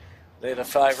 They're the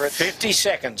favourites. 50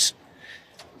 seconds.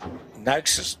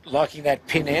 Noakes is liking that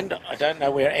pin end. I don't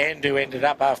know where Andu ended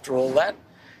up after all that.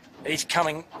 He's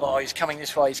coming. Oh, he's coming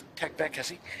this way. He's tacked back, has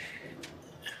he?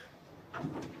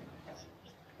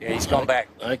 Yeah, he's gone back.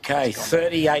 Okay,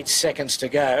 38 seconds to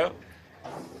go.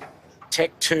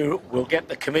 Tech 2 will get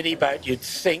the committee boat, you'd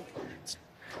think.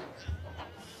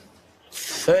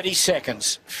 30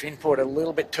 seconds. Finport a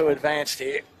little bit too advanced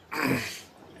here.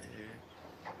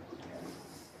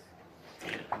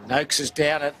 Noakes is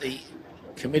down at the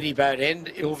committee boat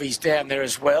end. Ilvy's down there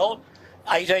as well.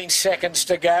 18 seconds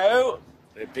to go.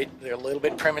 They're a little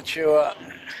bit premature.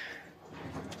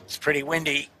 It's pretty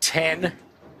windy. 10.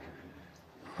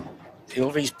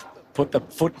 Ilvy's put the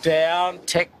foot down.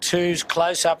 Tech 2's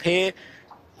close up here.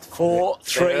 4,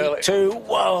 3, 2.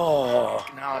 Whoa.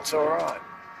 No, it's all right.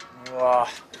 Wow.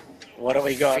 What have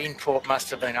we got? Finport must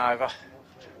have been over.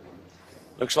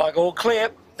 Looks like all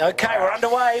clear. Okay, we're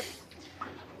underway.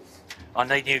 I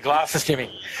need new glasses,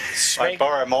 Jimmy. Mate,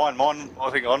 borrow mine. I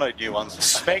think I need new ones.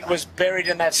 Smeg was buried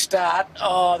in that start.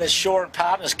 Oh, the Shaw and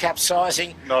Partners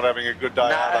capsizing. Not having a good day,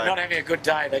 No, are they? not having a good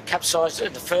day. They capsized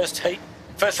in the first heat.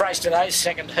 First race today,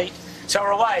 second heat. So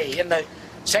we're away in the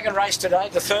second race today,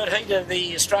 the third heat of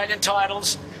the Australian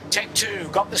titles. Tech 2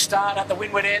 got the start at the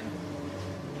windward end.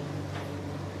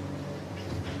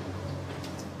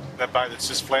 That boat that's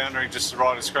just floundering just the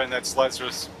right of screen, that's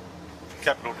Lazarus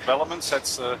Capital Developments.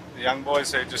 That's the young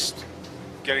boys. They're just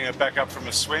getting it back up from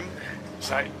a swim.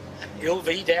 So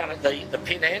Ilvy down at the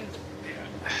pin end.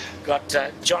 Got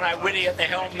John O'Witty at the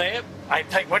helm there. Hey,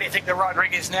 Pete, what do you think the right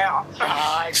rig is now?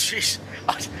 Jeez.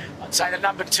 I'd say the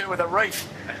number 2 with a reef.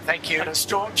 Thank you. And a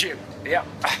storm tube. Yep.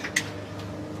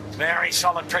 Very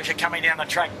solid pressure coming down the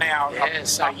track now. Yeah,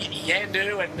 so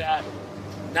Yandu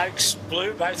and Noakes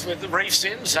Blue, both with the reefs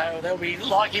in, so they'll be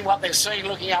liking what they're seeing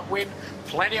looking upwind.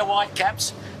 Plenty of white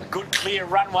caps, a good clear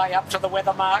runway up to the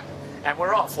weather mark, and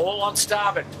we're off, all on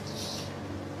starboard.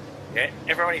 Yeah,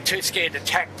 everybody too scared to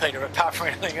tack, Peter, apart from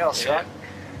anything else, right?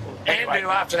 Anyway, Andrew,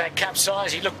 after that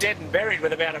capsize, he looked dead and buried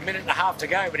with about a minute and a half to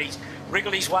go, but he's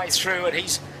wriggled his way through and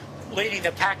he's leading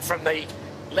the pack from the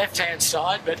left-hand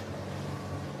side, but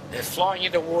they're flying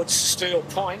in towards Steel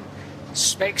Point.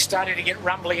 Smeg starting to get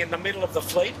rumbly in the middle of the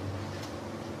fleet.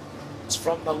 It's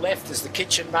from the left is the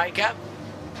Kitchen Maker.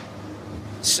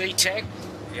 Sea-Tech.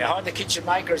 Behind the Kitchen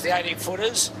Maker is the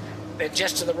 18-footers. Then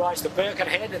just to the right is the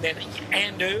Birkenhead, and then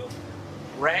Andu,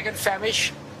 Rag and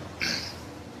Famish.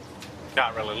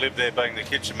 Can't really live there being the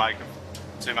Kitchen Maker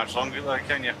too much longer though,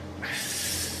 can you?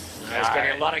 There's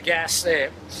getting a lot of gas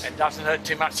there. It doesn't hurt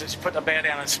too much to just put the bow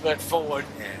down and spurt forward.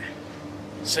 Yeah.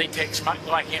 Sea-Tech's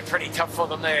making it pretty tough for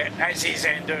them there, as is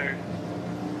Andu.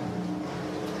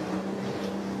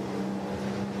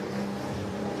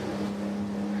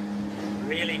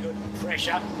 Really good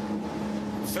pressure.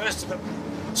 First of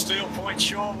the Steel Point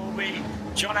shore will be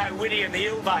John O'Witty in the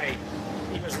Ilvay.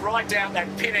 He was right down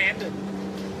that pin end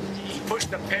and he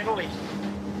pushed the pedal. He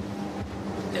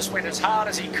just went as hard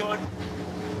as he could.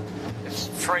 It's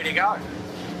free to go.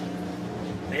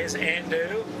 There's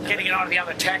Andu. Getting it onto the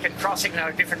other tack and crossing, though,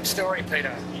 a different story,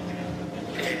 Peter.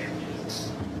 Yeah.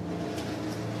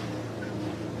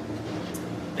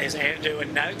 There's Andu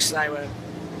and Noakes.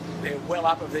 They're well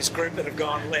up of this group that have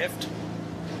gone left.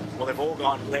 Well, they've all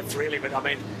gone left, really, but I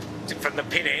mean, from the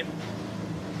pin end.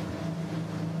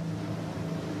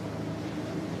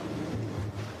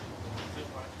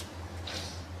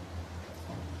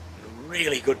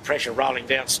 Really good pressure rolling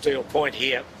down Steel Point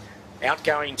here.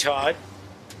 Outgoing tide.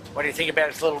 What do you think about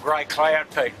this little grey cloud,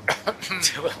 Pete?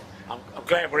 Well, I'm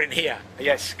glad we're in here.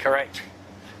 Yes, correct.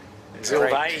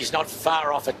 Zilvay, he's not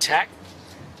far off attack.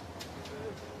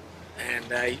 And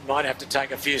he might have to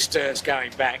take a few stirs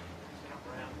going back.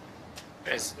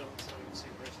 As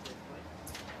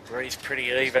Breeze pretty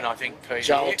even, I think, Pete.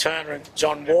 Joel Turner and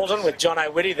John Walton with John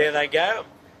O'Witty, there they go.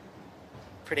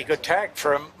 Pretty good tack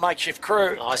for a makeshift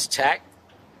crew. Nice tack.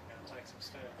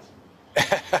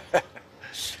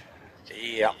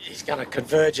 Yeah. He's going to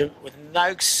converge with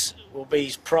Noakes, will be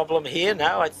his problem here.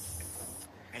 No,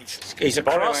 he's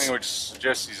Body across. language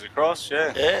suggests he's across,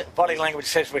 yeah. Yeah. Body language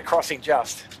says we're crossing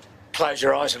just. Close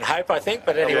your eyes and hope, I think,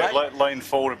 but anyway. Yeah, lean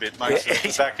forward a bit, makes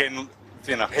the back end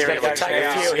thinner. He's going to take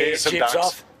a few here, Some jibs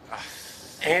ducks.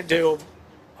 off. Andu.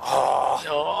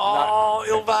 Oh,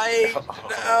 Ilvay.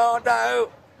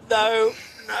 No.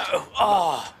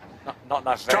 Oh. Not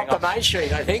enough Drop vang the off. main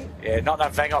sheet, I think. Yeah, not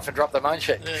enough vang off and drop the main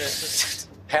sheet. Yeah.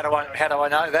 How do I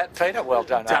know that, Peter? Well,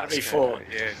 don't Done it ask. before.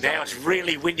 Yeah, Now it's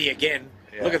really windy again.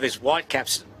 Yeah. Look at this white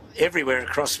caps everywhere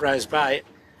across Rose Bay.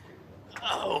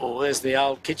 Oh, there's the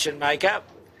old Kitchen Maker.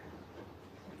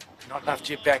 Not enough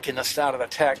jib back in the start of the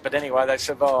attack, but anyway, they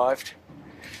survived.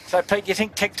 So, Pete, you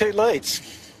think Tech 2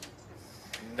 leads?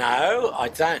 No, I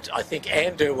don't. I think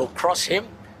Andu will cross him.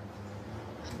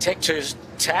 Tech 2's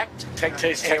tacked. Tech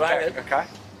 2's Anyway, okay.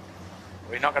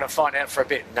 We're not going to find out for a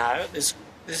bit. No, this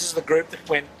is the group that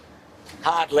went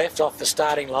hard left off the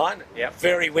starting line. Yep.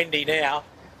 Very windy now.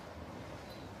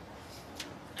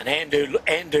 And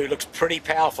Andu looks pretty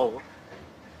powerful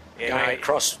going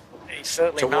across He's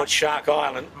certainly towards Shark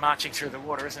Island. marching through the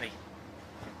water, isn't he?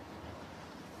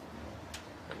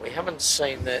 And we haven't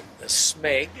seen the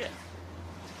Smeg.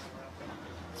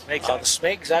 Smeg's Oh, the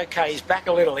Smeg's okay. He's back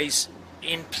a little. He's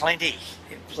in plenty.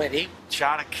 in plenty.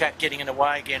 Charter Cat getting in the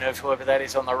way again of whoever that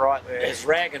is on the right there. There's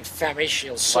Rag and Famish.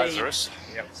 You'll see Lazarus.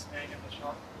 Yep.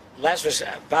 Lazarus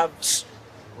above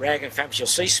Rag and Famish. You'll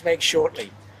see Smeg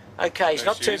shortly. Okay, he's There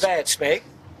not she too is. bad, Smeg.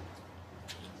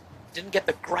 Didn't get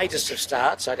the greatest of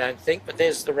starts, I don't think, but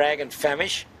there's the Rag and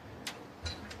Famish.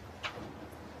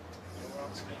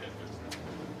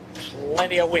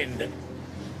 Plenty of wind.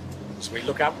 As we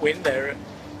look upwind, they're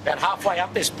about halfway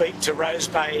up this beat to Rose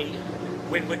Bay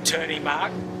windward turning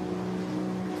mark.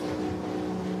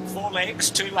 4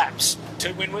 legs, 2 laps,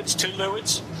 2 windwards, 2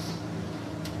 leewards.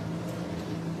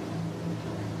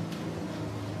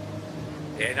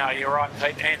 Yeah, no, you're right,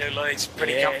 Pete. Andu leads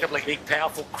pretty Yeah, comfortably. Big,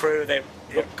 powerful crew. They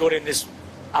look good in this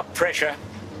up pressure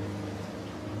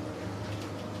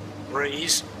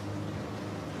breeze.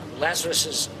 Lazarus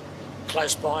is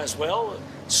close by as well.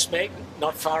 Smeg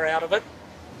not far out of it.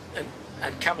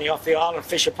 And coming off the Island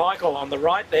Fisher Paykel on the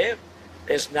right there,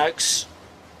 there's Noakes.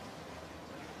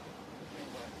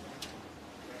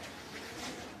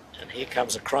 And here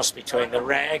comes a cross between the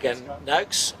Rag and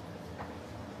Noakes.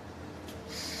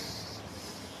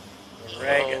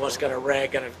 Rag. Was going to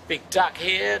rag and a big duck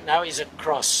here. No, he's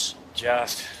across.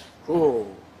 Just. Ooh.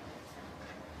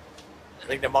 I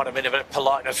think there might have been a bit of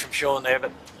politeness from Sean there,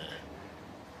 but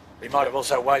he might have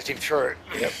also waved him through.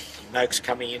 Yep. Noakes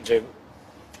coming into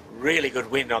really good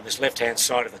wind on this left-hand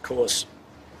side of the course.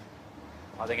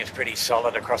 I think it's pretty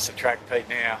solid across the track, Pete,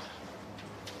 now.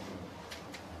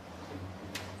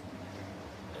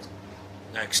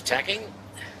 Noakes tacking.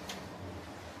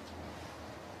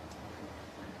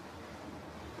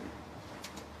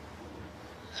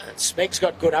 And Smeg's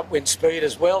got good upwind speed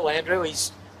as well, Andrew.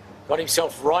 He's got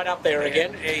himself right up there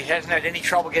again. He hasn't had any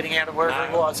trouble getting out of wherever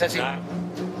he was, has he? No.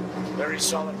 Very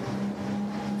solid.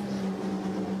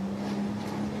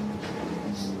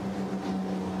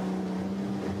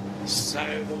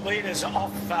 So the leader's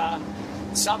off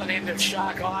southern end of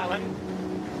Shark Island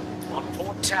on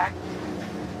Port Tack.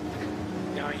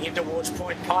 Going in towards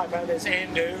Point Piper, there's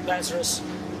Andu, Lazarus,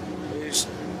 who's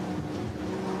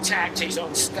tacked. He's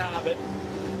on starboard.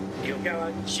 He'll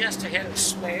go just ahead of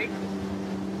Smeg.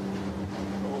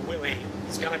 Or will he?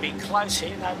 It's going to be close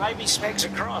here. No, maybe Smeg's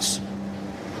across.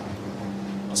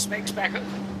 Well, Smeg's back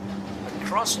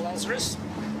across Lazarus.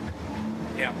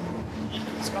 Yeah.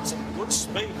 He's got some good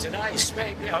speed today,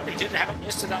 Smeg. He didn't have it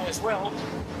yesterday as well.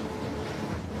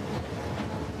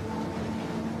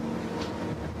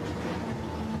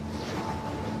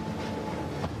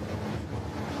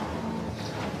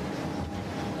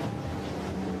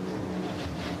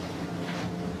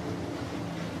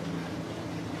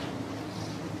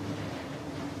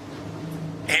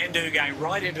 Andu going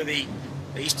right into the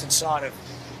eastern side of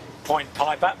Point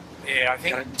Piper. Yeah, I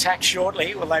think. Going to tack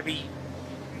shortly. Will they be?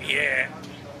 Yeah.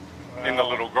 In the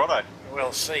little grotto.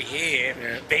 We'll see here.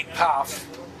 Yeah. Big puff.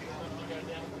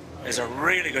 There's a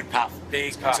really good puff.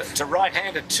 Big puff. It's a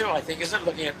right-handed too, I think, isn't it?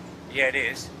 Looking at. Yeah, it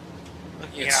is.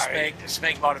 Looking at Smeg.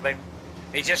 Smeg might have been.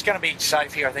 He's just going to be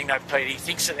safe here, I think, no, Pete. He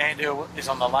thinks that Andu is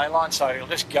on the ley line, so he'll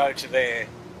just go to there.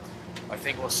 I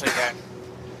think we'll see that.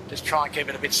 Just try and keep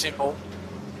it a bit simple.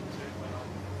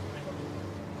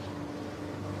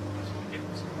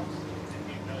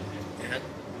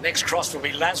 Next cross will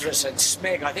be Lazarus and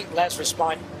Smeg. I think Lazarus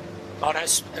might. Oh no,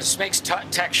 Smeg's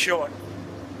tack short.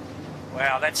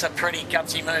 Wow, that's a pretty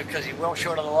gutsy move because he's well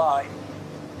short of the line.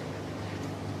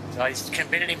 So he's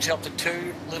committed himself to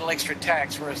 2 little extra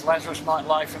tacks, whereas Lazarus might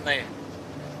lay from there.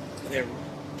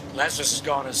 Lazarus has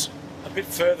gone as a bit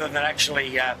further than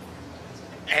actually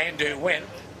Andu went.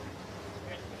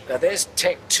 Now there's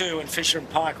Tech 2 and Fisher and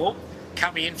Paykel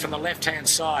coming in from the left-hand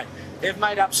side. They've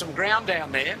made up some ground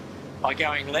down there by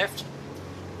going left.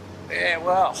 Yeah,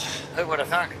 well, who would have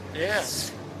thunk? Yeah.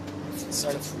 So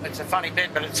it's a funny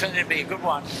bit, but it turned out to be a good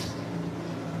one.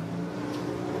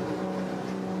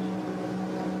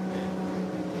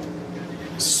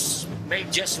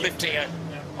 Smeg just lifting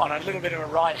on a little bit of a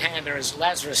right-hander as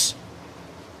Lazarus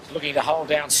is looking to hold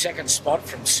down second spot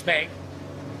from Smeg.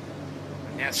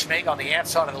 Now Smeg on the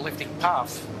outside of the lifting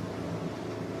puff.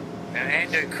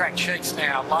 And Andu cracked sheets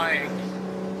now, laying.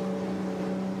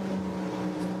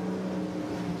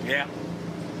 Yeah,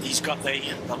 he's got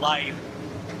the lay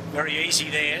very easy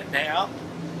there now.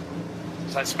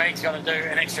 So Smeg's got to do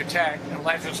an extra tack, and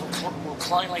Lazarus will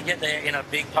cleanly get there in a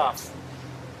big puff.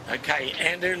 Okay,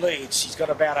 Andu leads. He's got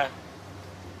about a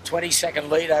 20-second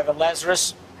lead over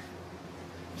Lazarus.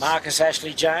 Marcus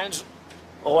Ashley Jones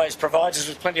always provides us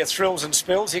with plenty of thrills and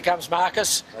spills. Here comes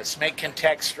Marcus. So Smeg can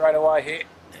tack straight away here.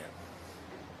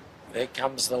 There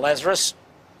comes the Lazarus.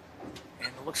 And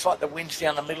it looks like the wind's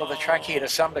down the middle of the track here to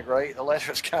some degree. The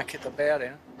Lazarus can't get the bow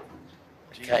down.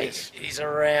 Okay, he's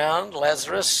around.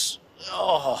 Lazarus.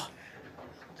 Oh,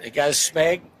 there goes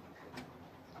Smeg.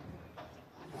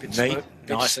 Bit neat,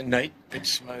 nice and neat. Bit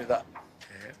smoother.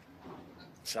 Yeah.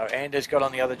 So Andu's got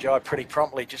on the other jibe pretty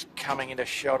promptly, just coming into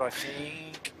shot, I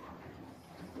think.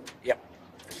 Yep.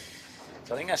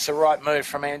 So I think that's the right move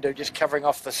from Andu, just covering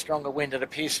off the stronger wind. It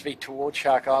appears to be towards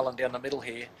Shark Island down the middle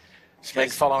here.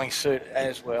 Smeg following suit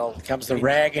as well. Here comes the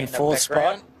rag in fourth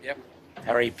spot. Yep.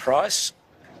 Harry Price.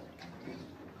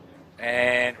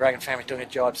 And Rag and Family's doing a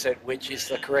jibe set, which is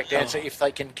the correct answer if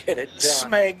they can get it done.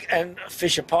 Smeg and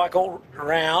Fisher Paykel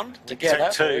round together.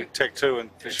 Tech 2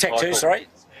 and Fisher Tech 2, Paykel. sorry.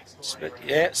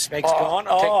 Yeah, Smeg's gone.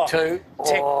 Oh, Tech 2.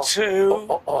 Tech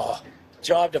 2.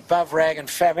 Jibed above Rag and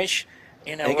Famish.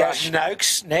 There goes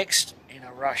Noakes next. In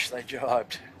a rush, they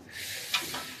jibed.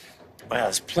 Well,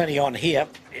 there's plenty on here.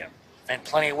 Yeah. And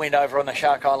plenty of wind over on the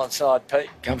Shark Island side, Pete.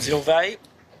 Comes Ilvay.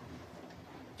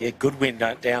 Yeah, good wind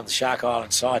down the Shark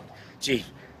Island side. Gee,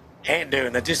 Andu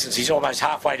in the distance, he's almost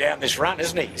halfway down this run,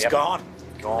 isn't he? He's gone.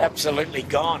 Absolutely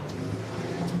gone.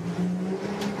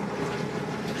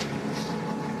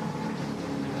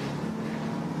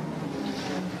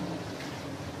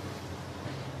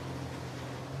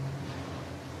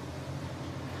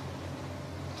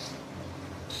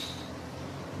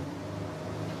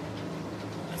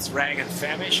 It's Rag and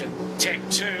Famish and Tech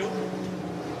 2.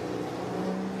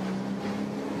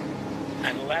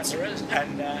 And Lazarus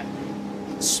and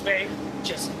Smeg,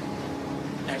 just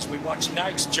as we watch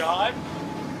Noakes jibe.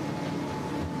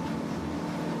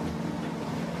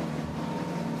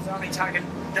 It's only taken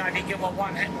Davey Gilmore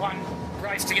one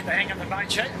race to get the hang of the main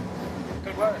sheet.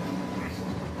 Good work.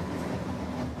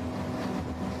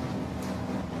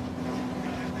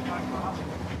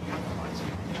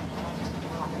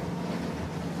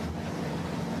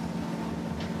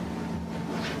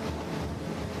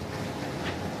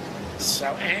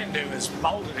 So Andu has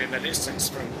bolted in the distance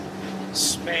from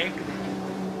Smeg.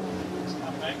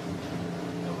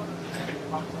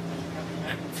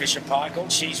 And Fisher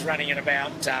Paykel, she's running at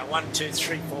about 1, 2,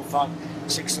 3, 4, 5,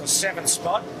 6 or 7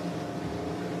 spot.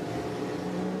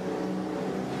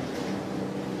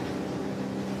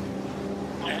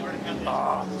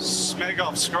 Smeg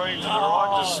off screen to the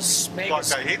right, just Smeg like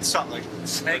they hit something.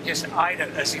 Smeg just ate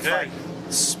it as if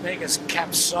Smeg has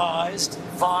capsized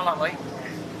violently.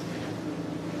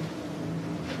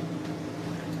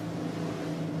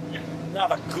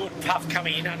 Another good puff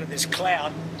coming in under this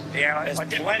cloud. Yeah, there's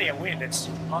plenty of wind. It's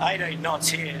 18 knots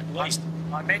here at least.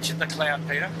 I mentioned the cloud,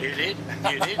 Peter. You did.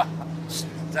 You did.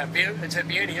 It's a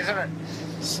beauty, isn't it?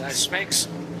 So Smeg's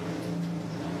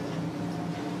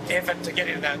effort to get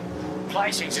into the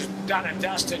placings is done and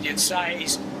dusted. You'd say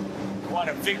he's quite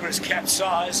a vigorous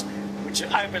capsize, which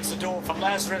opens the door for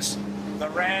Lazarus, the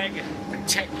Rag, and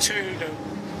Tech 2 to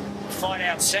fight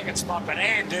out second spot. But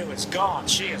Andu is gone.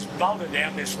 She has bolted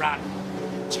down this run.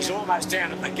 She's almost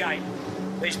down at the gate.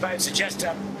 These boats are just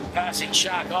passing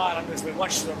Shark Island as we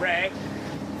watch the Rag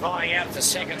vying out for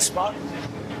second spot.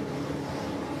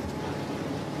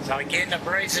 So again, the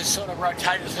breeze is sort of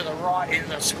rotated to the right in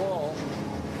the squall.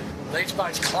 These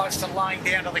boats close to laying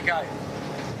down to the gate.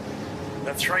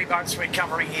 The 3 boats we're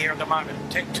covering here at the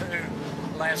moment, Tech 2,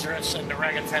 Lazarus and the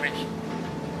Rag and Famish.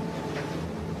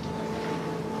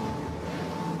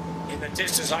 In the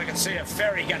distance I can see a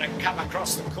ferry going to come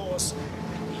across the course.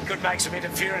 He could make some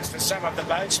interference for some of the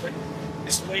boats, but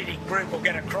this leading group will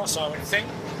get across, I would think.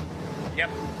 Yep.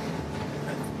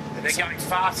 They're going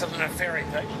faster than a ferry,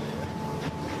 Pete.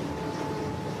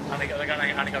 Only got to go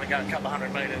a couple of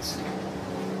 100 metres.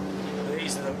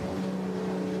 These are the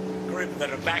group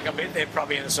that are back a bit. They're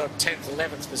probably in a sort of 10th,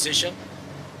 11th position.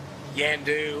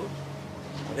 Yandu,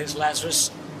 there's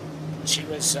Lazarus. She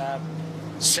was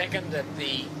second at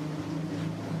the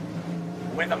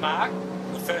weather mark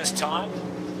the first time.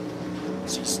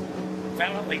 She's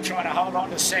valiantly trying to hold on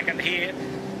to second here.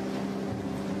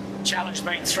 Challenge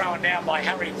being thrown down by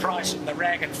Harry Price and the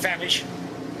Rag and Famish.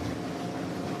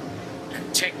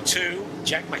 And Tech 2,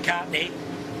 Jack McCartney,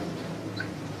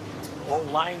 all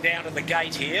laying down to the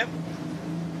gate here.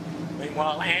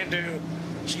 Meanwhile, Andu,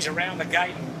 she's around the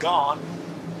gate and gone.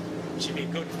 She'll be a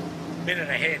good minute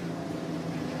ahead.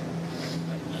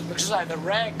 Looks as though the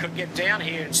Rag could get down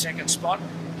here in second spot.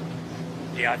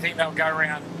 Yeah, I think they'll go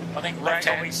around. I think Rag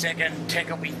will be second, Tech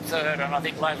will be third, and I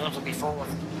think Lazarus will be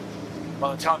fourth.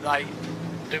 By the time they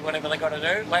do whatever they got to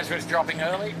do, Lazarus dropping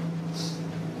early.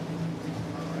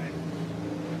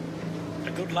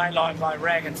 A good lay line by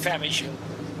Rag and Famish.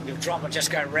 He'll drop and just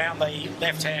go round the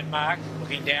left-hand mark,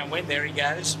 looking downwind. There he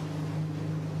goes.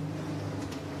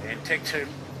 And Tech 2,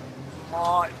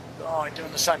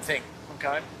 doing the same thing.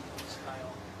 Okay.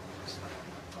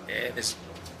 Yeah, there's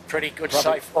pretty good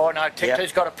safe. Oh no, Tech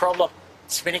 2's got a problem.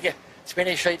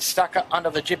 Spinning sheet stuck under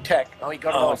the jib tack. Oh, he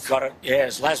got it off. Got it. Yeah,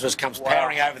 as Lazarus comes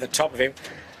powering over the top of him.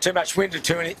 Too much wind to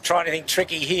try anything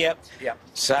tricky here. Yeah.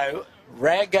 So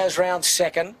Rag goes round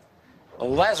second.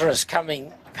 Lazarus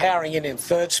coming powering in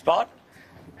third spot.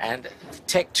 And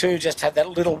Tech 2 just had that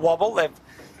little wobble. They've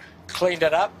cleaned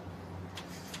it up.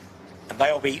 And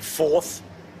they'll be fourth.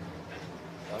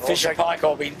 Fisher Pike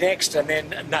will be next, and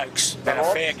then Noakes. Then a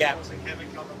fair gap.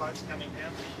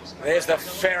 There's the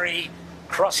ferry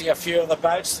crossing a few of the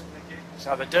boats.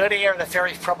 So the dirty area of the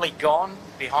ferry's probably gone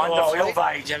behind the fleet.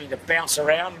 Ilvage having to bounce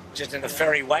around just in the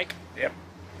ferry wake. Yep.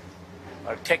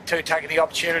 Tech 2 taking the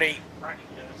opportunity.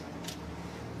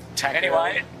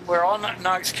 Anyway, we're on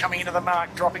Noakes coming into the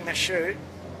mark, dropping the chute.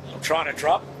 Trying to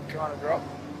drop.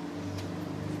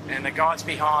 And the guys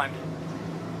behind.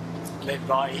 Led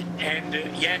by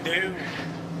Yandu,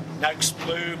 Noakes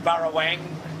Blue, Burrawang.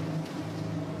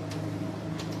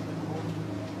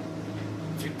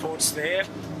 Few ports there.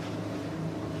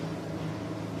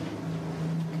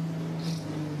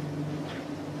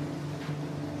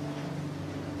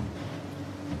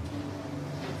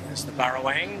 There's the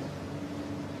Burrawang.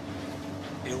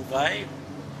 Ilvay.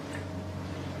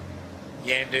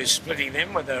 Yandu splitting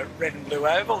them with a red and blue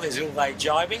oval. There's Ilvay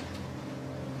jibing.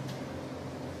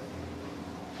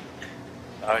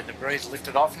 Oh, the breeze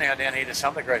lifted off now down here to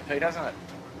some degree, Pete, hasn't it?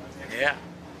 Yeah.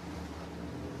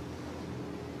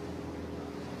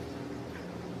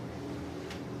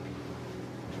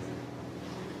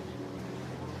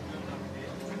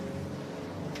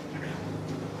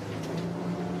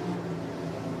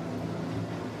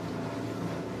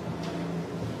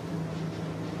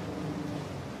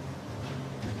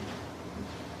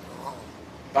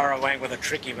 Burrowing with a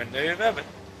tricky manoeuvre, but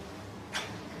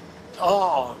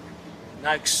oh,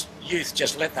 Noakes Youth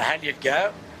just let the halyard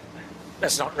go.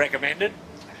 That's not recommended.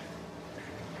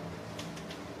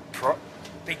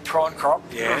 Big prawn crop.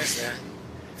 Yes,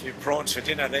 a few prawns for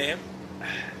dinner there.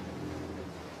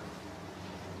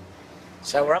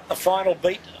 So we're up the final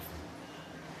beat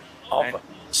of the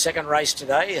second race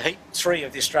today, heat 3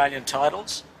 of the Australian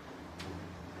titles.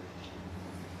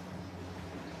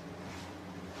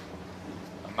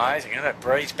 Amazing, isn't it?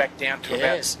 Breeze back down to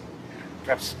Yes. about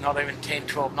perhaps not even 10,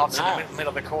 12 knots in the middle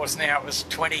of the course now. It was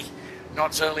 20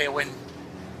 knots earlier when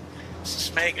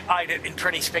Smeg ate it in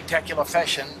pretty spectacular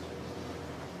fashion.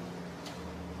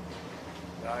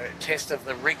 So, test of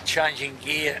the rig changing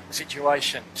gear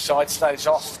situation. Side stays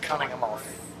off, Cunningham off.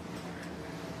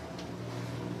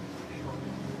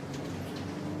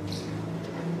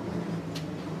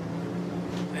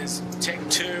 There's Tech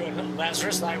 2 and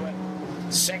Lazarus. They were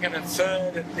second and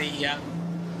third at the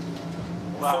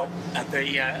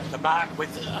mark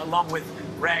with along with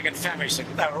Rag and Famish. So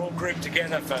they were all grouped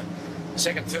together for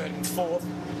second, third, and fourth.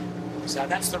 So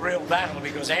that's the real battle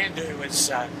because Andu is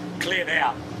cleared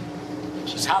out.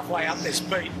 She's halfway up this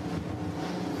beat.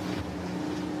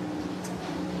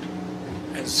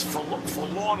 As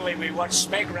forlornly we watch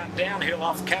Smeg run downhill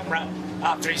off camera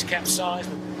after he's capsized.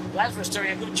 But Lazarus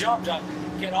doing a good job to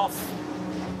get off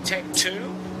Tech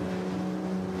 2.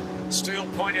 Steel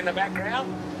Point in the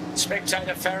background.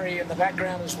 Spectator Ferry in the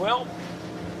background as well.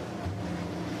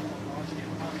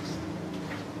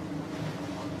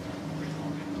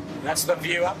 That's the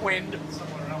view upwind.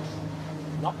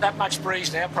 Not that much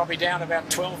breeze now, probably down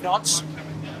about 12 knots.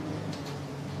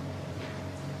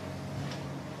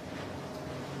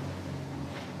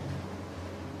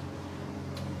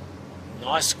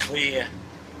 Nice clear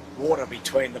water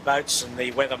between the boats and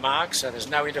the weather marks, so there's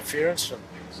no interference from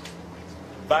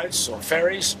boats or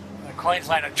ferries.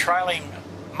 Queensland are trailing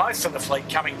most of the fleet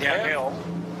coming downhill.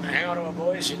 Hang on to it,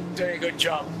 boys. You're doing a good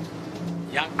job.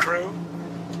 Young crew.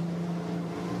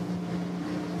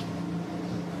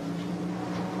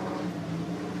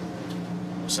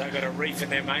 Also got a reef in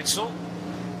their mainsail.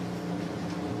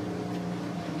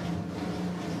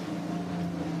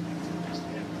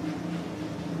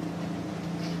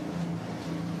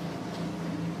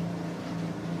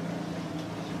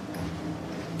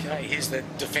 Okay, here's the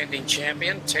defending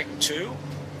champion, Tech 2.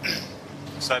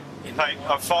 So, hey,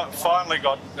 I finally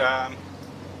got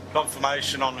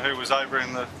confirmation on who was over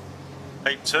in the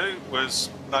Heat 2 was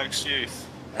Noakes Youth.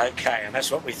 Okay, and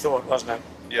that's what we thought, wasn't it?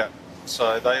 Yeah.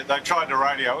 So they tried to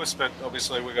radio us, but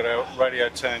obviously we got our radio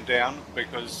turned down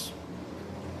because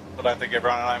I don't think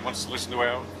everyone at home wants to listen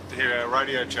to hear our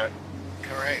radio chat.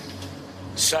 Correct.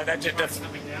 So that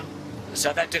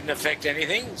didn't affect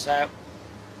anything. So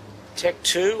Tech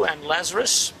 2 and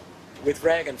Lazarus with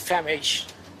Rag and Famish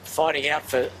fighting out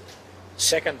for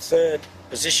second, third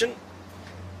position.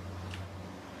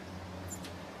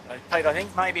 Pete, I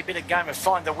think maybe a bit of game of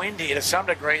find the wind here to some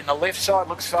degree, and the left side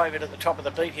looks favoured at the top of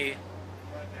the beat here.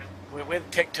 We're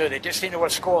with Tech 2, they're just into a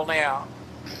squall now.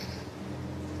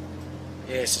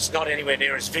 Yes, it's not anywhere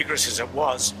near as vigorous as it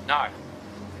was. No.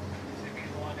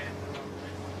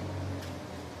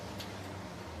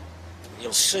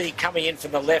 You'll see coming in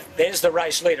from the left, there's the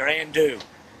race leader, Andu.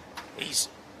 They've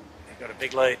got a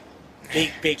big lead.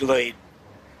 Big lead.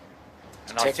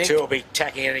 And Tech 2 will be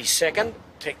tacking any second.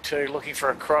 Tech 2 looking for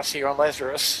a cross here on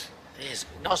Lazarus. There's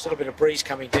a nice little bit of breeze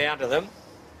coming down to them.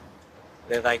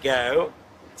 There they go.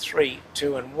 3,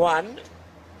 2 and 1.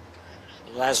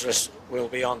 Lazarus will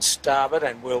be on starboard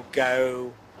and will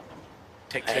go.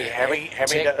 Tech 2 having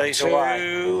to ease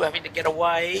away. Having to get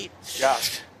away.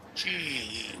 Just.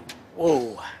 Gee.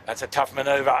 Whoa. That's a tough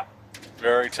manoeuvre.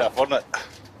 Very tough, wasn't it?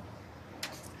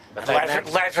 But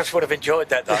Lazarus would have enjoyed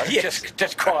that though. Yes.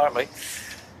 Just quietly.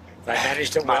 They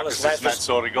managed it well Marcus as Lazarus. is that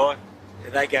sort of guy.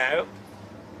 There they go.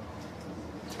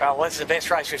 Well, that's the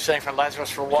best race we've seen from Lazarus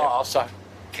for a while, so.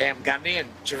 Cam Gundy and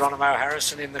Geronimo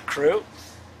Harrison in the crew.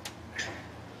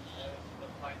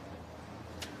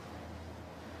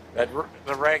 But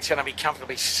the Rag's going to be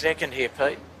comfortably second here,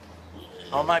 Pete.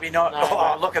 Or maybe not.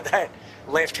 No, look at that.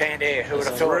 Left-hand air. Who would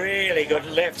have It's thought? a really good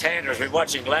left-hander as we're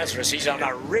watching Lazarus. He's on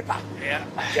a ripper. Yeah.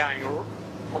 Going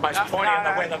Almost pointing on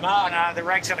the weather mark. No, the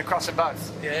rag's going to cross them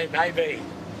both. Yeah, maybe.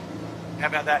 How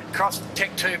about that? Cross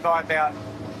Tech 2 by about...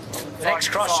 The next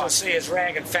cross you'll see is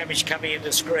Rag and Famish coming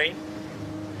into screen.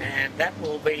 And that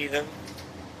will be the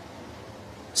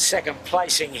second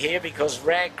placing here because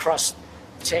Rag crossed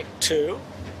Tech 2.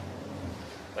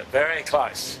 But very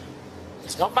close.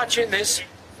 There's not much in this.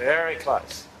 Very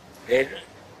close.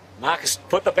 Marcus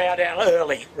put the bow down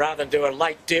early rather than do a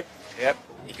late dip. Yep.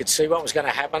 You could see what was going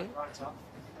to happen.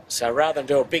 So rather than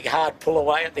do a big hard pull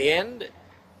away at the end,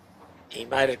 he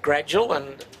made it gradual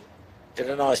and did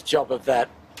a nice job of that.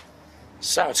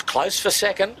 So it's close for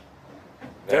second.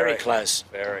 Very close.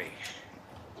 Very.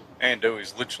 Andu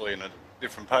is literally in a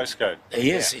different postcode.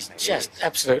 He is. He's just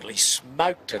absolutely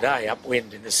smoked today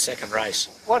upwind in this second race.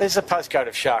 What is the postcode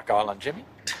of Shark Island, Jimmy?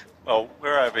 Well,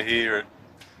 we're over here at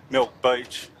Milk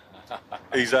Beach.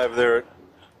 He's over there at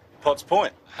Potts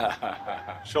Point.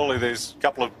 Surely there's a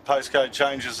couple of postcode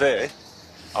changes there.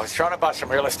 I was trying to buy some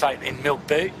real estate in Milk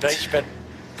Beach, but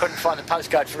couldn't find the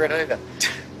postcode for it either.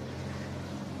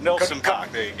 Nelson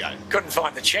Park, there you go. Couldn't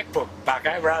find the checkbook,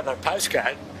 Bucko, rather than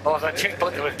postcode. Oh, the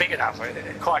checkbook was big enough.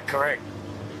 Quite correct.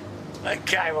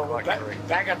 Okay, well, we're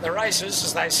back at the races,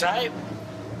 as they say.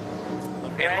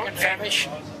 Rag and Famish.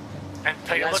 And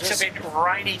it looks a bit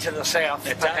rainy to the south.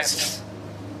 It perhaps. does.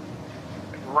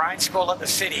 Rain squall at the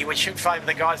city, which should favour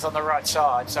the guys on the right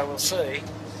side, so we'll see.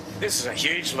 This is a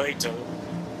huge lead to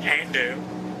Andu.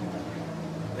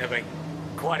 They've been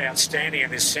quite outstanding in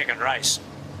this second race.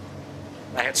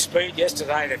 They had speed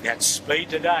yesterday, they've had speed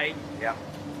today. Yeah.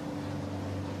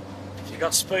 If you've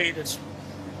got speed, it's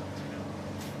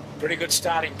a pretty good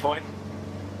starting point.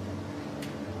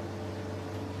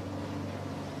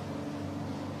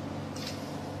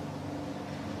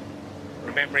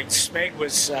 Remembering Smeg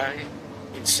was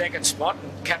in second spot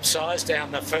and capsized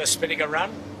down the first Spinnaker run.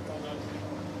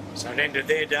 So it ended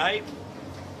their day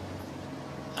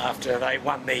after they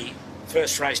won the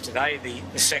first race today,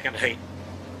 the second heat.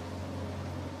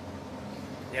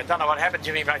 Yeah, I don't know what happened,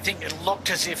 Jimmy, but I think it looked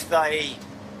as if they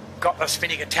got the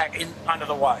spinning attack in under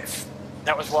the wave.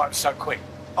 That was why it was so quick.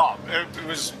 Oh, it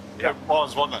was,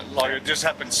 wasn't it? Like, it just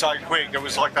happened so quick. It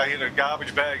was like they hit a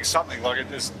garbage bag or something. Like, it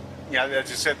just, you know, as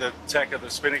you said, the attack of the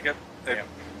Spinnaker. Yeah.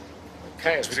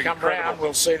 Okay, as we come round,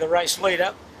 we'll see the race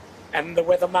leader and the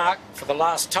weather mark for the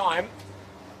last time.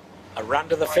 A run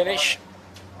to the finish.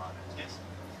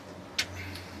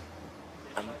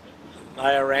 And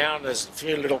lay around, there's a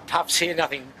few little puffs here,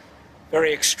 nothing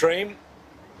very extreme.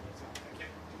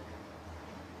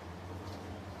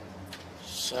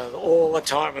 So all the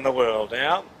time in the world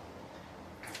now.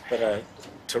 But a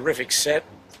terrific set.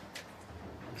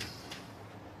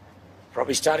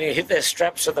 Probably starting to hit their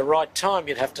straps at the right time,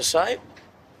 you'd have to say.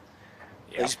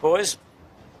 Yep. These boys.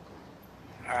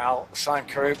 Well, same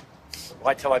crew.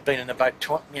 Wait till they've been in about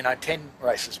 10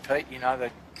 races, Pete. You know,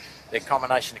 their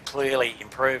combination is clearly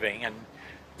improving and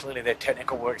clearly their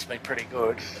technical work's been pretty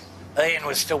good. Ian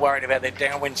was still worried about their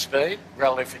downwind speed,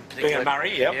 relative in particular. Ian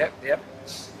Murray, yep. Yep.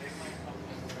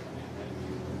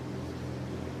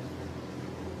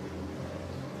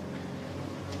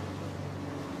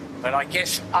 But I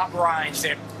guess up range,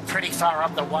 they're pretty far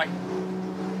up the weight.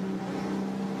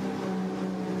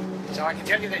 So I can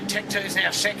tell you that Tech 2 is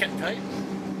now second, Pete.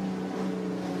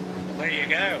 There you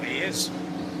go, he is.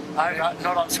 Over,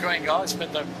 not on screen, guys,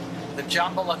 but the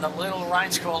jumble and the little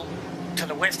rain squall to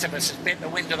the west of us has bent the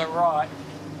wind to the right.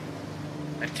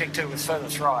 And Tech 2 was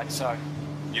furthest right, so...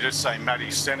 You just say Matty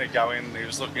Stenner go in, he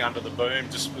was looking under the boom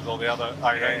just with all the other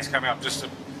 18s coming up just to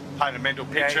paint a mental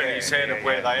picture in his head of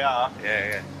where they are.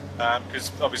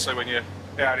 Because obviously when you're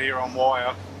out here on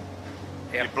wire,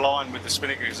 you're blind with the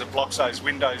Spinnaker because it blocks those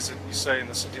windows that you see in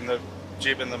the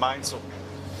jib and the mainsail.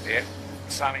 Yeah,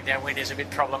 sailing downwind is a bit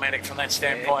problematic from that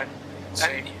standpoint.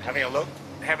 And having a look.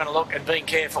 Having a look and being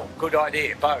careful. Good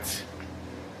idea, both.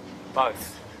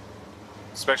 Both.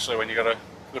 Especially when you've got a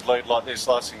good lead like this,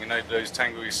 last thing you need to do is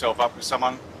tangle yourself up with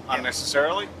someone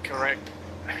unnecessarily. Correct.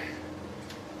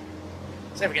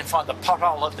 See if we can find the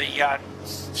pothole that the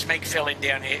Smeg fell in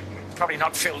down here. Probably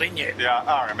not filled in yet. Yeah,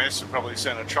 RMS would probably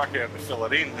send a truck out to fill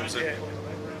it in.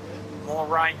 More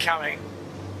rain coming.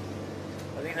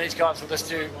 I think these guys will just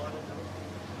do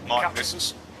Mike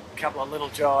misses. A couple of little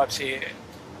jibes here.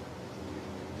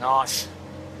 Nice.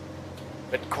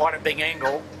 But quite a big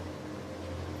angle.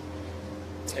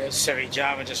 There's Sevi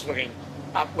Java just looking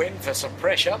upwind for some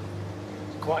pressure.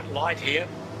 It's quite light here.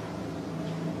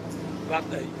 But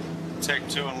the Tech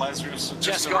 2 and Lazarus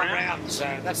just gone round, so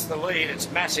that's the lead. It's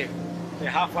massive.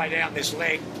 They're halfway down this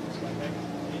leg.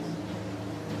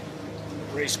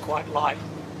 The breeze quite light.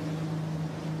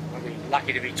 Maybe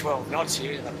lucky to be 12 knots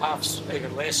here. The puff's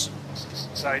even less.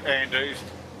 So Andrew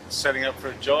setting up for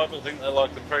a jibe. I think they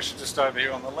like the pressure just over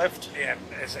here on the left. Yeah,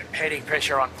 there's a heading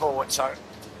pressure on port, so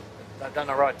they've done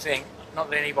the right thing. Not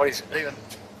that anybody's even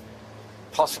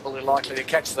possibly likely to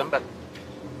catch them, but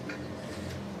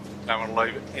Don't want to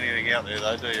leave anything out there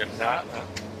though, do you? No.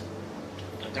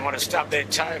 They don't want to stub their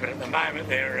toe, but at the moment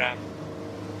they're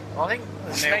I think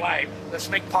the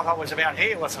Sneak pothole was about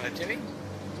here, wasn't it, Jimmy?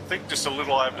 I think just a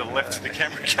little over to the left of the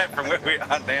camera cam from where we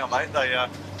are now, mate.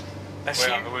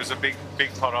 It was a big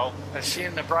pothole.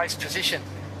 Assume the brace position.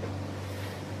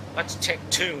 That's Tech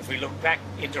 2 if we look back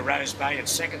into Rose Bay in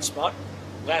second spot.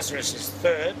 Lazarus is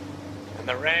third, and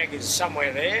the Rag is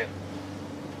somewhere there,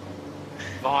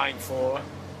 vying for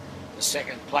the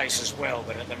second place as well.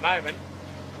 But at the moment,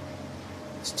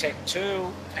 it's Tech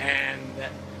 2, and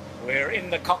we're in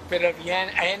the cockpit of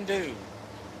Andu,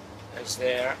 as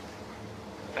they're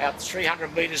about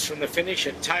 300 metres from the finish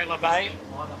at Taylor Bay.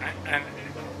 And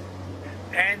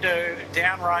Andu,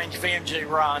 downrange VMG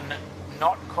run,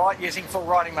 not quite using full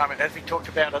riding moment, as we talked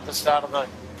about at the start of the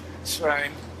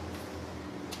swim.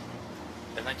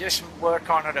 And they just work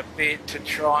on it a bit to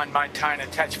try and maintain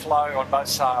attached flow on both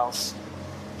sails.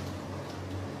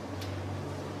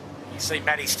 You see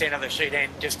Matty Sten of the sheet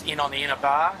end just in on the inner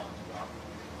bar.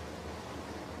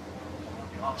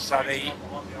 So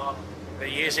they're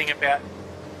using about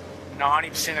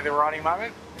 90% of the riding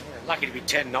moment. Yeah, lucky to be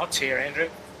 10 knots here, Andrew.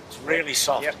 It's really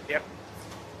soft. Yep.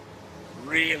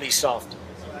 Really soft.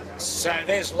 So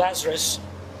there's Lazarus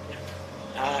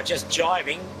just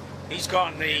jibing. He's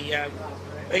gone the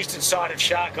eastern side of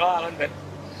Shark Island, but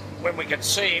when we can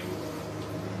see him,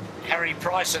 Harry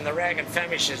Price and the Rag and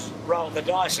Famish has rolled the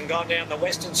dice and gone down the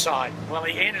western side. Well,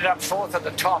 he ended up fourth at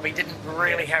the top. He didn't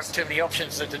really have too many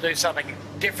options to do something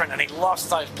different, and he lost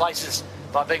those places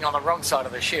by being on the wrong side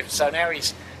of the shift. So now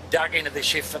he's dug into the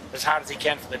shift as hard as he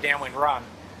can for the downwind run.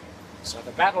 So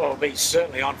the battle will be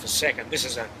certainly on for second. This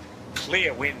is a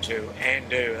clear win to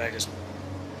Andu. They just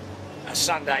a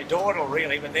Sunday dawdle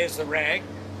really, but there's the Rag.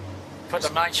 Put the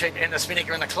main sheet and the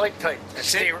spinnaker in the cleat, Pete.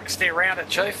 Steer around it,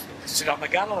 Chief. Sit on the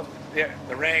gunnel. Yeah.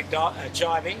 The Rag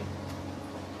jibing.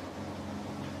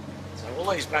 So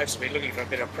all these boats will be looking for a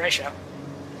bit of pressure.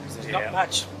 There's not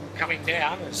much coming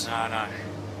down. No.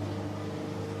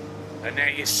 And now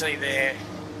you see there,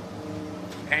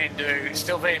 Andu,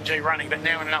 still VMG running, but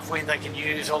now in enough wind they can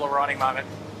use all the riding moment.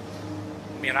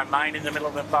 You know, main in the middle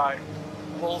of the boat.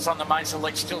 Walls on the mainsail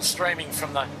leak still streaming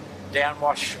from the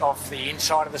downwash off the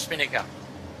inside of the spinnaker.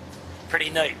 Pretty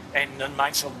neat. And the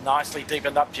mainsail nicely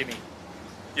deepened up, Jimmy.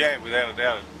 Yeah, without a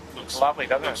doubt. It looks lovely,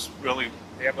 doesn't it? Looks really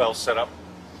well set up.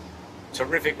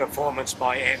 Terrific performance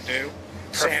by Andu,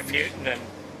 Sam Newton and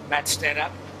Matt Stenner.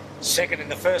 Second in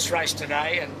the first race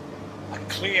today and a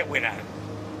clear winner.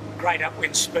 Great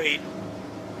upwind speed.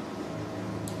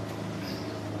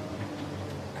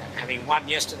 Having won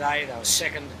yesterday, they were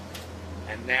second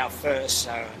and now first.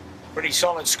 So pretty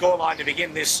solid scoreline to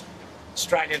begin this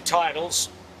Australian titles.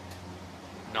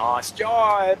 Nice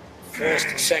job. First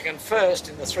and second, first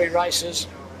in the three races.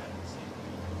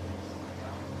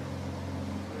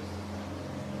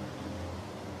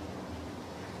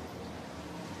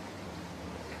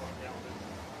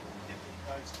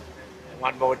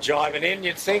 One more jibing in,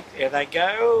 you'd think. There they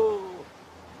go.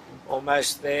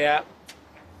 Almost there.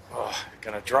 Oh,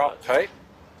 going to drop, Pete.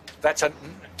 That's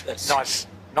nice,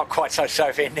 not quite so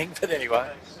safe ending, but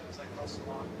anyway.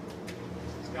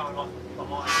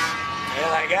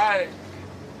 There they go.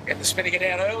 Get the spinnaker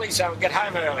down early so we can get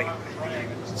home early.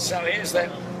 So here's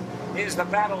the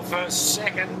battle for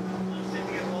second. I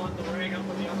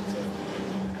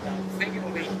think it'll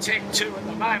be Tech 2 at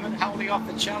the moment, holding off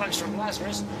the challenge from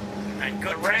Lazarus. And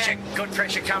good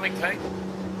pressure coming, Pete.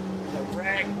 The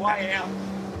Rag way out.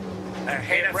 A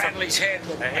header Bradley's head.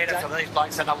 A header for these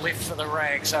blokes and a lift for the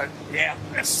Rag. So yeah,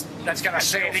 that's going to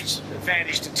seal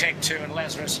advantage to Tech 2 and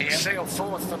Lazarus here. Seal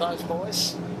fourth for those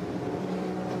boys.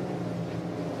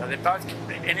 So they're both,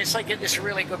 and if they get this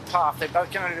really good path, they're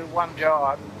both going to do one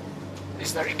job.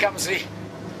 Here comes the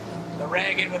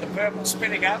Rag in with the purple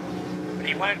spinnaker, but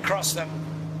he won't cross them.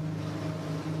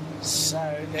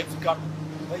 So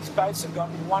these boats have got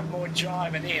one more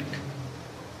jibe and in.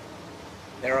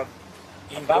 They're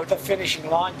above the finishing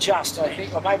line just, I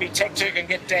think, or maybe Tech 2 can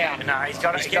get down. No, he's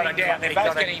getting down. They're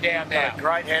both getting down now.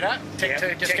 Great header. Tech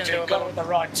 2 just going to do got it at the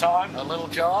right time. A little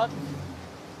jibe.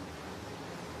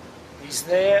 He's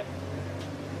there.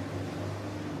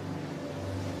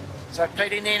 So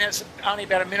Pete, in the end, it's only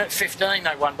about 1:15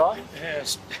 they won by.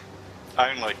 Yes.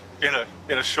 Only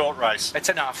in a short race. It's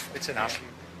enough. It's enough.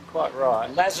 Quite right.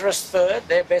 Lazarus third,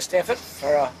 their best effort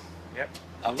for a Yep.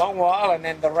 a long while, and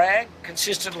then the Rag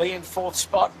consistently in 4th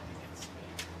spot.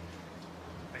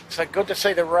 So good to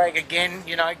see the Rag again,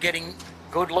 you know, getting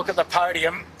good look at the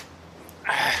podium.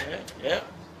 Yeah.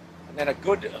 And then a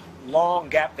good long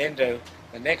gap then to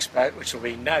the next boat, which will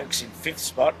be Noakes in 5th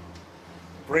spot.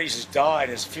 Breeze has died,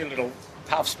 there's a few little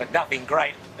puffs, but nothing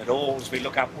great at all as we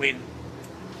look upwind.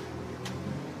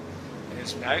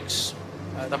 There's Noakes.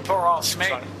 The poor old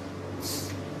Smeg.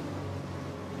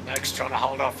 Noakes trying to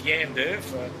hold off Yandu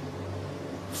for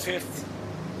 5th.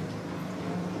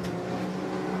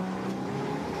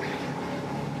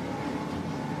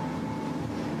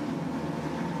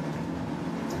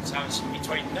 So it's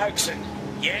between Noakes and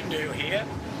Yandu here.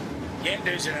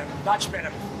 Yandu's in a much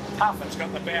better puff. It's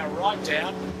got the bow right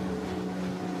down.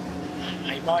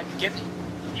 He might get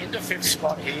into 5th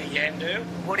spot here, Yandu.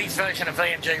 Woody's version of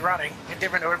VNG running,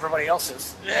 different to everybody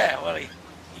else's. Yeah, well, he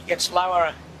gets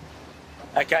lower.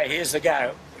 Okay, here's the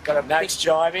go. Got a Noakes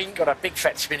jibing. Got a big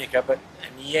fat spinnaker, but...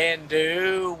 And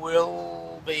Yandu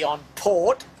will be on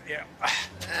port. Yeah.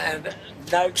 And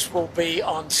Noakes will be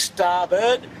on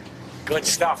starboard. Good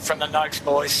stuff from the Noakes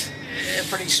boys. Yeah,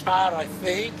 pretty smart, I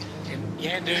think. And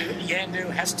Yandu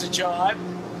has to jibe.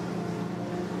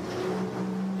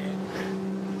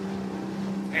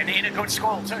 And in a good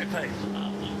squall too, Pete.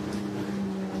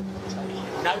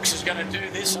 Noakes is going to do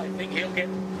this. I think he'll get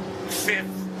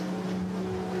 5th.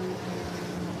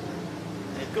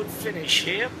 A good finish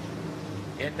here.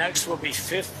 Yeah, Noakes will be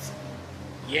 5th.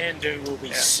 Yandu will be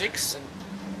 6th. And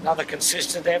another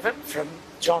consistent effort from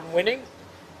John Winning.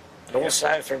 And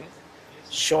also from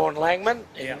Sean Langman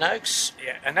in Noakes.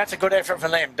 Yeah, and that's a good effort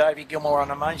from them. Davey Gilmore on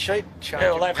the main sheet. Yeah,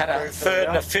 well, they've had a 3rd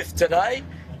and a 5th today.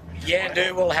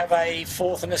 Yandu will have a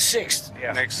 4th and a 6th.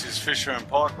 Yeah. Next is Fisher and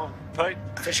Pykle, Pete.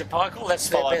 Fisher Pykle, that's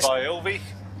their Followed best. by Ilvey.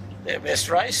 Their best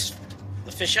race,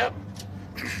 the Fisher.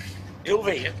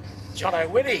 Ilvey, John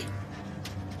O'Witty.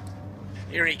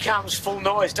 Here he comes, full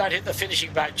noise. Don't hit the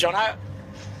finishing boat, Jono.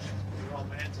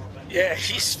 Yeah,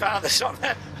 his father's on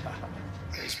that.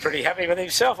 He's pretty happy with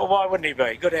himself, or why wouldn't he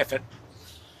be? Good effort.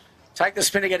 Take the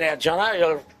spinnaker down,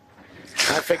 Jono.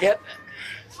 Don't forget.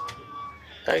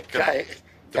 Okay.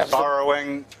 The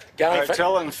Burrowing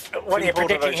Hotel and what are you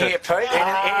predicting here, Pete?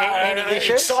 Any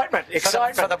issues?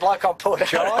 Excitement. For the bloke on port.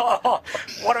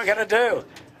 What are we going to do?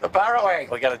 The Burrowing.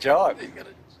 We're going to jibe.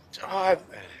 Jibe.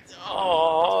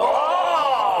 Oh.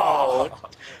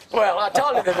 Well, I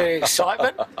told you there'd be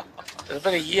excitement. There's a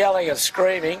bit of yelling and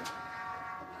screaming.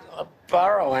 The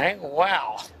Burrowing.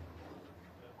 Wow.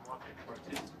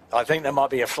 I think there might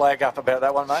be a flag up about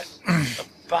that one, mate. The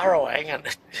Burrowing and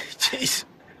jeez.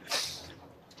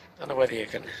 I don't know whether you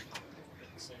can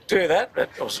do that, but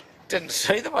I didn't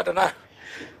see them. I don't know.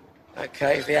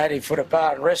 Okay, the 80-footer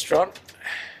bar and restaurant.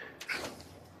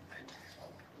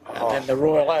 And then the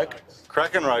Royal Oak.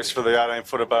 Cracking race for the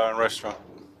 18-footer bar and restaurant.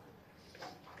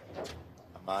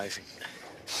 Amazing.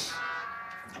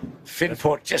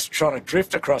 Finport just trying to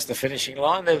drift across the finishing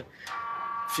line. There are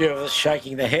a few of us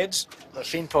shaking their heads. The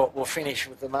Finport will finish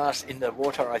with the mast in the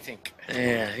water, I think.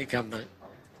 Yeah, here come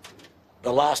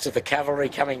the last of the cavalry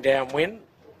coming downwind.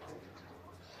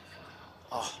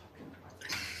 Oh.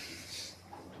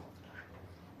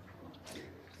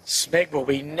 Smeg will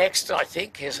be next, I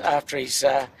think, after he's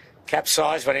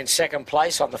capsized, went in 2nd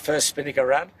place on the first spinnaker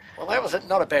run. Well, that was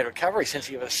not a bad recovery since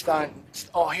he was stone.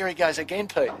 Oh, here he goes again,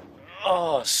 Pete.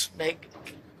 Oh, Smeg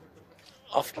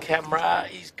off camera.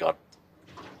 He's got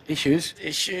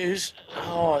issues.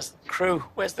 Oh, it's the crew.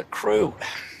 Where's the crew?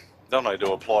 They'll need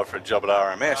to apply for a job at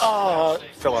RMS. Oh,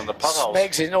 fill in the potholes.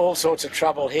 Smeg's in all sorts of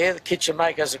trouble here. The kitchen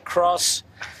maker's across.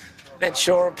 Then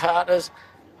Shaw and Partners.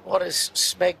 What is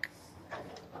Smeg?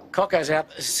 Cocko's out.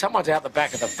 Someone's out the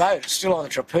back of the boat, still on the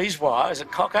trapeze wire. Is it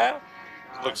Cocko?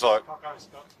 Looks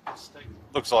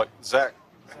like Zach.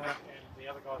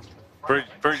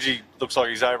 Bridgie looks like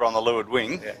he's over on the leeward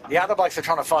wing. Yeah. The other blokes are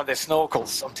trying to find their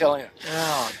snorkels, I'm telling you.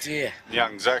 Oh, dear.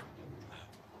 Young Zach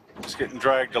just getting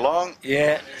dragged along.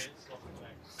 Yeah.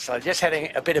 So just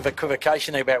having a bit of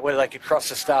equivocation about whether they could cross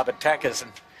the starboard tackers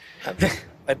and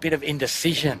a bit of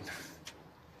indecision.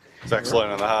 Zach's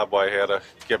learning the hard way how to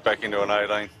get back into an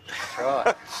 18. That's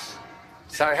right.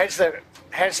 So has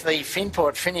the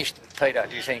Finport finished, Peter,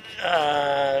 do you think?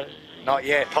 Not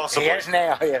yet. Possibly. He has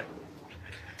now, yeah.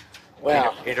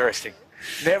 Wow. Interesting.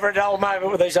 Never a dull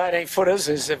moment with these 18-footers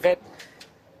as Event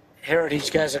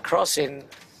Heritage goes across in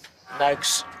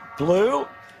Noakes blue.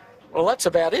 Well, that's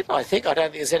about it, I think. I don't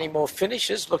think there's any more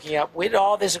finishes looking upwind.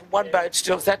 Oh, there's one boat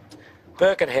still. Is that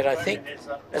Birkenhead, I think?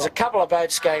 There's a couple of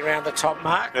boats going around the top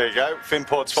mark. There you go.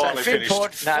 Finport's finally finished. No,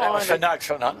 that was for Noakes,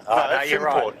 or not? Oh, no, you're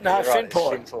right. No, you're right.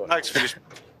 Finport. Noakes finished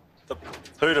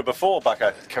the Hooter before,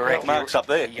 Bucko. Correct. Mark's up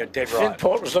there. You're dead Finn right.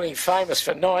 Port was looking famous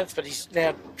for 9th, but he's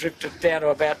now drifted down to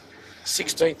about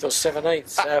 16th or 17th.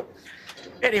 So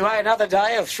anyway, another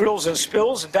day of thrills and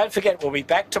spills. And don't forget, we'll be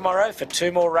back tomorrow for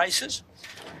 2 more races.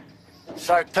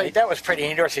 So, Pete, that was pretty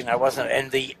interesting, though, wasn't it?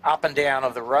 And the up and down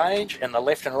of the range and the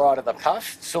left and right of the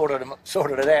puff sorted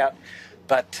it out.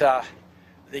 But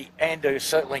the Andu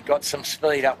certainly got some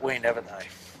speed upwind, haven't they?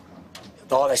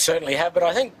 Oh, they certainly have. But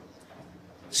I think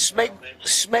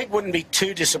Smeg wouldn't be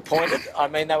too disappointed. I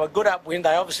mean, they were good upwind.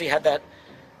 They obviously had that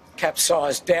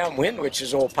capsized downwind, which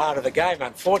is all part of the game,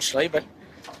 unfortunately. But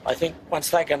I think once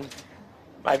they can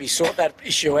maybe sort that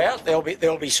issue out,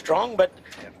 they'll be strong. But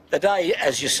the day,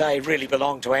 as you say, really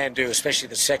belonged to Andu, especially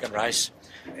the second race.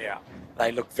 Yeah.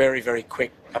 They look very, very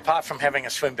quick. Apart from having a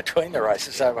swim between the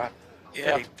races, they were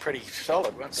pretty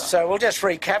solid, weren't they? So we'll just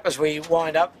recap as we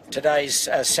wind up today's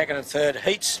second and third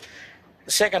heats.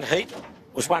 The second heat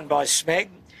was won by Smeg.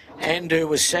 Andu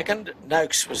was second.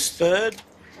 Noakes was third.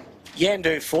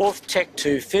 Yandu fourth. Tech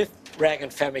 2 fifth. Rag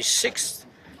and Famish sixth.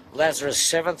 Lazarus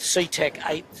seventh. Sea-Tech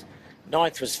eighth.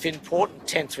 Ninth was Finport. And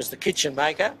 10th was the Kitchen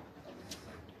Maker.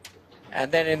 And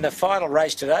then in the final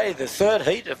race today, the third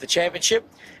heat of the championship,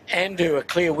 Andu a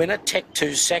clear winner, Tech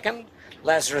 2 second,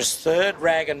 Lazarus third,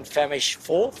 Rag and Famish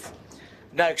fourth,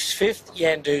 Noakes fifth,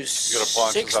 Yandu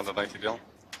sixth, underneath you, Dylan.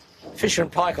 Fisher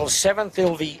and Paykel seventh,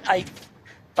 Ilvey eighth,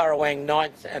 Burrawang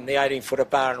ninth, and the 18-footer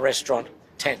Bar and Restaurant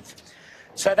 10th.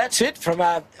 So that's it from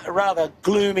a rather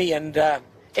gloomy and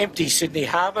empty Sydney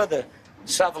Harbour. The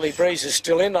southerly breeze is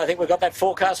still in. I think we've got that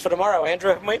forecast for tomorrow, Andrew,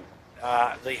 haven't we?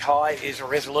 The high is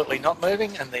resolutely not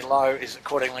moving, and the low is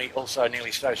accordingly also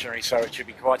nearly stationary, so it should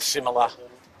be quite similar.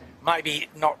 Maybe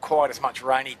not quite as much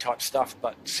rainy type stuff,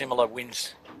 but similar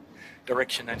winds,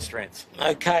 direction and strength.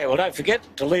 Okay, well, don't forget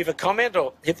to leave a comment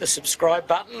or hit the subscribe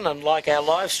button and like our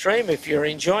live stream if you're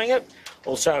enjoying it.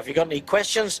 Also, if you've got any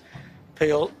questions,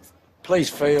 please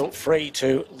feel free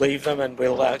to leave them, and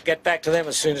we'll get back to them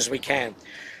as soon as we can.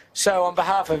 So on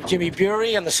behalf of Jimmy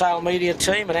Bury and the Sale Media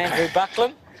team and Andrew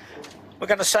Buckland, we're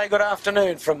going to say good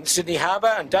afternoon from Sydney Harbour,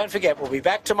 and don't forget, we'll be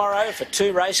back tomorrow for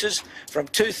 2 races from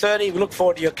 2:30. We look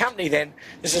forward to your company then.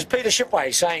 This is Peter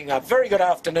Shipway saying a very good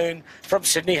afternoon from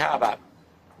Sydney Harbour.